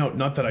selling out,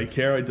 not that I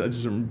care. It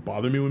doesn't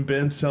bother me when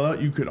bands sell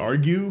out. You could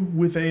argue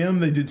with AM.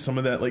 They did some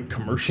of that like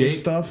commercial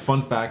stuff.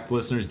 Fun fact,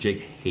 listeners, Jake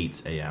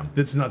hates AM.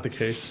 That's not the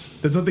case.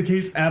 That's not the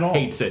case at all.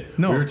 Hates it.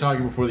 No. We were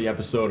talking before the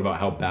episode about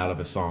how bad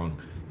of a song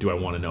Do I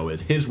Want to Know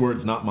is. His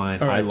words, not mine.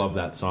 Right. I love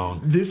that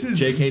song.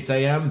 Jake hates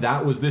AM.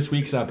 That was this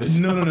week's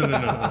episode.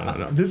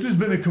 No. This has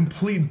been a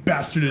complete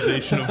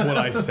bastardization of what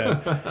I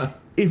said.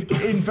 If,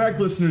 in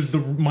fact, listeners,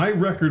 my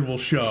record will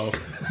show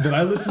that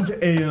I listen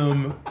to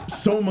AM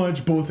so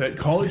much, both at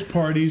college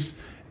parties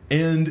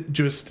and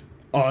just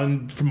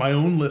for my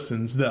own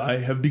listens, that I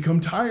have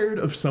become tired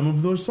of some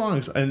of those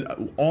songs.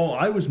 And all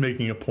I was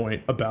making a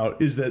point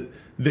about is that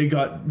they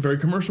got very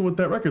commercial with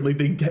that record. Like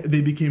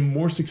they became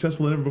more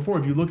successful than ever before.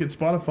 If you look at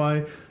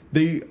Spotify,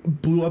 they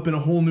blew up in a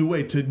whole new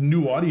way to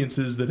new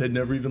audiences that had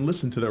never even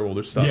listened to their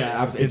older stuff.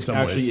 Yeah, it's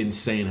actually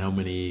insane how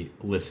many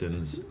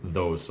listens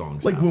those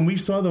songs have. When we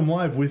saw them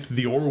live with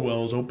the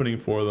Orwells opening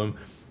for them,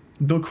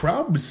 the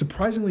crowd was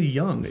surprisingly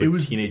young. It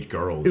was teenage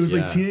girls. It was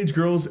like teenage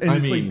girls,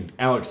 and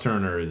Alex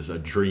Turner is a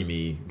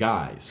dreamy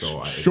guy,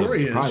 so sure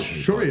he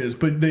is.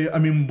 But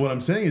what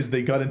I'm saying is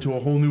they got into a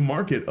whole new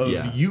market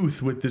of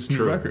youth with this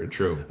new record.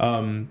 True.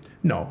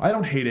 No, I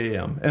don't hate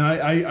AM, and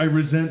I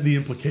resent the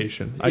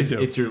implication. I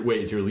do. It's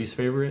your least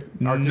favorite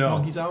Arctic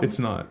Monkeys album? It's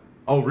not.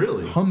 Oh,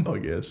 really?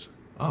 Humbug is.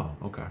 Oh,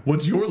 okay.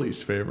 What's your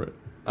least favorite?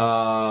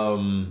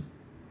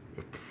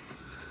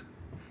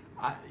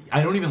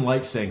 I don't even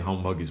like saying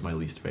Humbug is my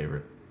least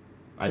favorite.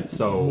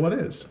 What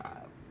is?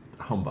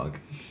 Humbug.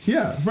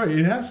 Yeah, right.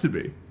 It has to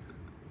be.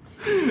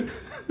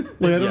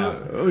 What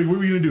are we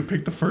going to do?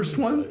 Pick the first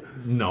one?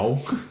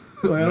 No.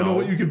 I don't know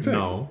what you can pick.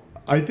 No.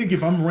 I think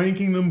if I'm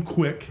ranking them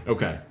quick,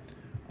 okay,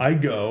 I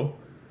go.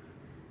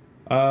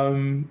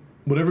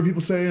 Whatever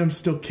people say, I'm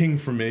still king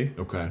for me.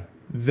 Okay.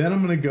 Then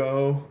I'm going to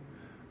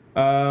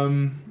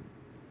go.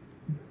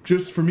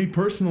 Just for me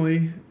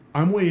personally,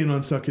 I'm way in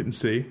on Suck It and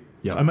See.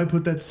 Yeah. So I might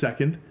put that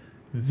second.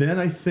 Then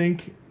I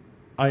think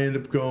I end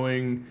up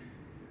going.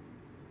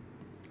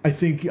 I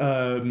think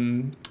I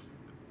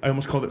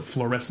almost called it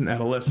Fluorescent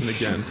Adolescent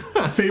again.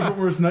 Favorite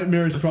Worst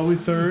Nightmare is probably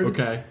third.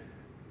 Okay.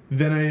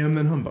 Then AM,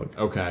 then Humbug.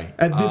 Okay.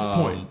 At this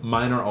point,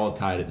 mine are all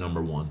tied at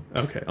number one.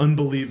 Okay,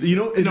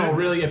 unbelievable.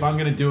 Really, if I'm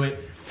gonna do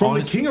it from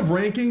the king of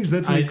rankings,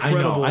 that's an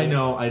incredible. I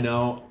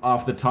know.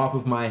 Off the top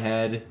of my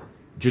head,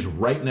 just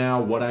right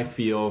now, what I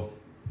feel.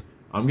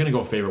 I'm going to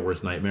go Favorite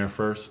Worst Nightmare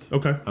first.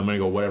 Okay. I'm going to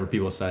go Whatever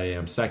People Say I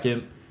Am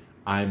second.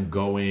 I'm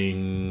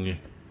going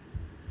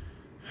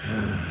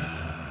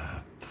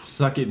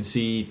Suck It and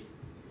See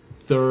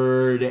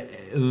third,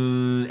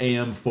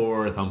 AM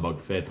fourth, Humbug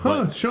fifth.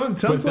 Sean,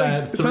 sounds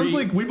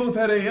like we both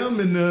had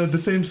AM in the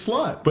same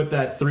slot. But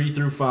that 3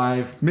 through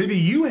 5... Maybe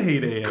you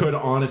hate AM. Could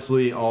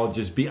honestly all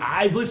just be...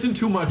 I've listened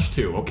too much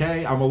too,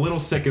 okay? I'm a little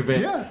sick of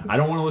it. Yeah. I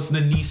don't want to listen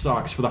to Knee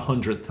Socks for the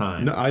 100th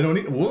time. No, I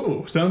don't...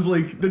 Whoa. Sounds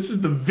like this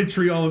is the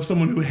vitriol of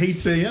someone who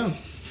hates AM.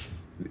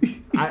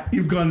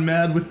 You've gone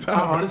mad with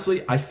power.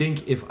 Honestly, I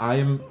think if I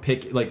am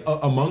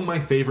among my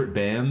favorite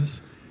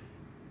bands...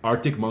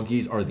 Arctic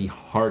Monkeys are the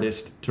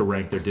hardest to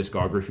rank their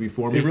discography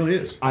for me. It really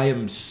is. I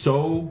am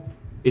so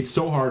it's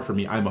so hard for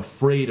me. I'm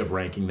afraid of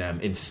ranking them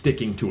and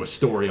sticking to a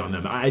story on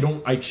them.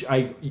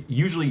 I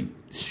usually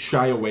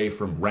shy away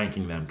from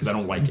ranking them because I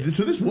don't like it.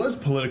 So this was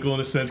political in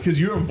a sense, because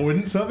your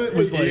avoidance of it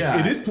was like, Yeah.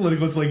 it is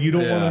political. It's like you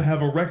don't want to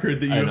have a record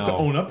that you have to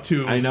own up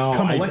to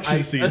come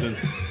election season.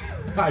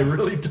 I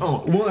really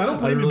don't. Well, I don't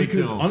blame really you,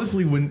 because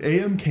honestly, when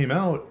AM came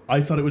out,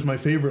 I thought it was my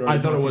favorite. I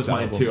thought it was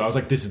mine too. I was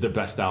like, this is the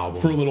best album.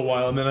 For a little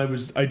while, and then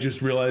I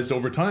just realized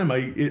over time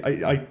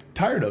I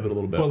tired of it a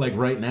little bit. But like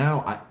right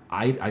now,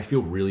 I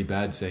feel really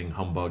bad saying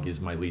Humbug is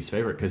my least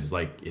favorite, because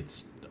like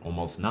it's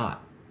almost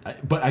not.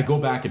 But I go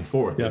back and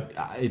forth.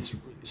 Yeah. It's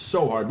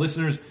so hard.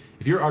 Listeners,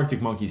 if you're Arctic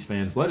Monkeys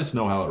fans, let us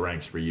know how it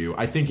ranks for you.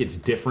 I think it's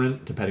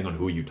different depending on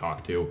who you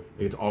talk to.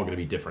 It's all going to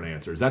be different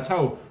answers. That's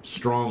how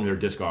strong their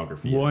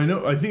discography is.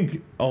 Well, I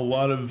think a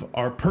lot of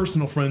our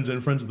personal friends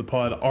and friends of the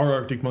pod are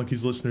Arctic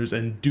Monkeys listeners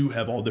and do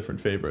have all different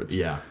favorites.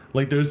 Yeah.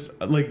 Like there's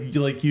like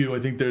you, I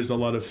think there's a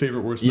lot of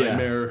Favorite Worst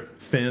Nightmare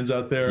fans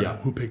out there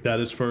who picked that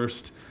as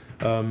first.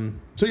 So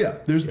yeah,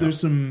 there's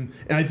some,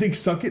 and I think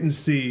Suck It and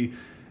See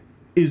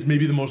is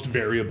maybe the most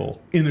variable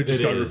in their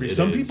discography.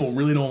 Some people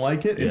really don't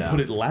like it and put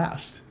it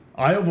last.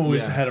 I have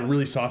always had a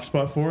really soft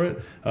spot for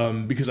it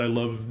because I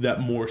love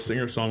that more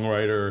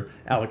singer-songwriter,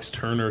 Alex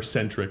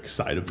Turner-centric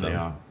side of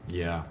them.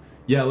 Yeah,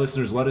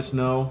 listeners, let us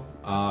know.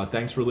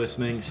 Thanks for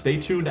listening. Stay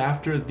tuned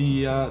after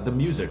the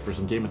music for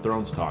some Game of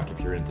Thrones talk if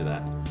you're into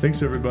that.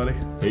 Thanks, everybody.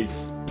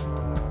 Peace.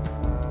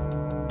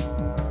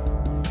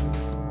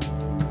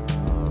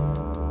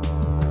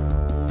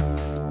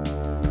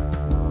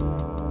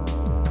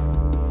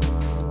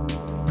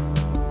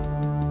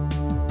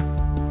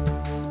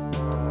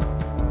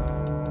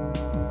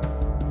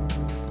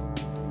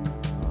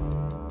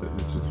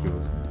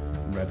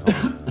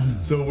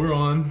 So we're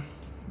on.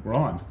 We're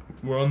on.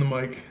 We're on the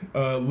mic.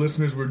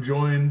 Listeners, we're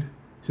joined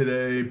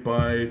today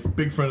by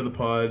big friend of the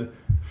pod,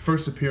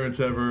 first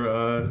appearance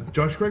ever,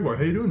 Josh Gregoire.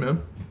 How you doing,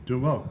 man?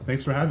 Doing well.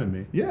 Thanks for having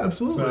me. Yeah,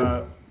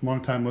 absolutely.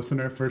 Long-time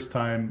listener, first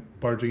time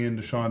barging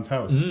into Sean's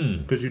house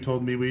because you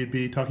told me we'd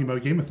be talking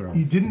about Game of Thrones.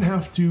 You didn't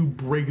have to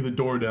break the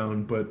door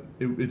down, but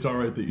it's all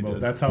right that you did.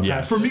 That's how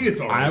passionate. For me,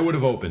 it's all right. I would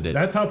have opened it.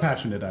 That's how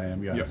passionate I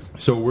am, guys. Yep.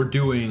 So we're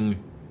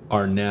doing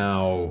our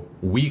now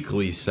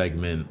weekly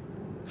segment,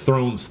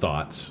 Thrones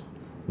Thoughts,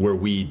 where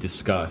we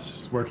discuss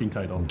It's working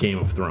title. Game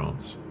of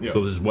Thrones. Yep.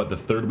 So this is what, the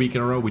third week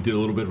in a row? We did a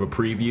little bit of a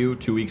preview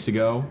 2 weeks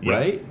ago,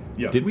 right?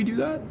 Yeah. Did we do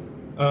that?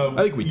 I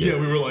think we did. Yeah,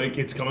 we were like,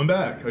 it's coming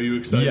back. Are you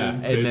excited? Yeah,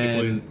 and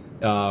then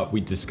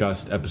we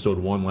discussed episode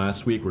 1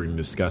 last week. We're going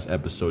to discuss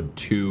episode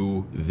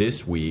 2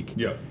 this week.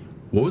 Yeah.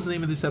 What was the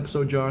name of this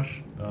episode,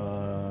 Josh?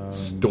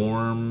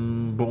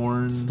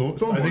 Stormborn?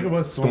 Stormborn. I think it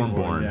was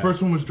Stormborn. Yeah.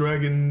 First one was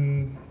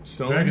Dragonstone.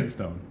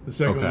 The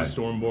second one was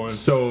Stormborn.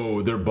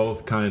 So they're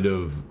both kind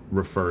of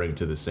referring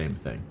to the same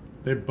thing.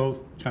 They're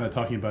both kind of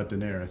talking about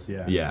Daenerys,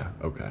 yeah. Yeah,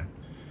 okay.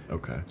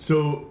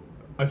 So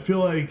I feel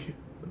like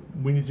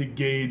we need to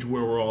gauge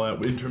where we're all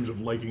at in terms of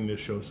liking this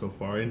show so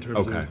far, in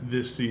terms of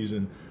this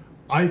season.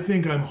 I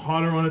think I'm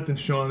hotter on it than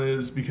Sean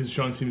is because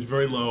Sean seems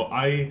very low.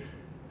 I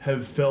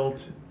have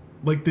felt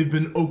like they've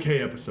been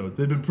okay episodes.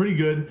 They've been pretty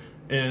good,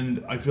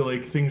 and I feel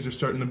like things are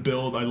starting to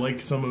build. I like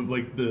some of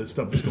like the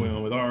stuff that's going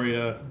on with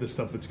Arya, the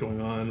stuff that's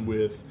going on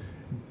with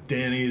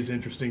Dany is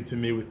interesting to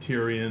me with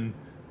Tyrion.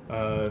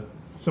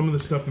 Some of the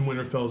stuff in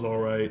Winterfell's all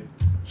right.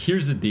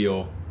 Here's the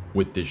deal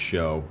with this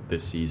show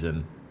this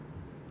season.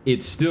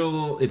 It's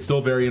still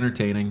very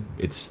entertaining.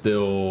 It's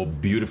still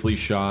beautifully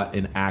shot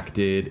and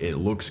acted. It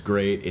looks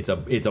great. It's a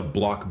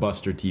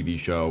blockbuster TV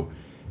show.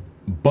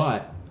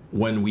 But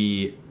when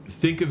we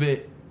think of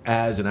it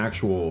as an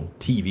actual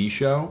TV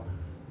show,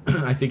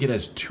 I think it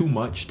has too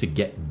much to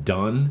get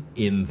done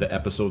in the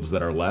episodes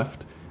that are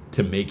left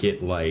to make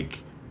it like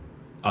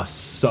a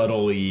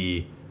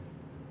subtly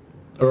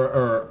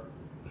or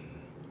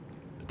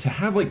to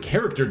have like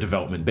character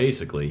development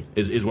basically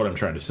is what I'm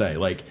trying to say.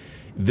 Like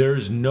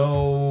there's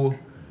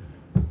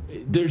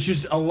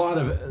just a lot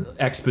of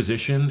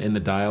exposition in the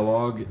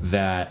dialogue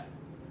that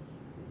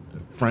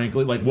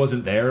frankly like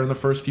wasn't there in the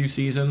first few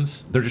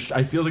seasons.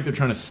 I feel like they're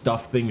trying to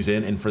stuff things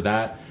in, and for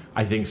that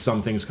I think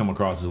some things come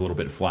across as a little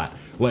bit flat.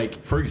 Like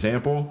for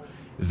example,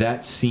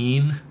 that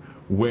scene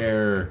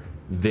where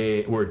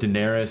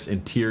Daenerys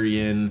and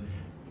Tyrion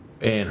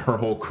and her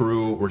whole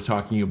crew were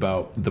talking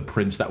about the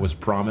prince that was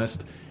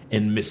promised,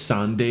 and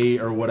Missandei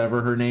or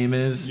whatever her name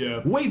is.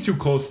 Yeah. Way too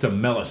close to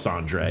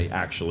Melisandre,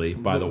 actually,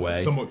 by the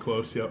way. Somewhat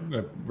close, yep.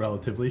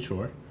 Relatively,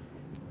 sure.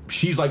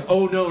 She's like,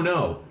 oh,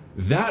 no.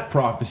 That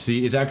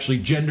prophecy is actually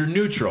gender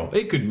neutral.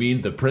 It could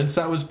mean the prince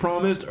that was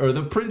promised or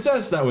the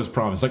princess that was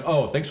promised. Like,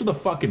 oh, thanks for the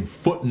fucking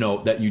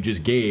footnote that you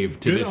just gave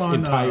to this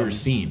entire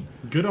scene.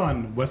 Good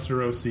on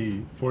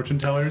Westerosi fortune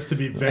tellers to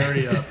be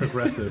very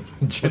progressive.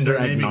 Gender with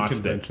their naming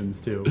agnostic.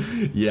 Conventions, too.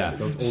 Yeah.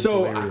 Those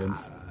old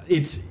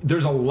Valyrians.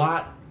 There's a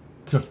lot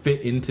to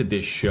fit into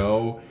this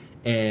show,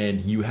 and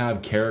you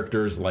have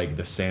characters like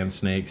the Sand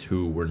Snakes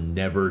who were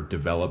never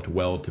developed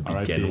well to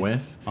begin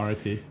with.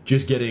 R.I.P.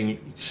 Just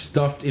getting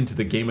stuffed into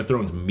the Game of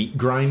Thrones meat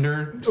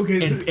grinder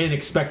and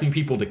expecting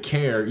people to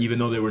care even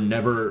though they were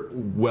never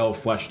well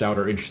fleshed out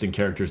or interesting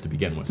characters to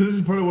begin with. So this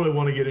is part of what I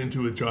want to get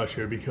into with Josh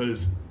here,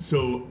 because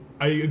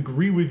I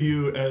agree with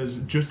you as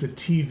just a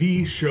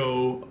TV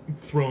show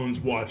Thrones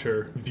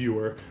watcher,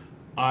 viewer.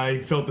 I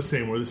felt the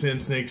same, where the Sand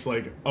Snakes,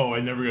 I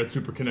never got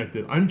super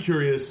connected. I'm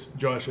curious,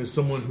 Josh, as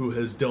someone who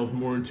has delved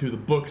more into the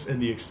books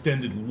and the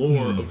extended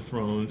lore of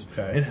Thrones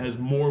and has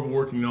more of a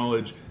working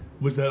knowledge,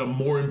 was that a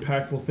more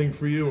impactful thing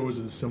for you, or was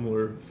it a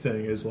similar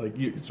thing as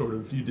you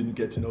didn't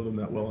get to know them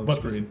that well on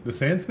screen? The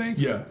Sand Snakes?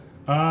 Yeah.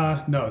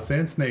 No,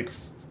 Sand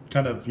Snakes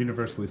kind of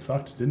universally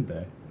sucked, didn't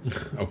they?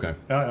 Okay.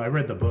 I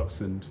read the books,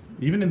 and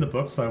even in the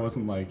books, I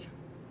wasn't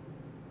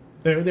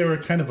They were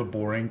kind of a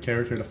boring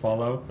character to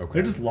follow. Okay.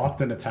 They're just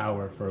locked in a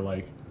tower for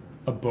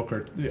a book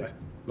or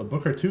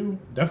two.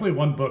 Definitely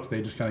one book.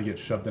 They just kind of get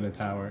shoved in a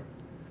tower,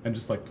 and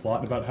just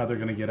plot about how they're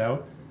going to get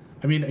out.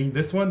 I mean, in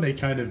this one they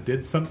kind of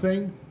did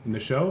something in the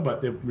show,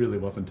 but it really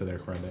wasn't to their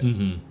credit.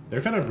 Mm-hmm.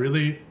 They're kind of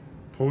really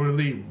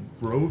poorly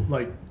wrote,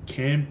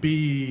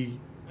 campy,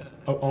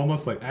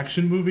 almost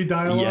action movie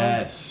dialogue.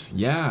 Yes,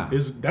 yeah.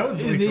 That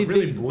was a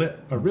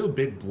real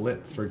big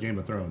blip for Game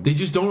of Thrones. They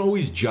just don't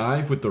always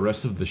jive with the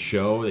rest of the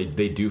show.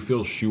 They do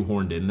feel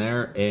shoehorned in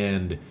there,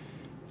 and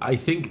I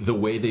think the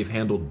way they've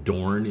handled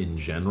Dorne in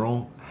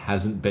general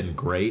hasn't been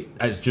great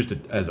as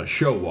a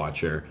show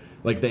watcher.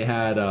 They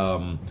had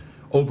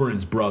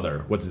Oberyn's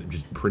brother, what's it,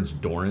 just Prince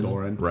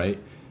Doran, right?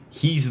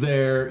 He's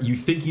there. You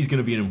think he's going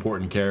to be an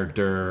important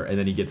character, and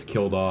then he gets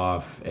killed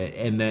off,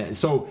 and then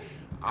so.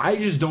 I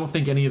just don't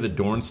think any of the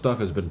Dorne stuff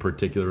has been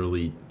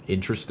particularly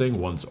interesting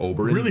once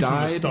Oberyn really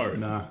died. From the start.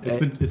 Nah,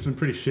 it's been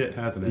pretty shit,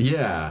 hasn't it?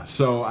 Yeah,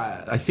 so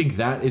I think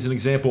that is an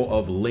example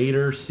of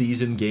later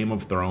season Game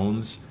of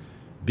Thrones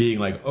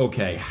being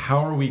okay, how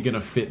are we going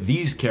to fit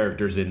these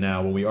characters in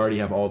now when we already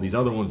have all these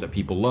other ones that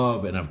people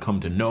love and have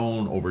come to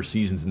know over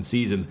seasons and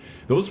seasons?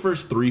 Those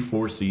first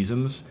 3-4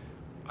 seasons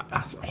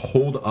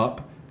hold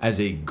up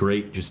as a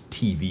great just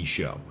TV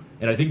show.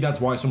 And I think that's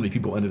why so many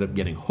people ended up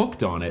getting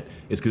hooked on it,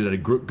 is because it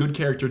had good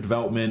character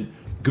development,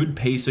 good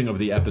pacing of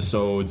the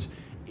episodes.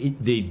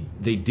 They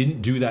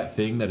didn't do that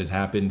thing that has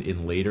happened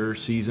in later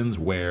seasons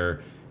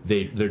where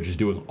they're just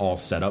doing all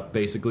setup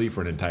basically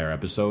for an entire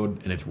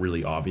episode, and it's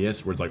really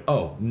obvious, where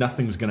it's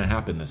nothing's going to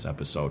happen this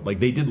episode.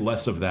 They did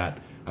less of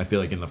that, I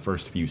feel in the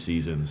first few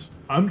seasons.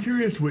 I'm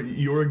curious what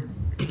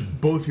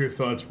both your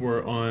thoughts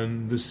were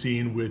on the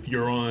scene with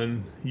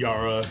Euron,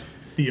 Yara,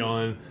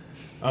 Theon.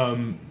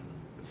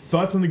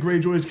 Thoughts on the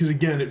Greyjoys? Because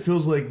again, it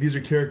feels like these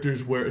are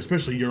characters where,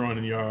 especially Euron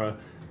and Yara,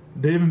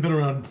 they haven't been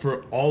around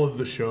for all of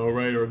the show,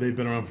 right? Or they've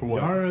been around for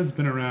what? Yara's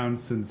been around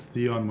since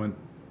Theon went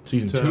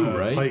season 2,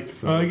 right?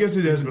 Pike I guess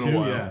it has been a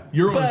while. Yeah.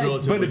 Euron's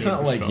relatively but it's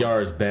not like show.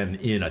 Yara's been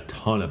in a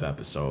ton of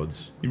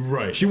episodes.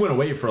 Right. She went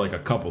away for a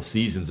couple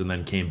seasons and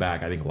then came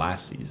back, I think,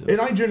 last season. And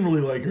I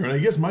generally like her. And I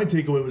guess my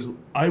takeaway was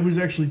I was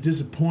actually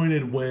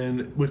disappointed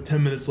with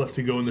 10 minutes left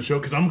to go in the show,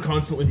 because I'm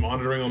constantly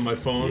monitoring on my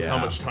phone how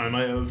much time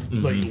I have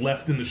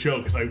left in the show,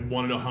 because I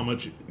want to know how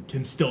much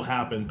can still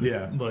happen,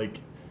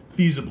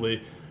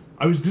 feasibly.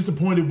 I was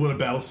disappointed when a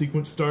battle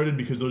sequence started,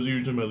 because those are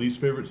usually my least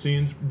favorite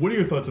scenes. What are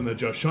your thoughts on that,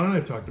 Josh? Sean and I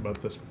have talked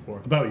about this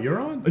before. About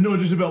Euron? No,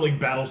 just about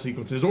battle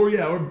sequences, or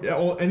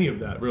any of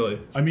that,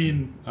 really. I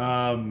mean,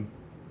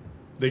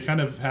 they kind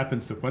of happen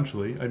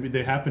sequentially. I mean,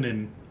 they happen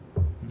in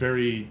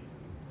very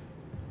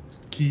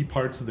key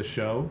parts of the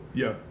show.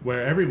 Yeah.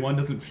 Where everyone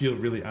doesn't feel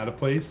really out of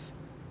place,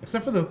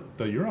 except for the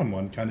Euron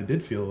one. Kind of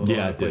did feel a little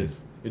out of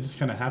place. It just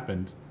kind of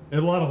happened.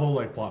 There's a lot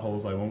of plot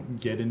holes I won't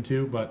get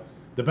into, but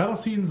the battle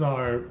scenes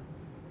are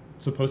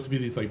supposed to be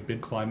these big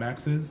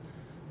climaxes,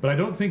 but I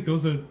don't think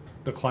those are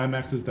the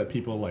climaxes that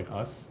people like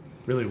us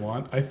really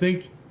want. I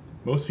think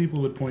most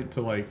people would point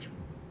to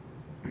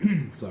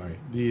sorry,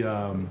 the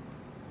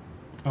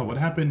what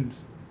happened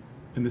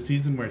in the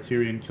season where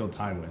Tyrion killed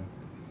Tywin.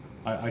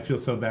 I feel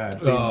so bad.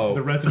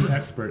 The resident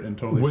expert and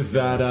totally was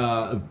that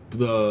at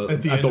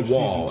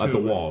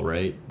the wall,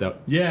 right?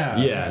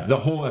 Yeah. The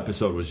whole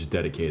episode was just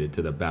dedicated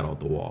to the battle at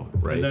the wall,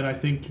 right? And then I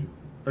think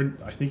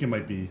it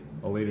might be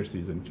a later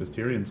season, because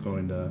Tyrion's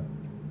going to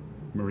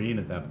Marine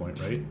at that point,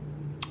 right?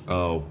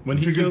 Oh, when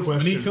he kills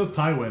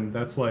Tywin,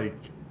 that's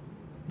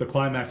the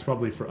climax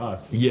probably for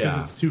us. Yeah,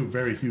 because it's two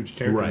very huge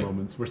character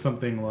moments where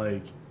something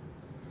like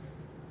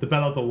the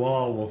battle at the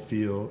wall will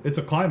feel it's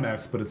a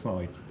climax, but it's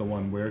not the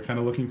one we're kind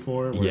of looking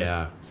for.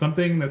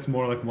 Something that's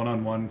more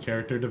one-on-one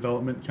character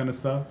development kind of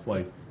stuff,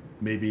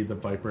 maybe the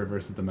Viper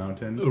versus the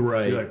Mountain.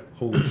 Right. You're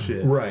holy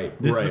shit. Right.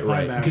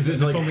 Because this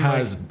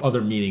has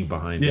other meaning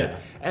behind it.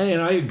 And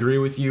I agree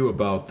with you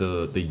about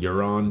the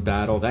Euron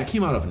battle. That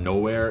came out of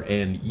nowhere,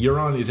 and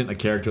Euron isn't a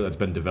character that's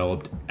been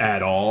developed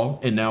at all.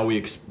 And now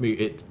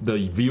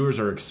the viewers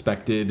are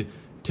expected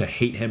to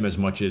hate him as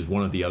much as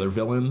one of the other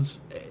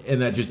villains,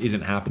 and that just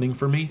isn't happening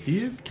for me. He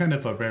is kind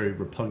of a very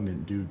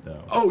repugnant dude,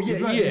 though. Oh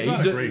yeah,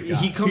 he's a great guy.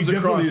 He comes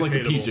across like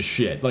hateable. A piece of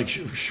shit. Like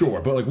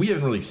sure, but like we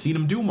haven't really seen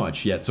him do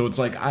much yet, so it's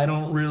like I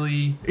don't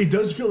really. It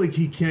does feel like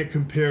he can't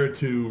compare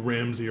to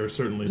Ramsay or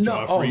certainly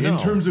Joffrey in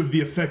terms of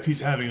the effect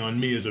he's having on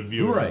me as a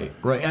viewer.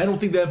 Right. I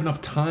don't think they have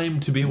enough time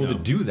to be able to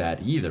do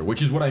that either,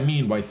 which is what I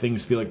mean by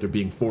things feel like they're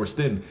being forced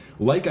in.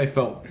 Like I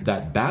felt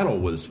that battle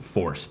was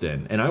forced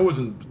in, and I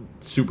wasn't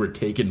super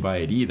taken by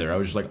it either. I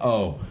was just like,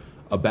 oh,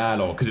 a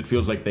battle, because it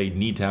feels like they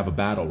need to have a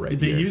battle right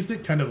They here. used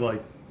it kind of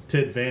like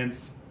to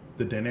advance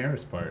the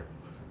Daenerys part.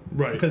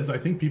 Right. Because I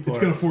think it's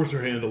going to force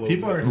her hand a little bit.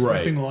 People are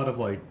expecting a lot of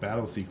like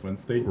battle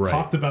sequence. They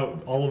talked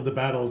about all of the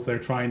battles they're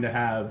trying to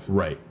have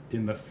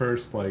in the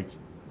first like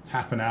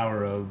half an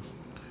hour of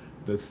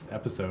this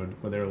episode,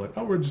 where they were like,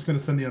 oh, we're just going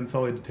to send the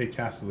Unsullied to take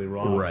Casterly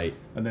Rock.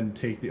 And then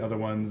take the other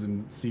ones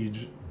and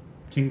siege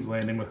King's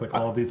Landing with like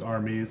all of these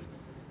armies.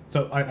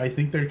 So I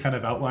think they're kind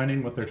of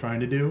outlining what they're trying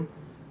to do.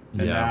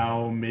 And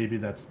now maybe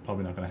that's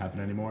probably not going to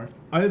happen anymore.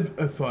 I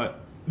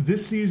thought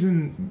this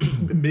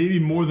season, maybe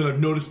more than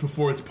I've noticed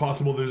before, it's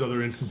possible there's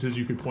other instances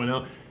you could point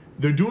out.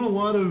 They're doing a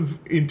lot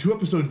of, in 2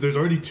 episodes, there's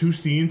already 2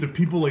 scenes of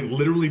people like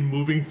literally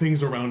moving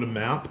things around a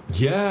map.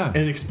 Yeah.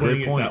 And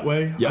explaining it that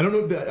way. Yep. I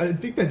don't know, I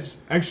think that's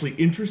actually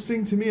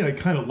interesting to me. I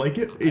kind of like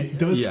it. It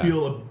does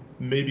feel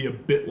maybe a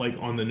bit like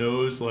on the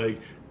nose, like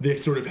they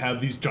sort of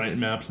have these giant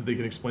maps that they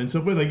can explain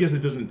stuff with. I guess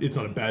it's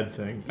not a bad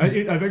thing.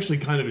 I've actually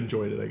kind of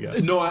enjoyed it, I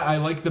guess. No, I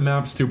like the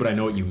maps too, but I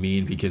know what you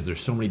mean, because there's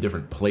so many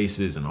different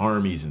places and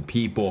armies and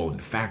people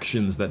and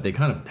factions that they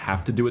kind of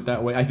have to do it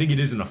that way. I think it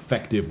is an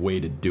effective way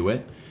to do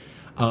it.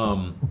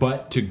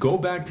 But to go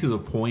back to the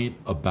point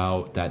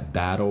about that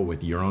battle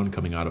with Euron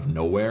coming out of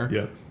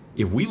nowhere,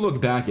 if we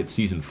look back at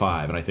season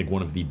 5, and I think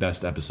one of the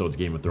best episodes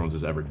Game of Thrones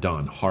has ever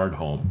done,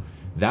 Hardhome,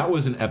 that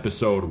was an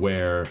episode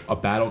where a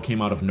battle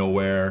came out of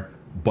nowhere,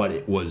 but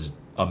it was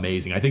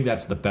amazing. I think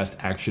that's the best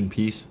action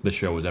piece the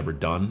show has ever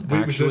done.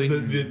 Actually,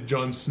 was that the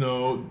Jon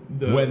Snow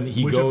when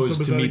he goes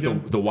to meet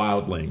the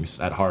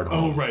wildlings at Hardhome.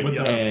 Oh right,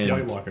 and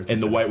White Walkers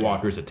and the White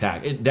Walkers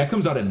attack. That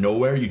comes out of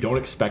nowhere. You don't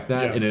expect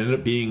that, and it ended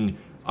up being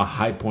a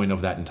high point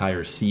of that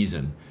entire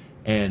season.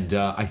 And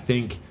I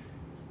think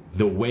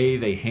the way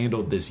they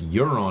handled this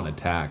Euron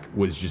attack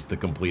was just the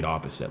complete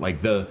opposite.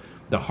 Like the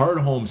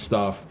Hardhome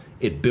stuff,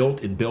 it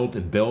built and built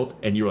and built,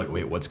 and you're like,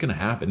 wait, what's going to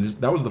happen?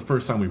 That was the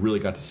first time we really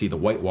got to see the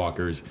White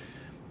Walkers.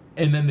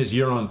 And then this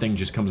Euron thing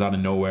just comes out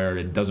of nowhere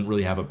and doesn't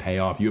really have a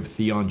payoff. You have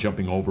Theon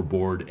jumping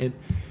overboard. And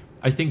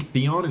I think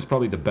Theon is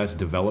probably the best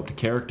developed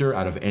character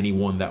out of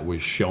anyone that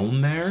was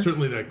shown there.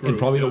 Certainly that group. And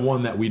probably the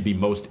one that we'd be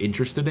most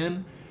interested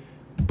in.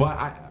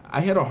 But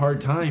I had a hard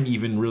time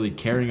even really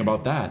caring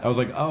about that. I was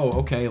like, oh,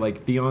 okay,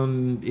 like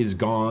Theon is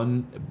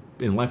gone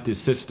and left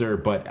his sister,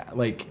 but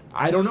like,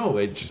 I don't know.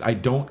 It's just, I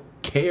don't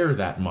care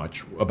that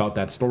much about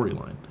that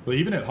storyline. Well,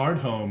 even at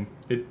Hardhome,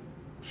 it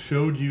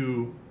showed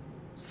you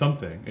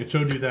something. It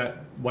showed you that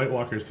White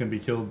Walkers can be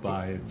killed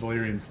by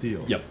Valyrian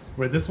steel. Yep.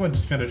 Where this one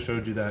just kind of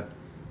showed you that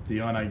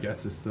Theon, I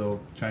guess, is still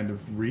kind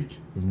of weak.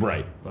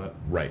 Right. But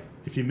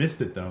if you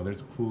missed it, though,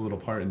 there's a cool little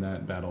part in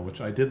that battle,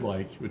 which I did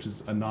like, which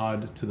is a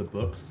nod to the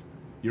books.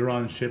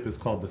 Euron's ship is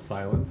called the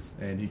Silence,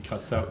 and he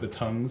cuts out the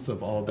tongues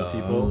of all the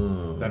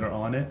people that are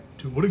on it.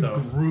 Dude, what a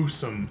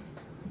gruesome...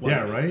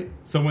 Yeah, right?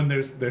 So when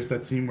there's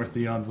that scene where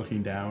Theon's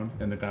looking down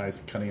and the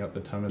guy's cutting out the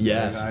tongue of the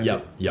other guy,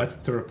 yep. That's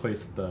to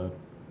replace the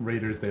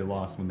raiders they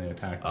lost when they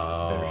attacked their ship.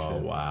 Oh,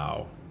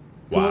 wow.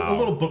 So a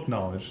little book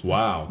knowledge.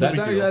 Wow.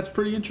 That's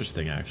pretty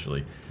interesting,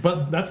 actually.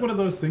 But that's one of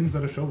those things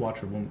that a show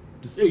watcher won't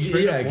just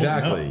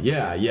exactly.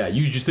 Yeah.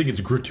 You just think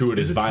it's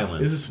gratuitous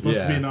violence. Is it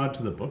supposed to be a nod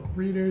to the book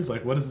readers?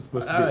 Like, what is it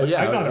supposed to be? Like,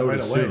 yeah, I got it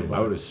right away. I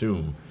would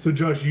assume. So,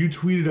 Josh, you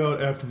tweeted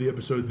out after the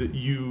episode that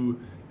you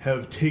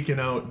have taken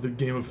out the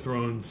Game of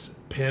Thrones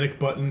panic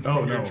button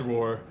from your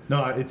drawer.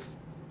 No,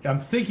 I'm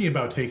thinking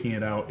about taking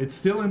it out. It's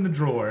still in the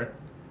drawer.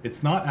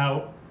 It's not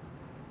out.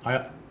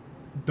 I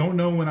don't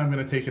know when I'm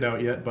going to take it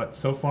out yet, but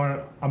so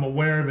far I'm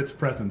aware of its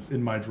presence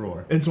in my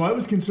drawer. And so I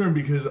was concerned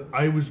because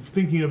I was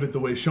thinking of it the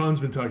way Sean's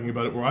been talking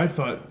about it, where I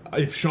thought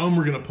if Sean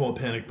were going to pull a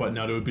panic button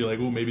out, it would be like,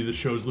 oh, maybe the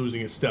show's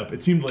losing a step.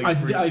 It seemed like...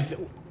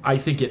 I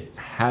think it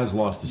has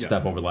lost a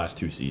step over the last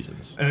 2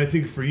 seasons. And I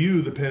think for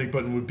you, the panic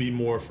button would be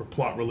more for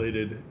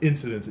plot-related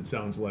incidents, it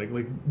sounds like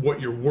what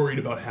you're worried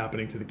about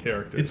happening to the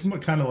characters.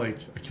 It's kind of like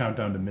a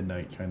countdown to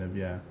midnight, kind of,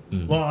 yeah.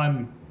 Mm-hmm.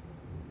 Well,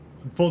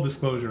 full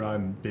disclosure,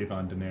 I'm big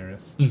on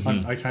Daenerys.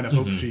 Mm-hmm. I kind of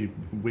hope she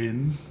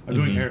wins. I'm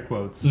doing air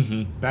quotes.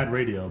 Mm-hmm. Bad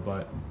radio,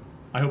 but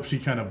I hope she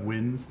kind of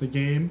wins the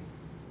game.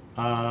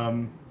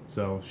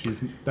 So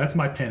that's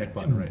my panic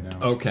button right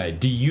now. Okay.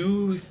 Do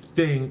you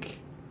think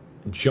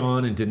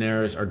Jon and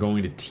Daenerys are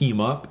going to team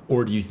up,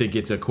 or do you think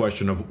it's a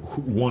question of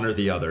one or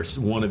the other?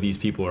 One of these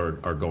people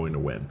are going to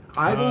win.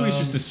 I've always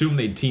just assumed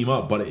they'd team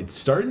up, but it's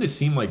starting to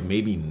seem like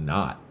maybe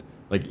not.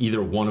 Like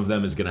either one of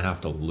them is going to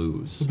have to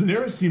lose. Well,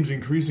 Daenerys seems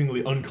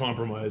increasingly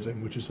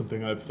uncompromising, which is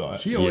something I've thought.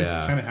 She always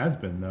kind of has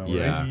been, though.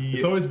 Yeah. Right?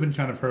 It's always been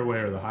kind of her way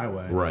or the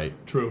highway. Right.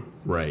 True.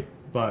 Right.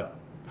 But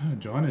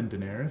Jon and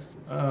Daenerys.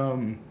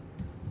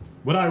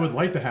 What I would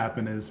like to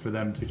happen is for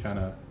them to kind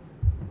of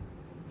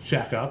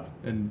shack up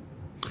and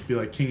be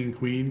like king and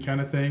queen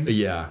kind of thing.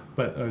 Yeah.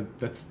 But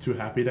that's too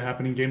happy to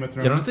happen in Game of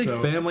Thrones. You don't think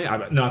family?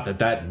 Not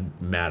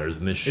that matters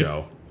in this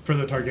show. For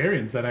the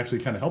Targaryens, that actually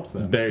kind of helps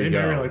them. They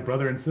marry like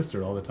brother and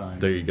sister all the time.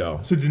 There you go.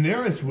 So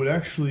Daenerys would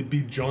actually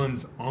be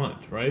Jon's aunt,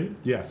 right?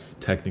 Yes.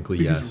 Technically,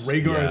 because yes.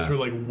 Rhaegar is her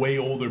like way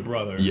older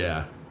brother.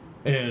 Yeah.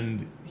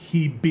 And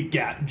he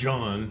begat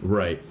Jon.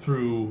 Right.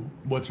 Through,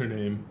 what's her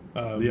name?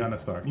 Lyanna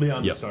Stark.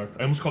 Lyanna Stark.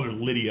 I almost called her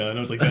Lydia, and I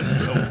was like, that's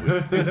so...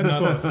 that's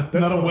close. That's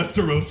not close.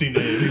 A Westerosi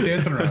name. You're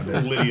dancing around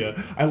it.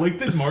 Lydia. I like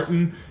that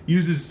Martin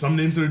uses some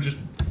names that are just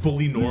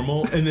fully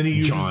normal, and then he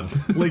uses... John.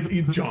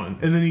 John.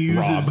 And then he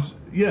uses... Rob.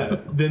 Yeah,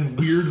 then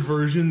weird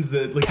versions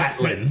that... like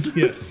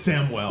Catelyn.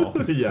 Samuel.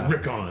 Yeah.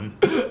 Rickon.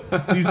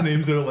 These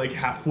names are like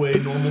halfway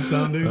normal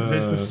sounding.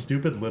 There's the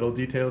stupid little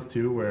details,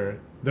 too, where...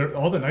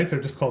 all the knights are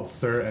just called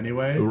Sir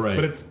anyway. Right.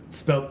 But it's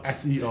spelled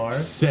S-E-R.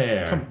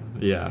 Sir.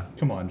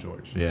 Come on,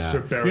 George. Yeah.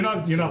 Sir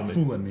You're not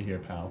fooling me here,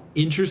 pal.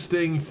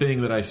 Interesting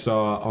thing that I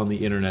saw on the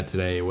internet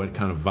today, it went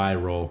kind of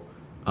viral.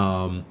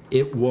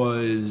 It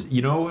was,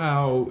 you know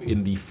how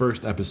in the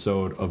first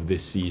episode of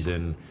this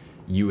season,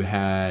 you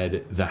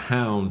had the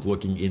Hound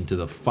looking into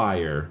the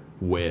fire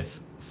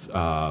with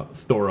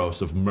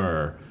Thoros of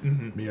Myr.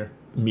 Mm-hmm.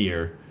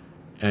 Myr.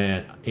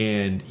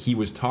 And he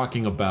was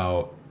talking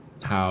about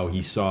how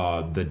he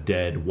saw the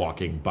dead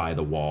walking by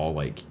the wall,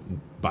 like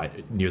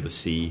near the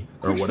sea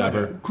or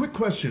whatever. Quick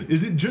question: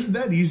 is it just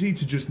that easy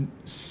to just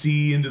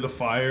see into the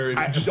fire?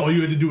 Just all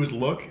you had to do was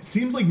look.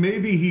 Seems like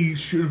maybe he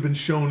should have been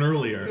shown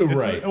earlier.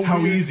 Right?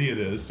 How easy it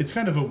is. It's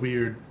kind of a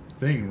weird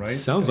thing, right?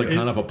 Sounds like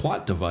kind of a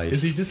plot device.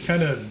 Is he just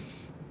kind of?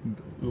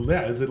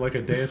 Yeah, is it like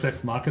a Deus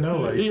Ex Machina?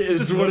 Like, it's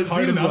just what look it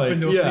hard seems enough like.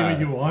 and you'll see what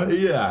you want.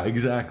 Yeah,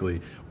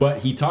 exactly.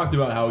 But he talked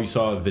about how he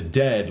saw the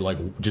dead like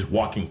just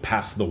walking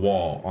past the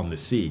wall on the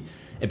sea.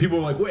 And people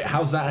were like, wait,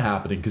 how's that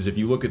happening? Because if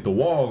you look at the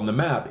wall on the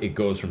map, it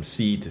goes from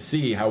sea to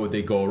sea. How would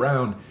they go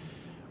around?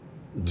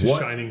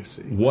 Shining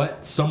Sea.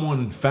 What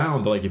someone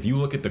found, like if you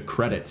look at the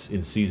credits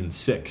in season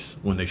 6,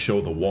 when they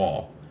show the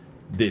wall,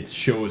 it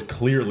shows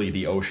clearly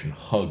the ocean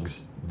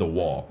hugs the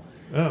wall.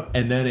 Oh.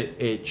 And then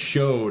it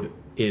showed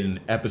in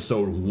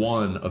episode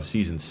 1 of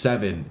season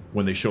 7,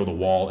 when they show the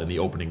wall in the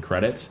opening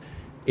credits,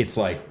 it's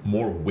like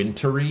more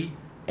wintry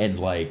and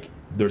like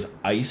there's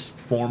ice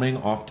forming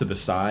off to the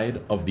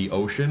side of the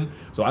ocean.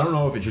 So I don't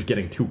know if it's just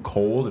getting too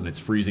cold and it's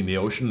freezing the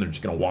ocean. They're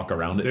just going to walk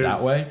around it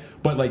that way.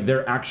 But like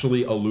they're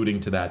actually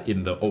alluding to that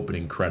in the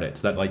opening credits,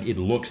 that like it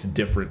looks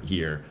different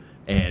here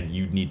and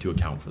you need to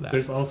account for that.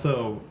 There's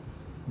also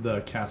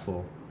the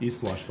castle,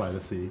 Eastwatch by the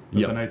Sea.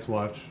 But the Night's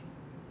Watch,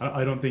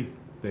 I don't think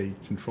they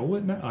control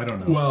it now? I don't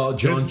know. Well,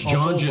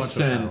 John just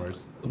sent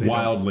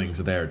wildlings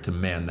there to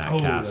man that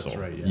castle. That's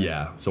right,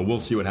 yeah. So we'll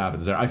see what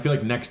happens there. I feel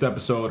like next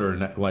episode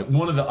or like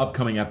one of the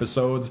upcoming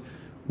episodes,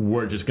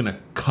 we're just going to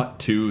cut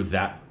to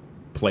that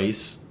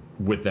place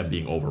with them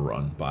being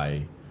overrun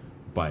by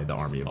the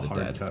army of the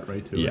dead. Cut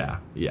right to it. Yeah.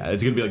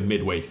 It's going to be like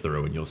midway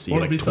through and you'll see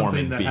or like be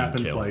Tormund that being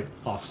happens killed. Like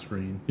off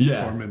screen.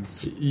 Yeah.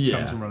 Tormund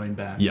comes running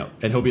back. Yep.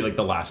 And he'll be like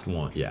the last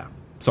one. Yeah.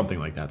 Something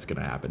like that's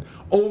going to happen.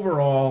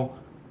 Overall,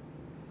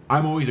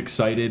 I'm always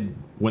excited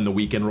when the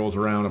weekend rolls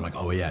around. I'm like,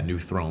 oh yeah, New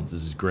Thrones,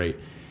 this is great.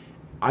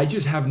 I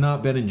just have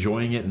not been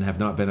enjoying it and have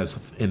not been as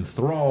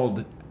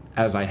enthralled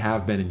as I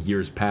have been in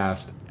years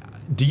past.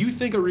 Do you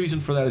think a reason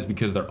for that is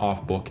because they're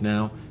off book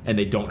now and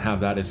they don't have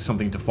that as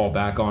something to fall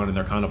back on and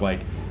they're kind of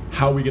like,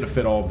 how are we going to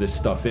fit all of this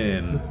stuff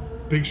in?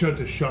 Big shout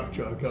to Shock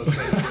Jock.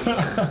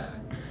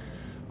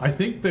 I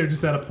think they're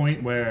just at a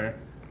point where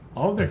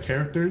all of their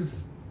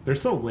characters, they're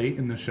so late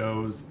in the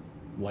show's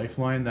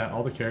lifeline that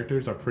all the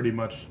characters are pretty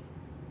much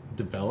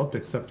developed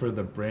except for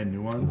the brand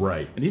new ones.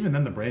 Right. And even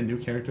then the brand new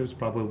characters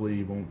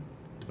probably won't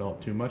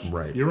develop too much.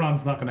 Right.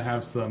 Euron's not going to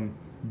have some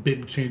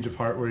big change of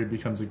heart where he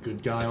becomes a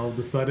good guy all of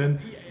a sudden.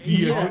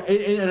 Yeah,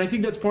 and I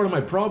think that's part of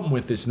my problem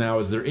with this now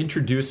is they're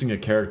introducing a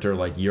character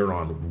like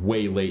Euron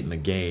way late in the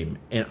game,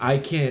 and I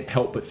can't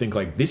help but think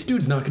like this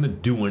dude's not going to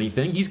do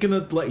anything.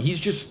 He's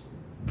just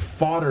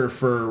fodder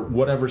for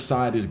whatever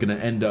side is going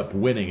to end up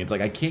winning. It's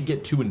like I can't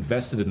get too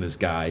invested in this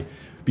guy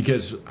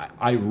because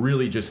I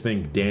really just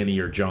think Dany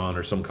or Jon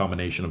or some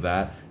combination of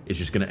that is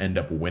just going to end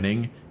up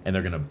winning and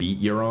they're going to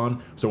beat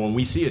Euron. So when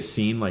we see a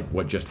scene like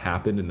what just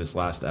happened in this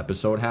last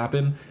episode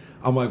happen,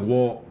 I'm like,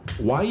 well,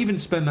 why even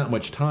spend that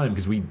much time?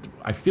 Because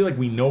I feel like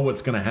we know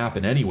what's going to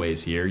happen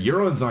anyways here.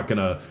 Euron's not going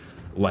to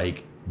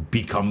like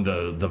become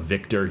the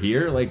victor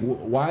here. Like,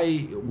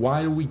 why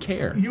do we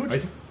care?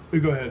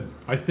 Go ahead.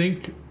 I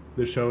think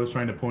the show is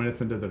trying to point us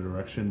into the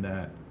direction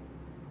that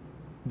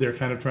they're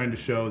kind of trying to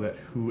show that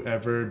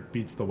whoever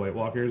beats the White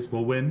Walkers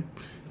will win.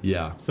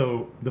 Yeah.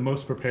 So the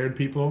most prepared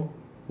people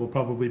will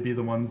probably be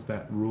the ones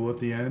that rule at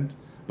the end.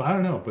 But I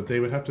don't know. But they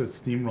would have to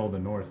steamroll the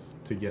North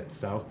to get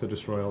South to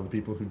destroy all the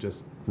people who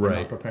just are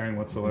not preparing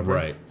whatsoever.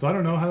 Right. So I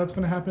don't know how that's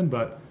going to happen,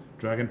 but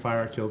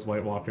Dragonfire kills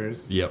White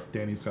Walkers. Yep.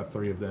 Dany's got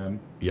 3 of them.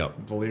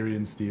 Yep.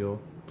 Valyrian Steel.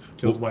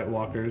 kills White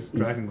Walkers.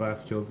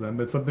 Dragonglass kills them.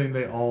 It's something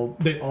they all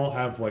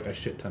have like a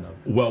shit ton of.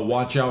 Well,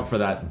 watch out for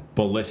that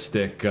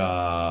ballistic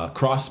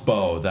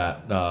crossbow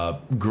that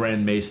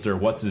Grand Maester,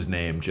 what's his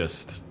name,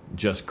 just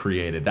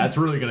created. That's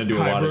really going to do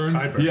a lot of...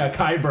 Qyburn. Yeah,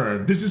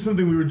 Qyburn. This is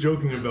something we were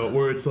joking about,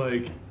 where it's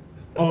like,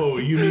 oh,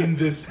 you mean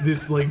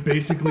this like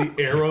basically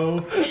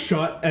arrow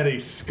shot at a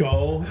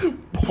skull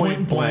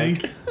point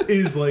blank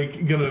is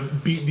like gonna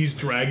beat these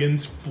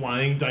dragons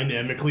flying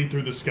dynamically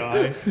through the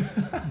sky?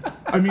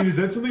 I mean, is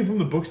that something from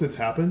the books that's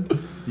happened?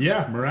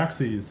 Yeah,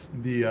 Meraxes,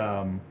 the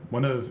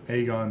one of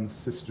Aegon's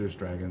sister's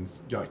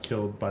dragons, got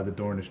killed by the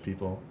Dornish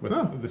people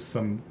with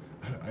some...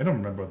 I don't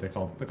remember what they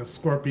called it. Like a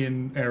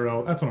scorpion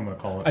arrow. That's what I'm going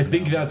to call it. I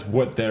think that's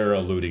what they're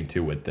alluding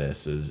to with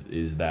this, is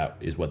what that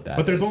is.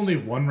 But there's only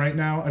one right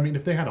now. I mean,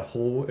 if they had a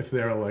whole, if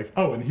they're like,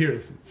 oh, and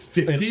here's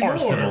 50 more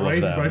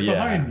right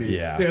behind me.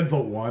 Yeah. They had the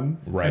one.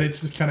 Right. And it's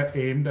just kind of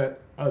aimed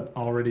at an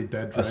already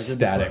dead dragon. A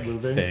static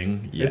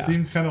thing. Yeah. It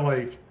seems kind of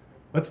like,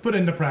 let's put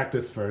into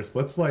practice first.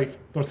 Let's like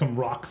throw some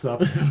rocks up.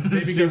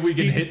 Maybe see if we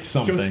can hit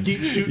something. Go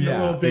skeet shooting a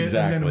little bit,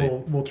 and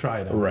then we'll try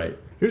it out. Right.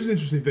 Here's an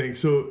interesting thing.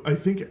 So I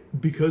think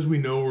because we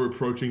know we're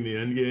approaching the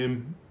end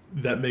game,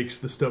 that makes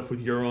the stuff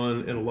with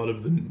Euron and a lot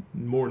of the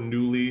more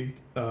newly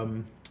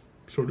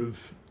sort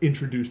of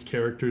introduced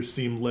characters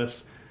seem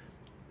less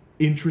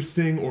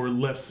interesting, or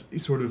less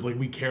sort of like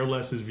we care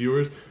less as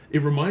viewers.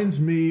 It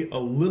reminds me a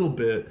little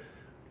bit,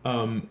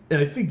 and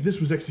I think this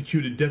was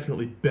executed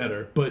definitely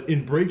better, but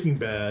in Breaking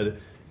Bad,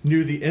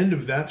 near the end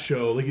of that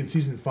show, like in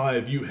season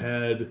 5, you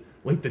had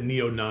like the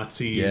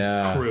neo-Nazi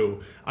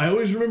crew. I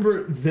always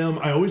remember them.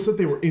 I always thought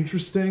they were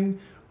interesting,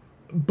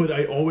 but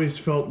I always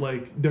felt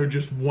like they're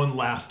just one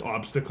last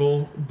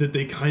obstacle that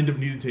they kind of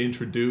needed to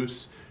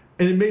introduce.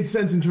 And it made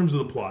sense in terms of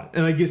the plot.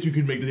 And I guess you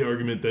could make the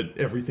argument that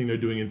everything they're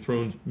doing in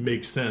Thrones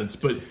makes sense,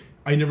 but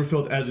I never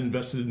felt as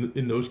invested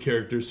in those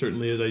characters,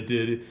 certainly, as I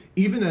did,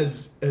 even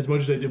as much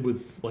as I did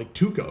with, like,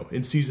 Tuco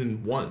in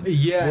season 1.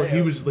 Yeah. Where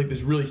he was, like,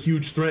 this really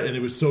huge threat, and it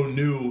was so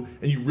new,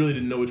 and you really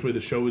didn't know which way the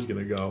show was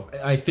going to go.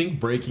 I think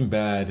Breaking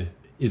Bad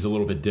is a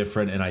little bit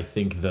different, and I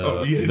think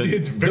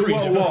it's very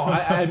different. Well,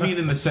 I mean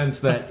in the sense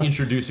that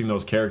introducing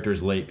those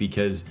characters late,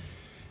 because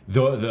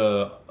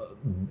the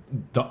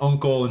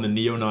uncle and the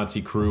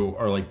neo-Nazi crew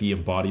are like the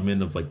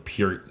embodiment of like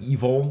pure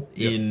evil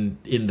in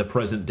the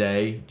present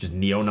day, just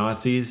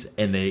neo-Nazis,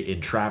 and they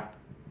entrap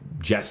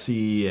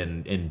Jesse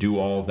and do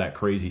all of that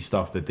crazy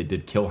stuff that they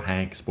did. Kill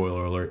Hank,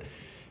 spoiler alert.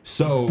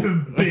 So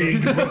big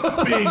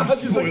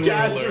spoiler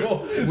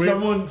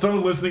alert.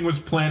 Someone listening was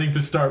planning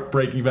to start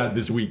Breaking Bad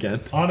this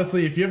weekend.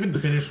 Honestly, if you haven't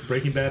finished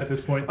Breaking Bad at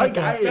this point,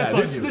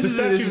 this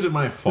isn't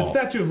my fault. The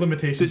statute of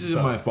limitations. This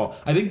isn't my fault.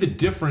 I think the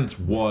difference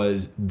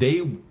was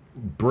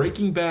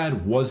Breaking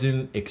Bad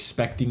wasn't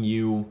expecting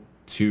you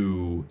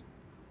to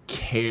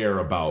care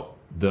about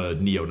the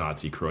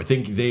neo-Nazi crew. I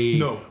think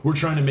they were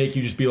trying to make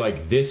you just be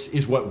like, this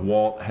is what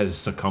Walt has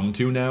succumbed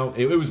to now.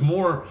 It was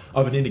more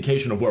of an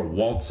indication of where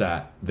Walt's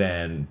at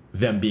than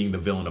them being the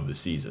villain of the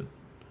season.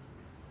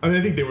 I mean,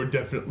 I think they were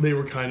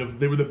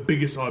the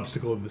biggest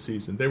obstacle of the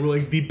season. They were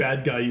like the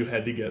bad guy you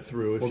had to get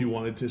through if you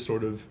wanted to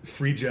sort of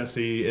free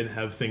Jesse and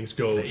have things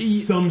go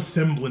some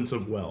semblance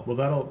of well. Well,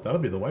 that'll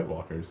be the White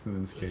Walkers in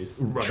this case.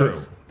 Right. True.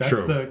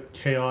 That's the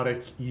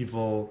chaotic,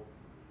 evil,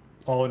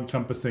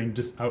 all-encompassing,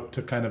 just out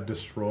to kind of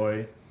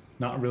destroy,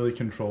 not really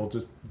control,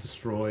 just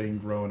destroy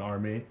and grow an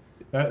army.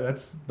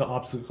 That's the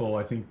obstacle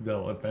I think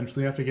they'll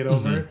eventually have to get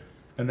over,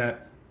 and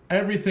that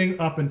everything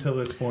up until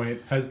this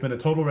point has been a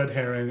total red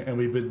herring, and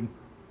we've been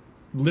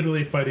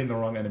literally fighting the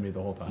wrong enemy the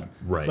whole time.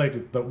 Right.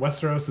 Like, the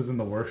Westeros is in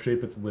the worst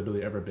shape it's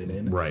literally ever been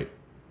in. Right.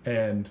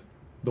 And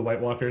the White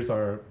Walkers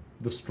are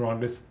the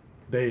strongest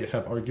they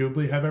have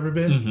arguably ever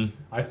been.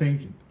 I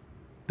think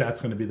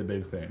that's going to be the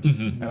big thing.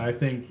 And I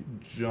think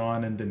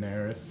Jon and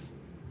Daenerys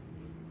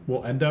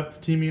will end up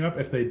teaming up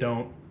if they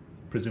don't,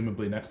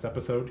 presumably next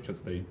episode,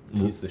 because they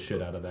tease the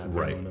shit out of that.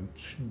 They're going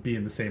to be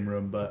in the same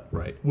room, but...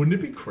 Right. Wouldn't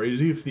it be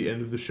crazy if the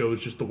end of the show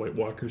is just the White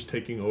Walkers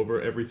taking over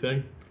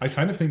everything? I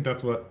kind of think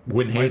that's what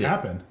Wouldn't might hate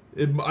happen.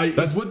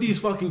 That's what these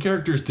fucking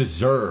characters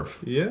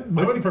deserve. Yeah.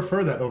 I would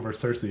prefer that over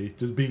Cersei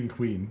just being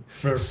queen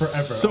forever.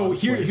 So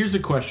here's a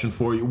question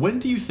for you. When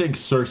do you think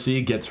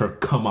Cersei gets her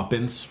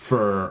comeuppance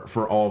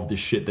for all of the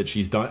shit that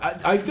she's done?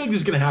 I feel like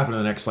this is going to happen in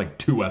the next, like,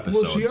 2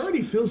 episodes. Well, she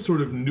already feels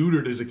sort of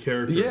neutered as a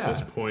character at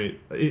this point,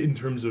 in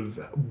terms of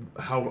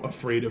how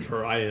afraid of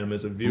her I am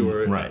as a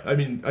viewer. Right. I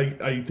mean,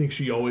 I think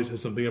she always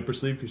has something up her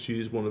sleeve because she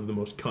is one of the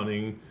most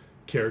cunning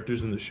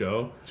characters in the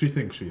show. She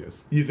thinks she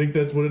is. You think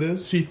that's what it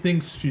is? She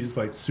thinks she's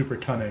like super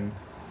cunning,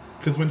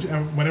 because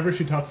whenever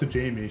she talks to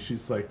Jaime,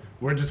 she's like,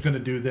 "We're just gonna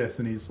do this,"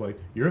 and he's like,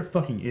 "You're a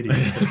fucking idiot,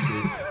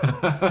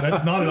 Cersei.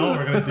 That's not at all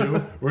we're gonna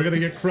do. We're gonna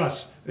get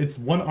crushed. It's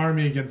one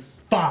army against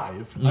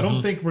 5. I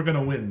don't think we're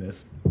gonna win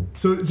this."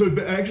 So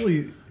but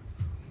actually,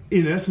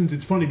 in essence,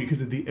 it's funny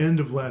because at the end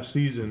of last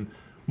season,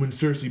 when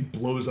Cersei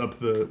blows up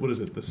the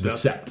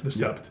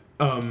Sept.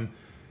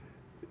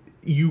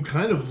 you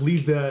kind of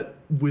leave that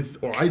with,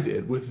 or I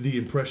did, with the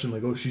impression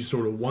like, oh, she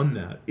sort of won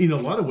that. In a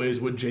lot of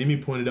ways, what Jamie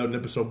pointed out in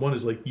episode 1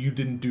 is like, you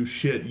didn't do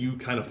shit. You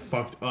kind of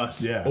fucked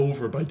us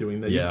over by doing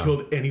that. Yeah. You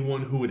killed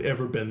anyone who would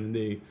ever bend the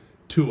knee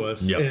to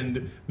us Yep.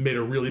 and made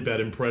a really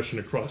bad impression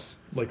across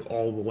like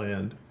all the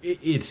land.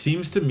 It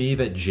seems to me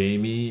that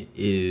Jamie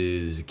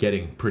is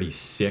getting pretty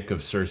sick of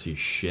Cersei's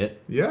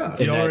shit. Yeah.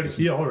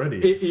 He already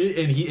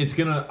is.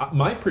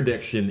 My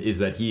prediction is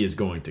that he is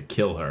going to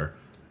kill her.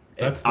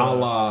 That's a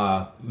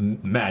la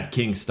Mad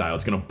King style.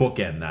 It's going to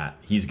bookend that.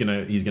 He's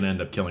gonna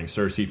end up killing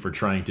Cersei for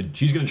trying to.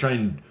 She's going to try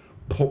and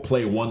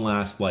play one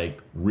last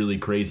like really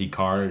crazy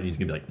card, and he's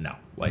going to be like, no,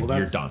 like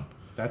you're done.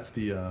 That's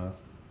the prophecy.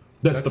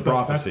 That's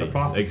the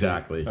prophecy.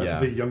 Exactly. Yeah.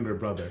 The younger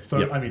brother. So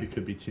Yep. I mean, it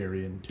could be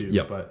Tyrion too.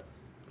 Yep. But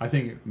I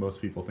think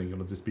most people think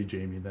it'll just be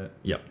Jamie that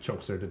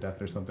chokes her to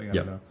death or something. I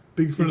don't know.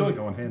 Big friend He's of only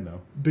going hand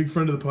though. Big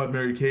friend of the pod,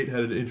 Mary Kate,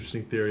 had an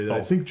interesting theory that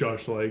I think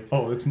Josh liked.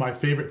 Oh, it's my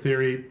favorite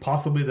theory,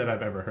 possibly that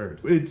I've ever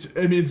heard.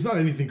 It's not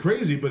anything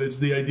crazy, but it's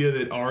the idea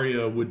that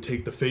Arya would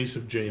take the face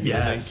of Jamie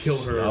and then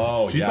kill her.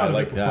 Oh, she thought of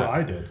it before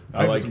I did.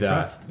 I like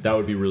that. That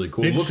would be really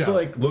cool. Big looks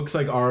shout.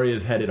 like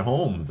Arya's headed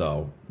home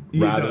though,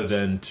 rather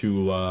than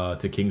to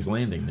King's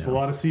Landing now. There's a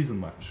lot of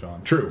season left,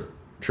 Sean. True.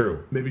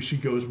 Maybe she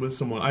goes with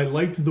someone. I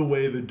liked the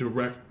way the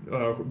director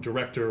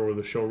or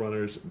the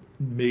showrunners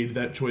made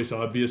that choice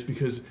obvious,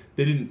 because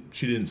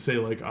she didn't say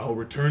like, I'll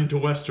return to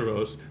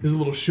Westeros. There's a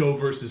little show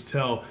versus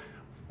tell.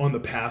 On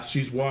the path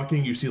she's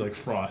walking, you see like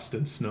frost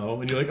and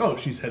snow, and you're like, oh,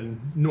 she's heading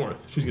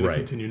north. She's going to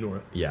continue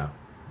north. Yeah.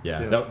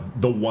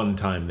 The one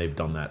time they've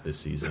done that this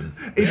season.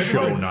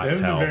 Show not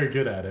tell. They're very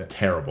good at it.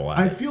 Terrible at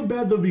it. I feel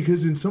bad though,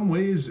 because in some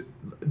ways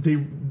they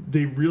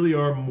really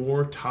are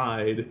more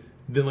tied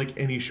than like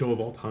any show of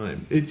all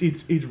time.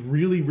 It's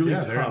really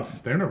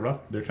tough. They're in a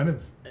rough. They're kind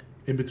of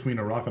in between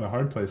a rock and a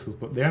hard place.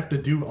 They have to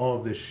do all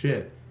of this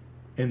shit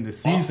in the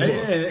season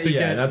to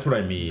get that's what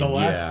I mean. The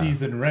last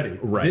season ready.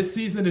 Right. This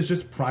season is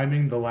just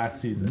priming the last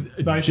season.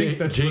 But I think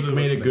that's Jake really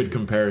made a good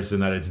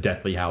comparison that it's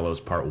Deathly Hallows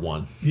Part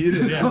 1.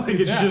 Yeah. Like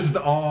it's just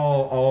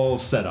all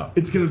set up.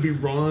 It's gonna be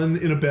Ron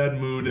in a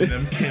bad mood and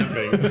them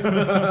camping,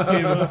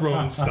 Game of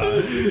Thrones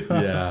style.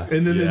 Yeah.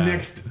 And then the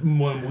next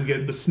one we'll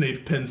get the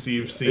Snape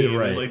pensive scene.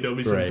 Right. And like there'll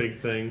be some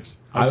big things.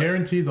 I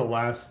guarantee the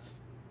last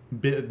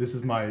bit. This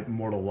is my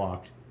mortal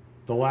lock.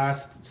 The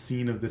last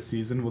scene of this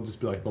season will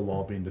just be like the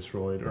wall being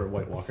destroyed or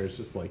White Walkers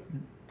just like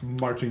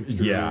marching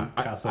through. Yeah,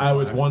 Castle I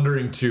was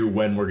wondering too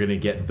when we're gonna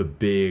get the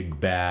big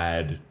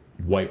bad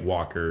White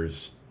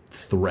Walkers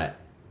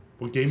threat.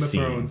 Well, Game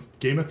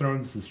of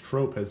Thrones'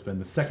 trope has been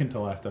the second to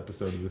last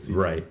episode of the season.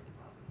 Right.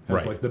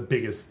 That's like the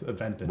biggest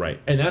event.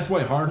 And that's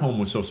why Hardhome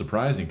was so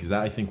surprising, because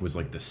that I think was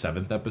like the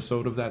 7th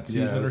episode of that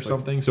season or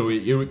something. Like, so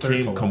it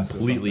came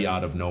completely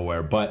out of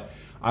nowhere. But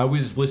I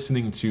was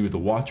listening to the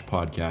Watch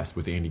podcast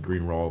with Andy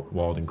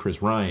Greenwald and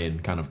Chris Ryan,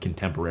 kind of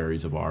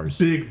contemporaries of ours.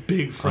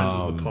 Big friends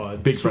of the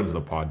pod. Friends of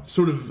the pod.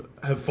 Sort of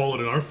have followed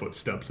in our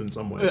footsteps in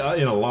some ways.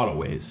 In a lot of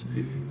ways.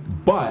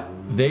 But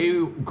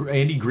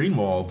Andy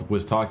Greenwald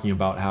was talking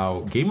about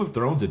how Game of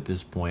Thrones at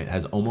this point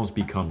has almost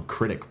become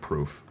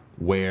critic-proof,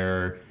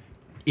 where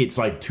it's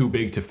like too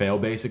big to fail,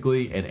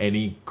 basically, and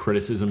any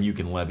criticism you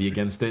can levy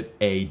against it,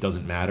 A,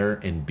 doesn't matter,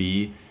 and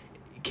B,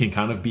 can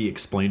kind of be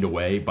explained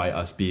away by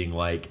us being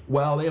like,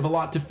 well, they have a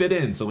lot to fit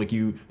in, so like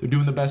they're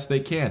doing the best they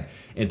can.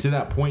 And to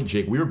that point,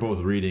 Jake, we were both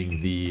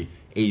reading the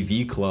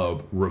AV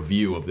Club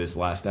review of this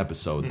last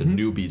episode, the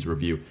Newbies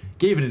review,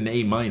 gave it an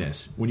A-.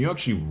 When you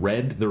actually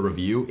read the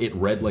review, it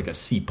read like a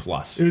C+. It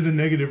was a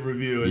negative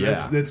review, and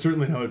that's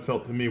certainly how it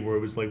felt to me, where it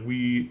was like,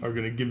 we are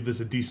going to give this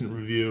a decent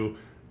review,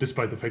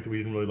 despite the fact that we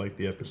didn't really like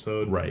the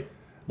episode. Right.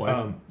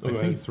 Well, I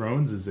think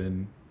Thrones is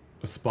in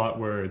a spot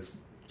where it's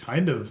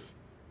kind of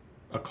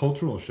a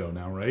cultural show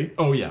now, right?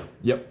 Oh, yeah.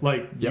 Yep.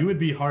 Like, you would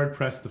be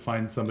hard-pressed to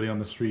find somebody on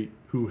the street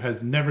who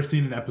has never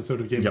seen an episode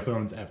of Game of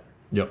Thrones ever.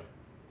 Yep.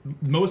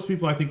 Most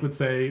people, I think, would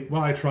say,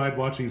 well, I tried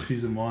watching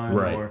season 1,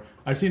 or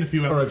I've seen a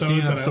few episodes. Or I've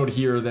seen an episode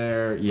here or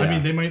there. Yeah. I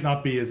mean, they might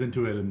not be as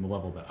into it in the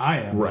level that I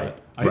am. Right.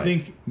 But I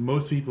think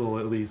most people,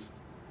 at least,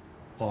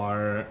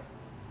 are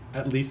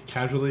at least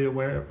casually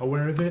aware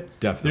of it.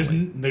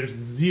 Definitely. There's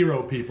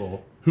zero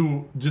people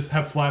who just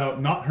have flat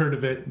out not heard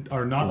of it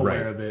or not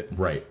aware of it.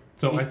 Right.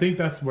 So I think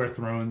that's where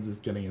Thrones is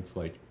getting its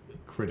like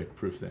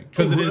critic-proof thing,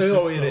 because it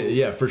is.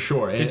 Yeah, for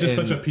sure. It's just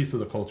such a piece of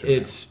the culture.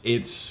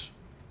 It's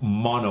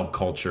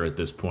monoculture at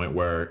this point,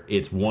 where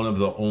it's one of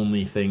the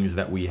only things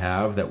that we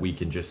have that we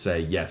can just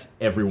say, yes,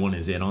 everyone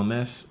is in on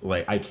this.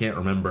 Like, I can't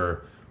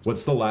remember.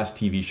 What's the last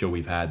TV show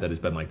we've had that has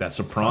been like that?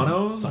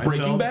 Sopranos? Seinfeld?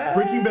 Breaking Bad?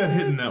 Breaking Bad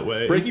hitting that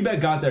way. Breaking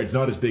Bad got there. It's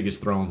not as big as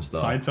Thrones,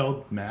 though.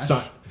 Seinfeld? MASH?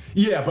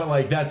 Yeah, but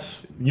like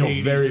that's,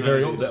 very,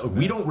 very old. Yeah.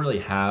 We don't really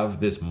have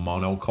this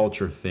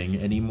monoculture thing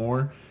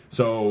anymore.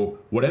 So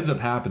what ends up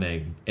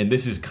happening, and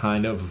this is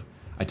kind of,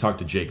 I talked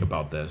to Jake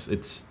about this,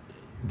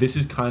 this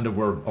is kind of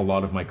where a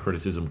lot of my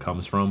criticism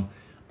comes from.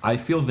 I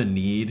feel the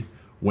need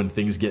when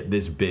things get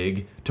this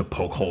big to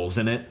poke holes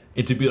in it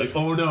and to be like,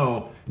 oh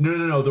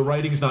no, the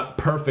writing's not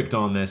perfect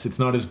on this. It's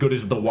not as good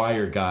as The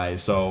Wire,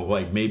 guys. So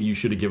like maybe you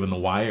should have given The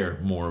Wire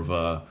more of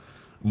a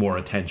more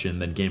attention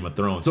than Game of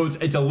Thrones. So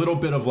it's a little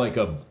bit of like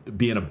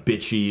being a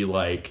bitchy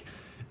like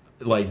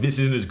this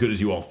isn't as good as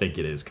you all think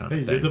it is kind of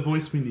thing. You're the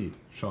voice we need,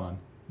 Sean.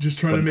 Just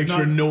trying to make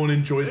sure no one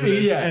enjoys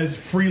it as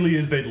freely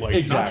as they'd like.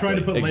 Exactly. Not trying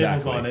to put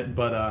labels on it,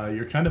 but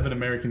you're kind of an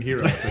American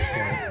hero at this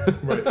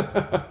point.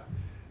 Right.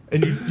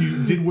 And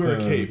you did wear a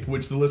cape,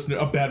 which the listeners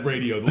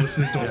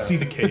don't see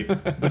the cape.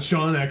 But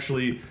Sean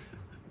actually,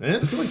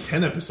 it's been like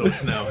 10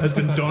 episodes now, has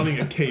been donning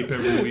a cape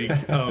every week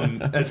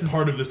as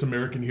part of this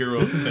American hero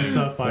thing.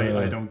 Stuff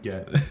I don't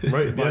get.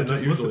 Right, But yeah,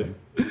 just usually.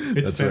 listening.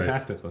 It's That's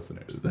fantastic, right.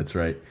 listeners. That's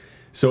right.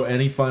 So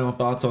any final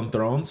thoughts on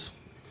Thrones?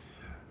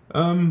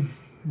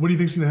 What do you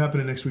think's going to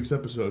happen in next week's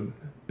episode?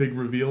 Big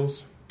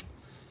reveals?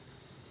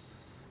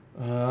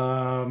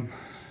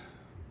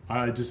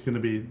 Just going to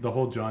be the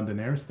whole Jon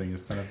Daenerys thing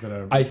is kind of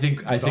going to. I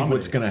think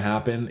what's going to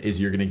happen is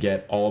you're going to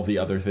get all of the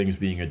other things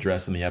being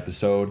addressed in the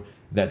episode.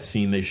 That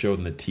scene they showed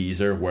in the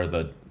teaser where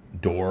the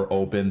door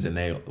opens and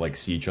they like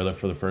see each other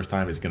for the first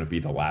time is going to be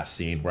the last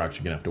scene. We're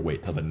actually going to have to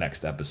wait till the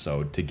next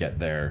episode to get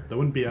their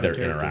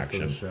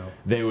interaction. For the show.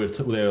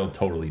 They'll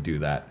totally do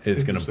that.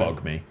 It's going to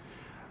bug me.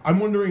 I'm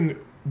wondering,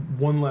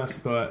 one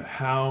last thought,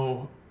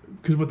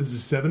 because this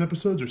is 7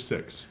 episodes or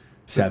 6?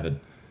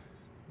 7.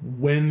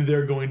 When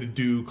they're going to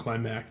do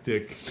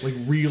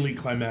really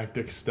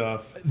climactic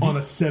stuff on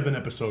a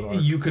 7-episode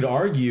arc. You could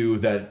argue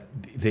that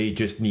they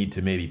just need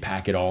to maybe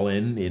pack it all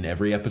in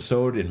every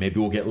episode, and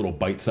maybe we'll get little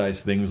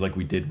bite-sized things like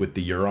we did with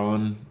the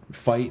Euron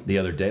fight the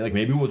other day. Like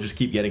maybe we'll just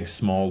keep getting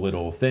small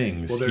little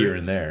things here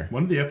and there.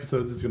 One of the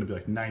episodes is going to be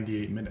like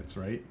 98 minutes,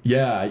 right?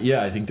 Yeah.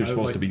 I think they're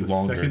supposed to be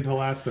longer. Second to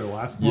last, their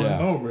last one. Yeah.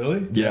 Oh,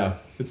 really? Yeah.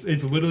 It's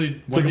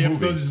literally one of the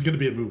episodes is going to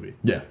be a movie.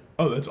 Yeah.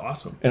 Oh, that's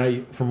awesome.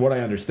 And from what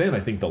I understand, I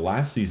think the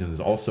last season is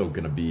also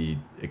going to be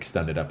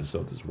extended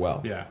episodes as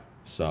well. Yeah.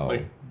 So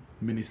like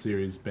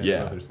miniseries, Band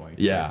of Brothers length.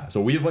 Yeah. So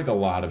we have like a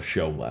lot of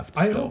show left.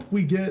 I hope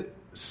we get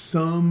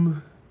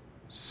some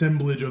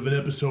assemblage of an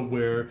episode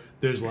where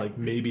there's like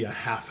maybe a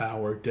half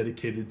hour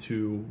dedicated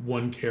to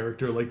one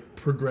character, like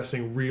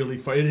progressing really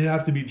far. It'd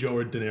have to be Joe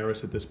or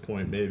Daenerys at this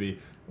point, maybe.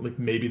 Like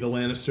maybe the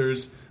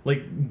Lannisters.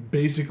 Like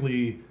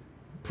basically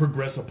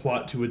progress a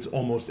plot to its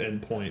almost end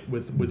point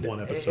with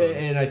one episode.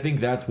 And I think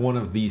that's one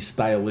of these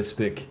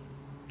stylistic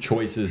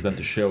choices that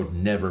the show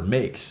never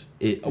makes.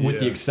 With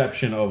the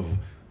exception of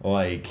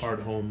like Hard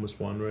Home was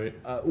one, right?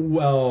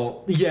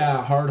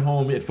 Hard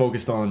Home, it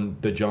focused on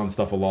the Jon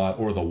stuff a lot,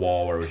 or The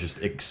Wall, where it was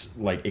just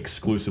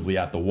exclusively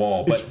at the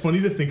wall. But it's funny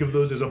to think of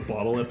those as a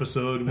bottle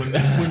episode when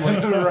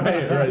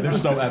right, they're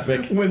so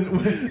epic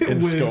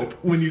in scope.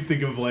 When you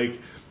think of like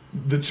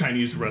the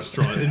Chinese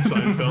restaurant in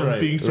Seinfeld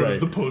being sort of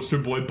the poster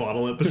boy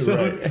bottle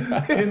episode.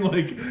 And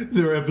like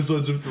there are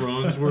episodes of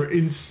Thrones where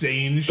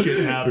insane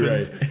shit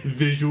happens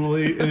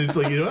visually, and it's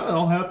like, it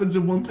all happens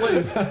in one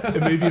place. It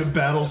may be a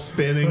battle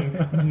spanning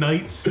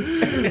nights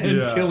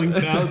and killing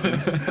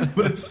thousands,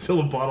 but it's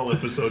still a bottle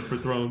episode for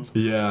Thrones.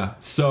 Yeah.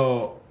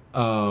 So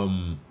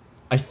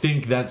I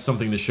think that's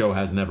something the show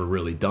has never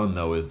really done,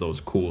 though, is those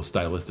cool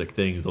stylistic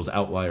things, those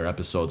outlier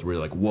episodes where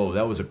you're like, whoa,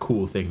 that was a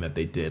cool thing that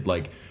they did.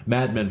 Like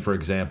Mad Men, for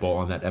example,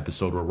 on that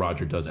episode where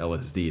Roger does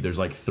LSD, there's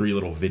like 3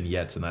 little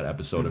vignettes in that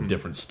episode of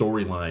different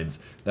storylines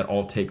that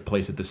all take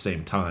place at the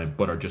same time,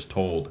 but are just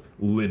told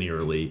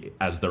linearly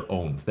as their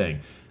own thing.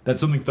 That's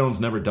something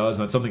Thrones never does,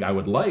 and that's something I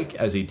would like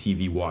as a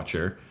TV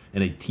watcher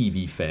and a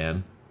TV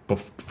fan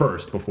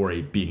before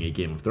being a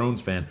Game of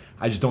Thrones fan.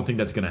 I just don't think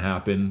that's going to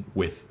happen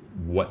with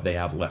what they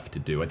have left to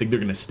do. I think they're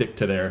going to stick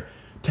to their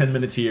 10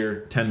 minutes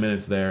here, 10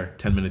 minutes there,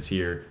 10 minutes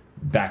here,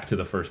 back to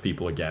the first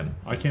people again.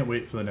 I can't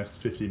wait for the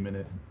next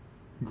 50-minute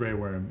Grey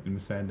Worm in the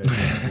Sand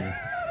Egg.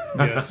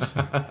 Yes,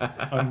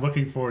 I'm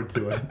looking forward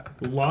to it.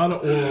 A lot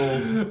of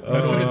oral.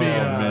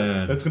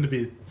 That's going to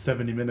be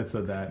 70 minutes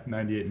of that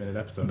 98-minute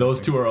episode. Those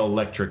two are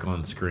electric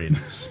on screen.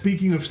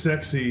 Speaking of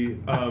sexy,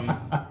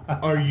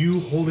 are you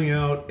holding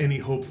out any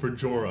hope for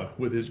Jorah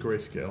with his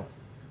grayscale?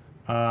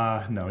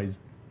 No, he's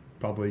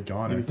probably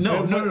gone.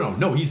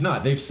 No, he's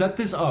not. They've set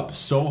this up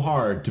so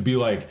hard to be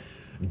like,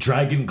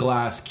 Dragon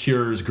Glass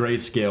cures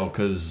grayscale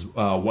because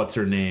what's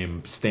her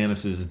name,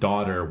 Stannis'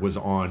 daughter, was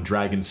on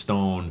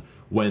Dragonstone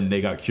when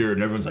they got cured,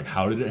 and everyone's like,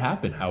 how did it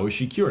happen? How is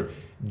she cured?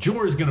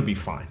 Jorah's gonna be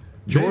fine.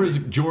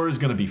 Jorah's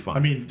gonna be fine.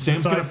 I mean,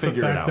 Sam's gonna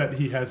figure it out. That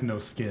he has no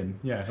skin.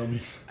 Yeah,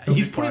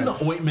 he's putting the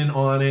ointment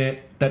on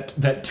it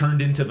that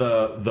turned into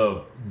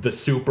the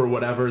soup or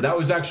whatever. That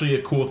was actually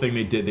a cool thing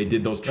they did. They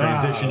did those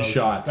transition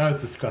shots. That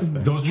was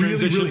disgusting. Those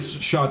transition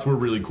shots were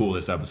really cool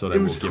this episode.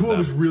 It was cool. It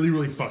was really,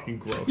 really fucking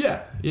gross.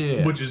 Yeah.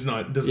 Which is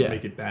doesn't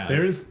make it bad.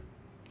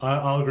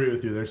 I'll agree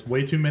with you. There's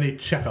way too many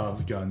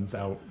Chekhov's guns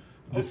out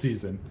this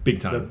season. Big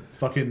time. The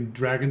fucking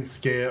dragon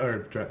scale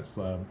or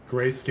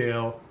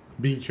grayscale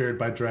being cured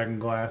by dragon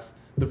glass.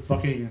 The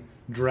fucking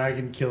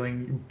dragon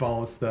killing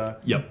ballista.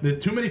 Yep. There are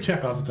too many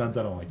Chekhov's guns.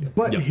 I don't like it.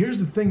 But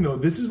here's the thing, though.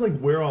 This is like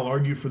where I'll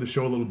argue for the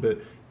show a little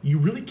bit. You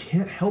really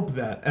can't help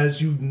that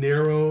as you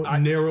narrow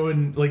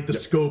in like the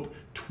scope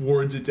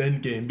towards its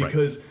end game,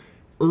 because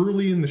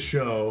early in the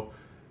show,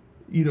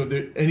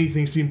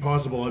 anything seemed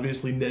possible.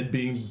 Obviously, Ned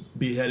being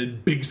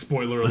beheaded, big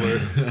spoiler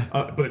alert.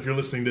 But if you're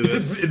listening to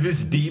this...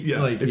 this deep,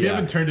 if you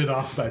haven't turned it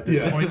off by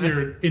this point,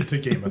 you're into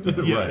Game of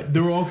Thrones. Right.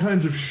 There were all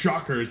kinds of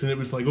shockers, and it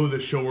was like,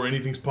 this show where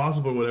anything's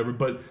possible or whatever,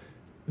 but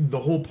the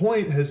whole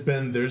point has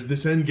been there's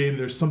this end game,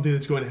 there's something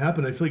that's going to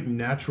happen. I feel like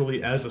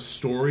naturally, as a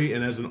story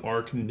and as an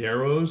arc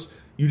narrows,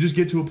 you just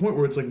get to a point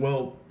where it's like,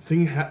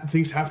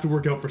 things have to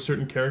work out for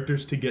certain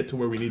characters to get to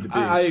where we need to be.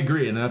 I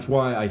agree, and that's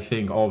why I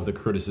think all of the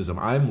criticism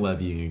I'm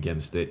levying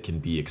against it can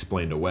be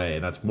explained away,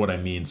 and that's what I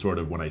mean sort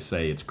of when I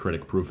say it's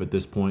critic-proof at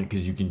this point,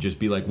 because you can just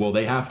be like, well,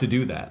 they have to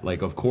do that.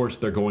 Like, of course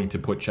they're going to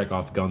put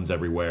Chekhov guns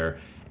everywhere,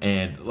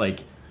 and,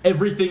 like,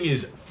 everything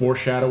is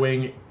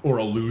foreshadowing or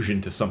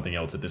allusion to something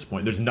else at this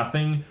point. There's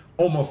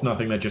almost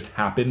nothing that just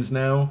happens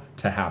now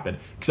to happen,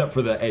 except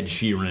for the Ed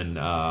Sheeran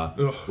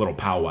little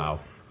powwow.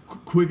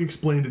 Quick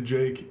explain to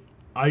Jake.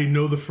 I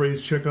know the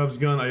phrase Chekhov's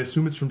gun. I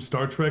assume it's from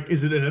Star Trek.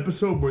 Is it an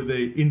episode where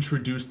they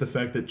introduce the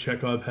fact that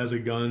Chekhov has a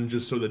gun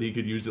just so that he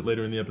could use it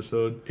later in the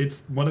episode?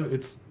 It's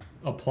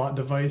a plot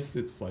device.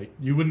 It's like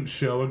you wouldn't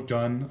show a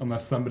gun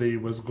unless somebody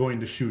was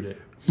going to shoot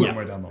it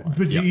somewhere down the line.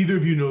 But do either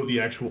of you know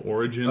the actual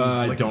origin?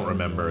 I don't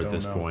remember at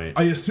this point.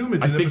 I assume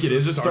it's. I think it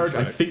is a Star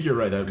Trek. I think you're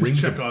right. That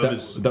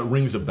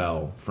rings a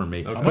bell for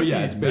me. Okay. But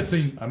yeah,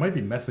 I might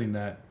be messing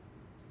that.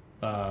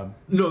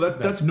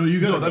 That's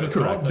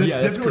correct. That's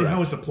definitely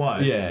how it's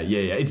applied. Yeah.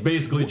 It's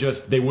basically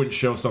just they wouldn't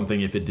show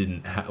something if it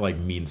didn't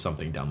mean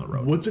something down the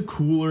road. What's a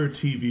cooler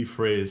TV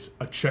phrase?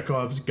 A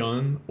Chekhov's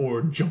gun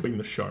or jumping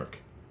the shark?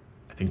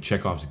 I think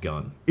Chekhov's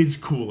gun. It's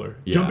cooler.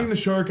 Yeah. Jumping the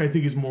shark, I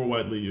think, is more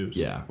widely used.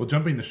 Yeah. Well,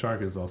 jumping the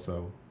shark is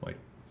also like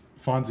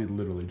Fonzie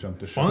literally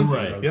jumped a shark.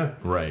 Right. Yeah.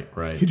 Right.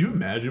 Could you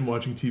imagine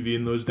watching TV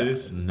in those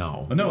days?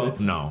 No.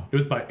 It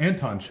was by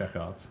Anton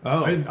Chekhov.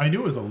 Oh. I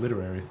knew it was a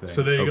literary thing.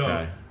 So there you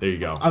go. There you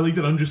go. I like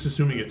that. I'm just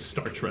assuming it's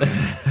Star Trek.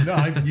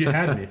 No, you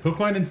had me. Hook,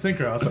 line, and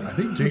sinker. I was like, I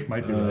think Jake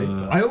might be right.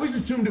 Though. I always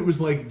assumed it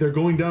was like they're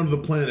going down to the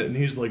planet and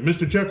he's like,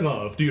 Mr.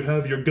 Chekhov, do you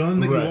have your gun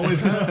that you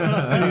always have?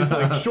 And he's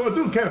like, sure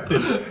do,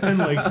 Captain. And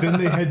then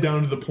they head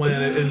down to the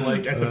planet and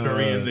at the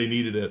very end they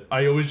needed it.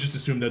 I always just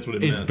assumed that's what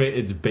it meant.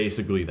 It's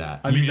basically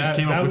that. You just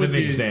came up with an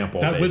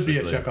example. That would be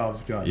a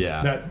Chekhov's gun.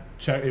 Yeah.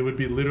 It would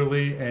be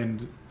literally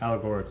and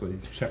allegorically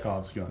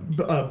Chekhov's gun.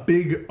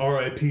 Big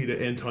R.I.P.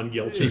 to Anton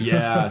Yelchin.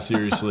 Yeah,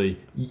 seriously.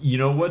 You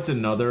know what's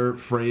another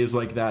phrase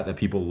like that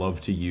people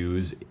love to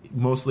use,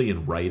 mostly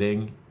in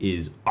writing,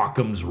 is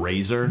Occam's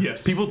razor.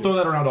 Yes. People throw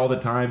that around all the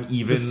time,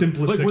 even... The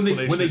simplest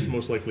explanation is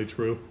most likely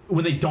true.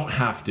 When they don't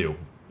have to.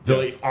 They're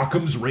like,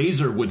 Occam's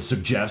razor would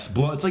suggest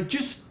blood. It's like,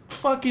 just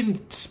fucking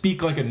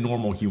speak like a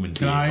normal human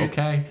being,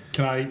 okay?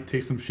 Can I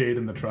take some shade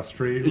in the trust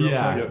tree?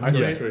 Yeah. I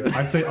say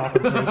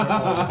Occam's razor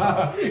all the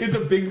time. It's a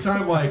big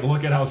time,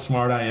 look at how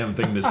smart I am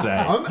thing to say.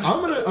 I'm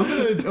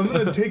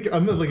gonna take a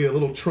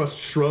little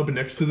trust shrub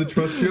next to the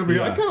trust tree over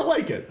here. I kind of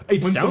like it.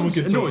 It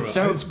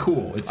sounds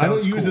cool. I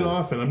don't use it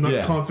often. I'm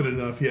not confident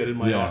enough yet in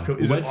my Occam.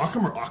 Is it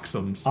Occam or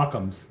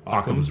Occam's?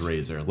 Occam's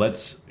razor.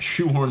 Let's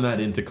shoehorn that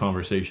into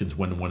conversations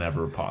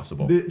whenever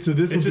possible. It's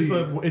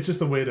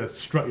just a way to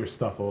strut your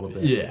stuff a little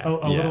bit. Yeah.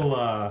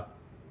 A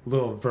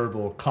little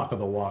verbal cock of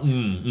the walk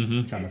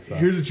kind of stuff.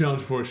 Here's a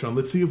challenge for us, Sean.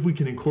 Let's see if we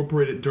can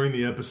incorporate it during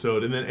the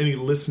episode, and then any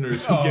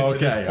listeners who get to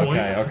this point,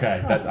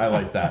 I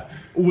like that.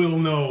 Will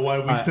know why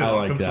we said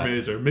Occam's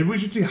razor. Maybe we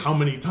should see how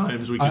many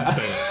times we can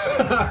say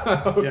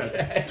it.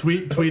 Yeah,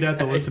 tweet at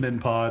the Listen-In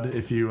Pod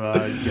if you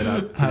get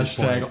out.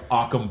 Hashtag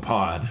Occam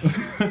Pod.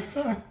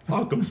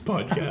 Occam's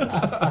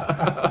podcast.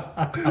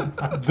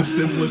 The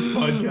simplest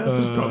podcast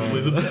is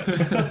probably the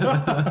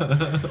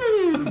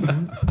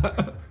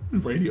best.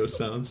 Radio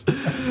sounds.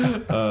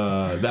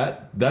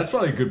 That's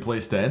probably a good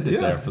place to end it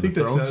there for the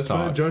Thrones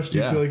talk. Josh, do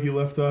you feel like you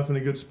left off in a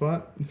good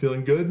spot? You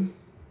feeling good?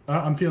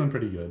 I'm feeling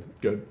pretty good.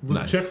 Good.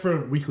 Nice. Check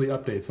for weekly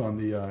updates on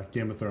the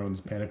Game of Thrones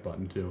panic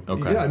button too.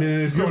 Okay. Yeah, I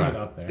mean,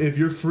 if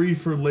you're free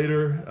for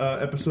later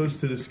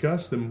episodes to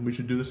discuss, then we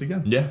should do this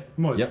again. Yeah.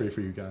 I'm always free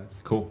for you guys.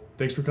 Cool.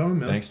 Thanks for coming,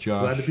 man. Thanks,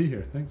 Josh. Glad to be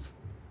here. Thanks.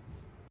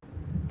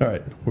 All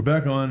right, we're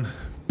back on.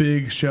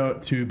 Big shout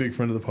out to big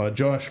friend of the pod,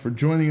 Josh, for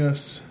joining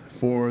us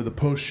for the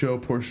post-show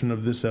portion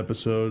of this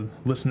episode.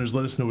 Listeners,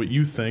 let us know what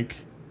you think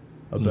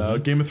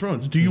about Game of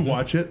Thrones. Do you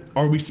watch it?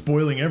 Are we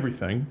spoiling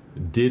everything?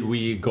 Did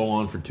we go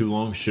on for too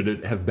long? Should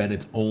it have been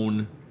its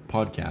own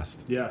podcast?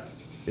 Yes.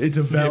 It's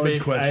a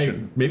valid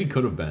question. Maybe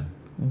could have been.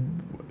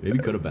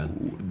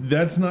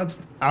 That's not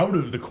out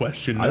of the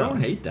question. No. I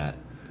don't hate that.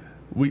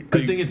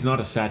 Good thing it's not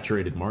a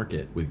saturated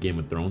market with Game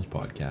of Thrones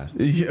podcasts.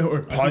 Yeah,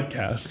 or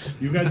podcasts.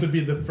 You guys would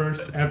be the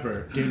first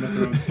ever Game of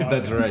Thrones podcast.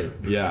 That's right.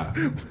 Yeah.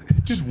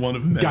 Just one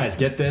of them. Guys,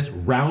 get this.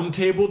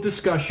 Roundtable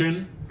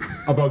discussion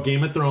about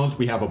Game of Thrones.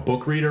 We have a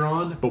book reader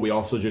on, but we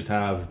also just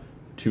have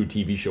 2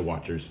 TV show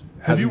watchers.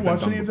 Have you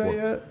watched any of that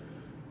yet?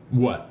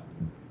 What?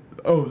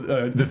 Oh,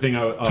 the thing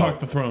I...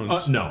 Talk the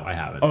Thrones. No, I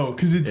haven't. Oh,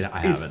 because I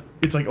haven't.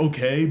 It's like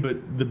okay,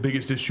 but the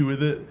biggest issue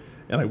with it,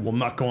 and I will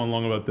not go on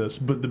long about this,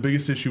 but the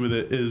biggest issue with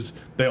it is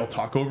they all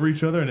talk over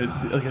each other, and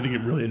I think it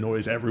really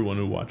annoys everyone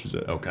who watches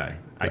it. Okay,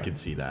 I can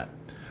see that.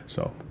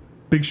 So,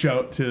 Big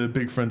shout to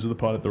big friends of the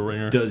pod at the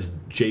Ringer. Does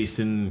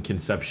Jason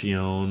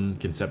Concepcion,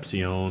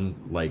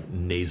 like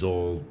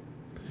nasal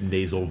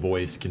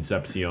voice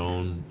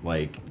Concepcion,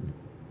 like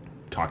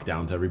talk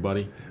down to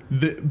everybody?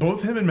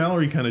 Both him and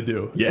Mallory kind of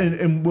do. Yeah.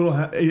 And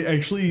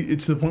actually,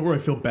 it's to the point where I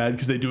feel bad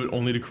because they do it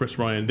only to Chris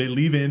Ryan. They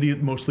leave Andy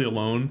mostly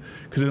alone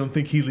because I don't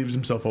think he leaves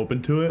himself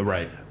open to it.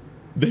 Right.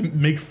 They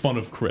make fun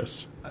of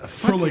Chris.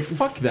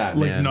 Fuck that, man.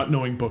 Like not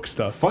knowing book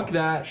stuff. Fuck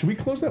that. Should we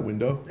close that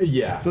window?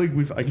 Yeah. I feel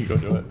like I can go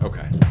do it.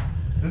 Okay.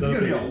 This is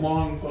going to be a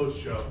long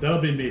post show. That'll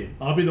be me.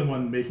 I'll be the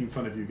one making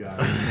fun of you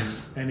guys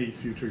in any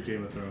future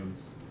Game of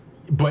Thrones.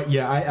 But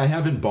yeah, I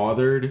haven't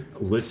bothered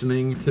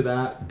listening to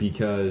that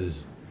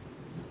because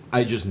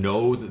I just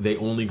know that they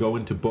only go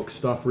into book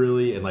stuff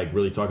really and like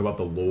really talk about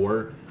the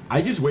lore.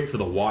 I just wait for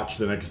the watch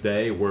the next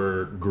day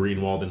where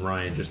Greenwald and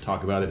Ryan just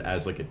talk about it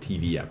as like a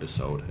TV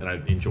episode, and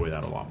I enjoy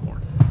that a lot more.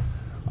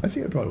 I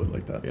think I probably would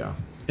like that. Yeah.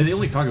 And they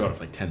only talk about it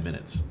for like 10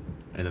 minutes,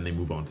 and then they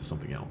move on to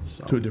something else.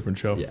 So. To a different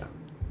show. Yeah.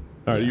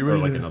 All right, you ready?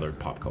 Or like another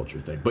pop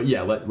culture thing. But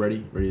yeah,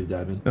 ready to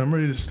dive in? I'm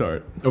ready to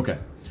start. Okay.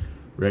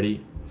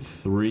 Ready?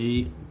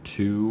 3,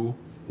 2,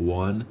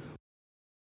 1.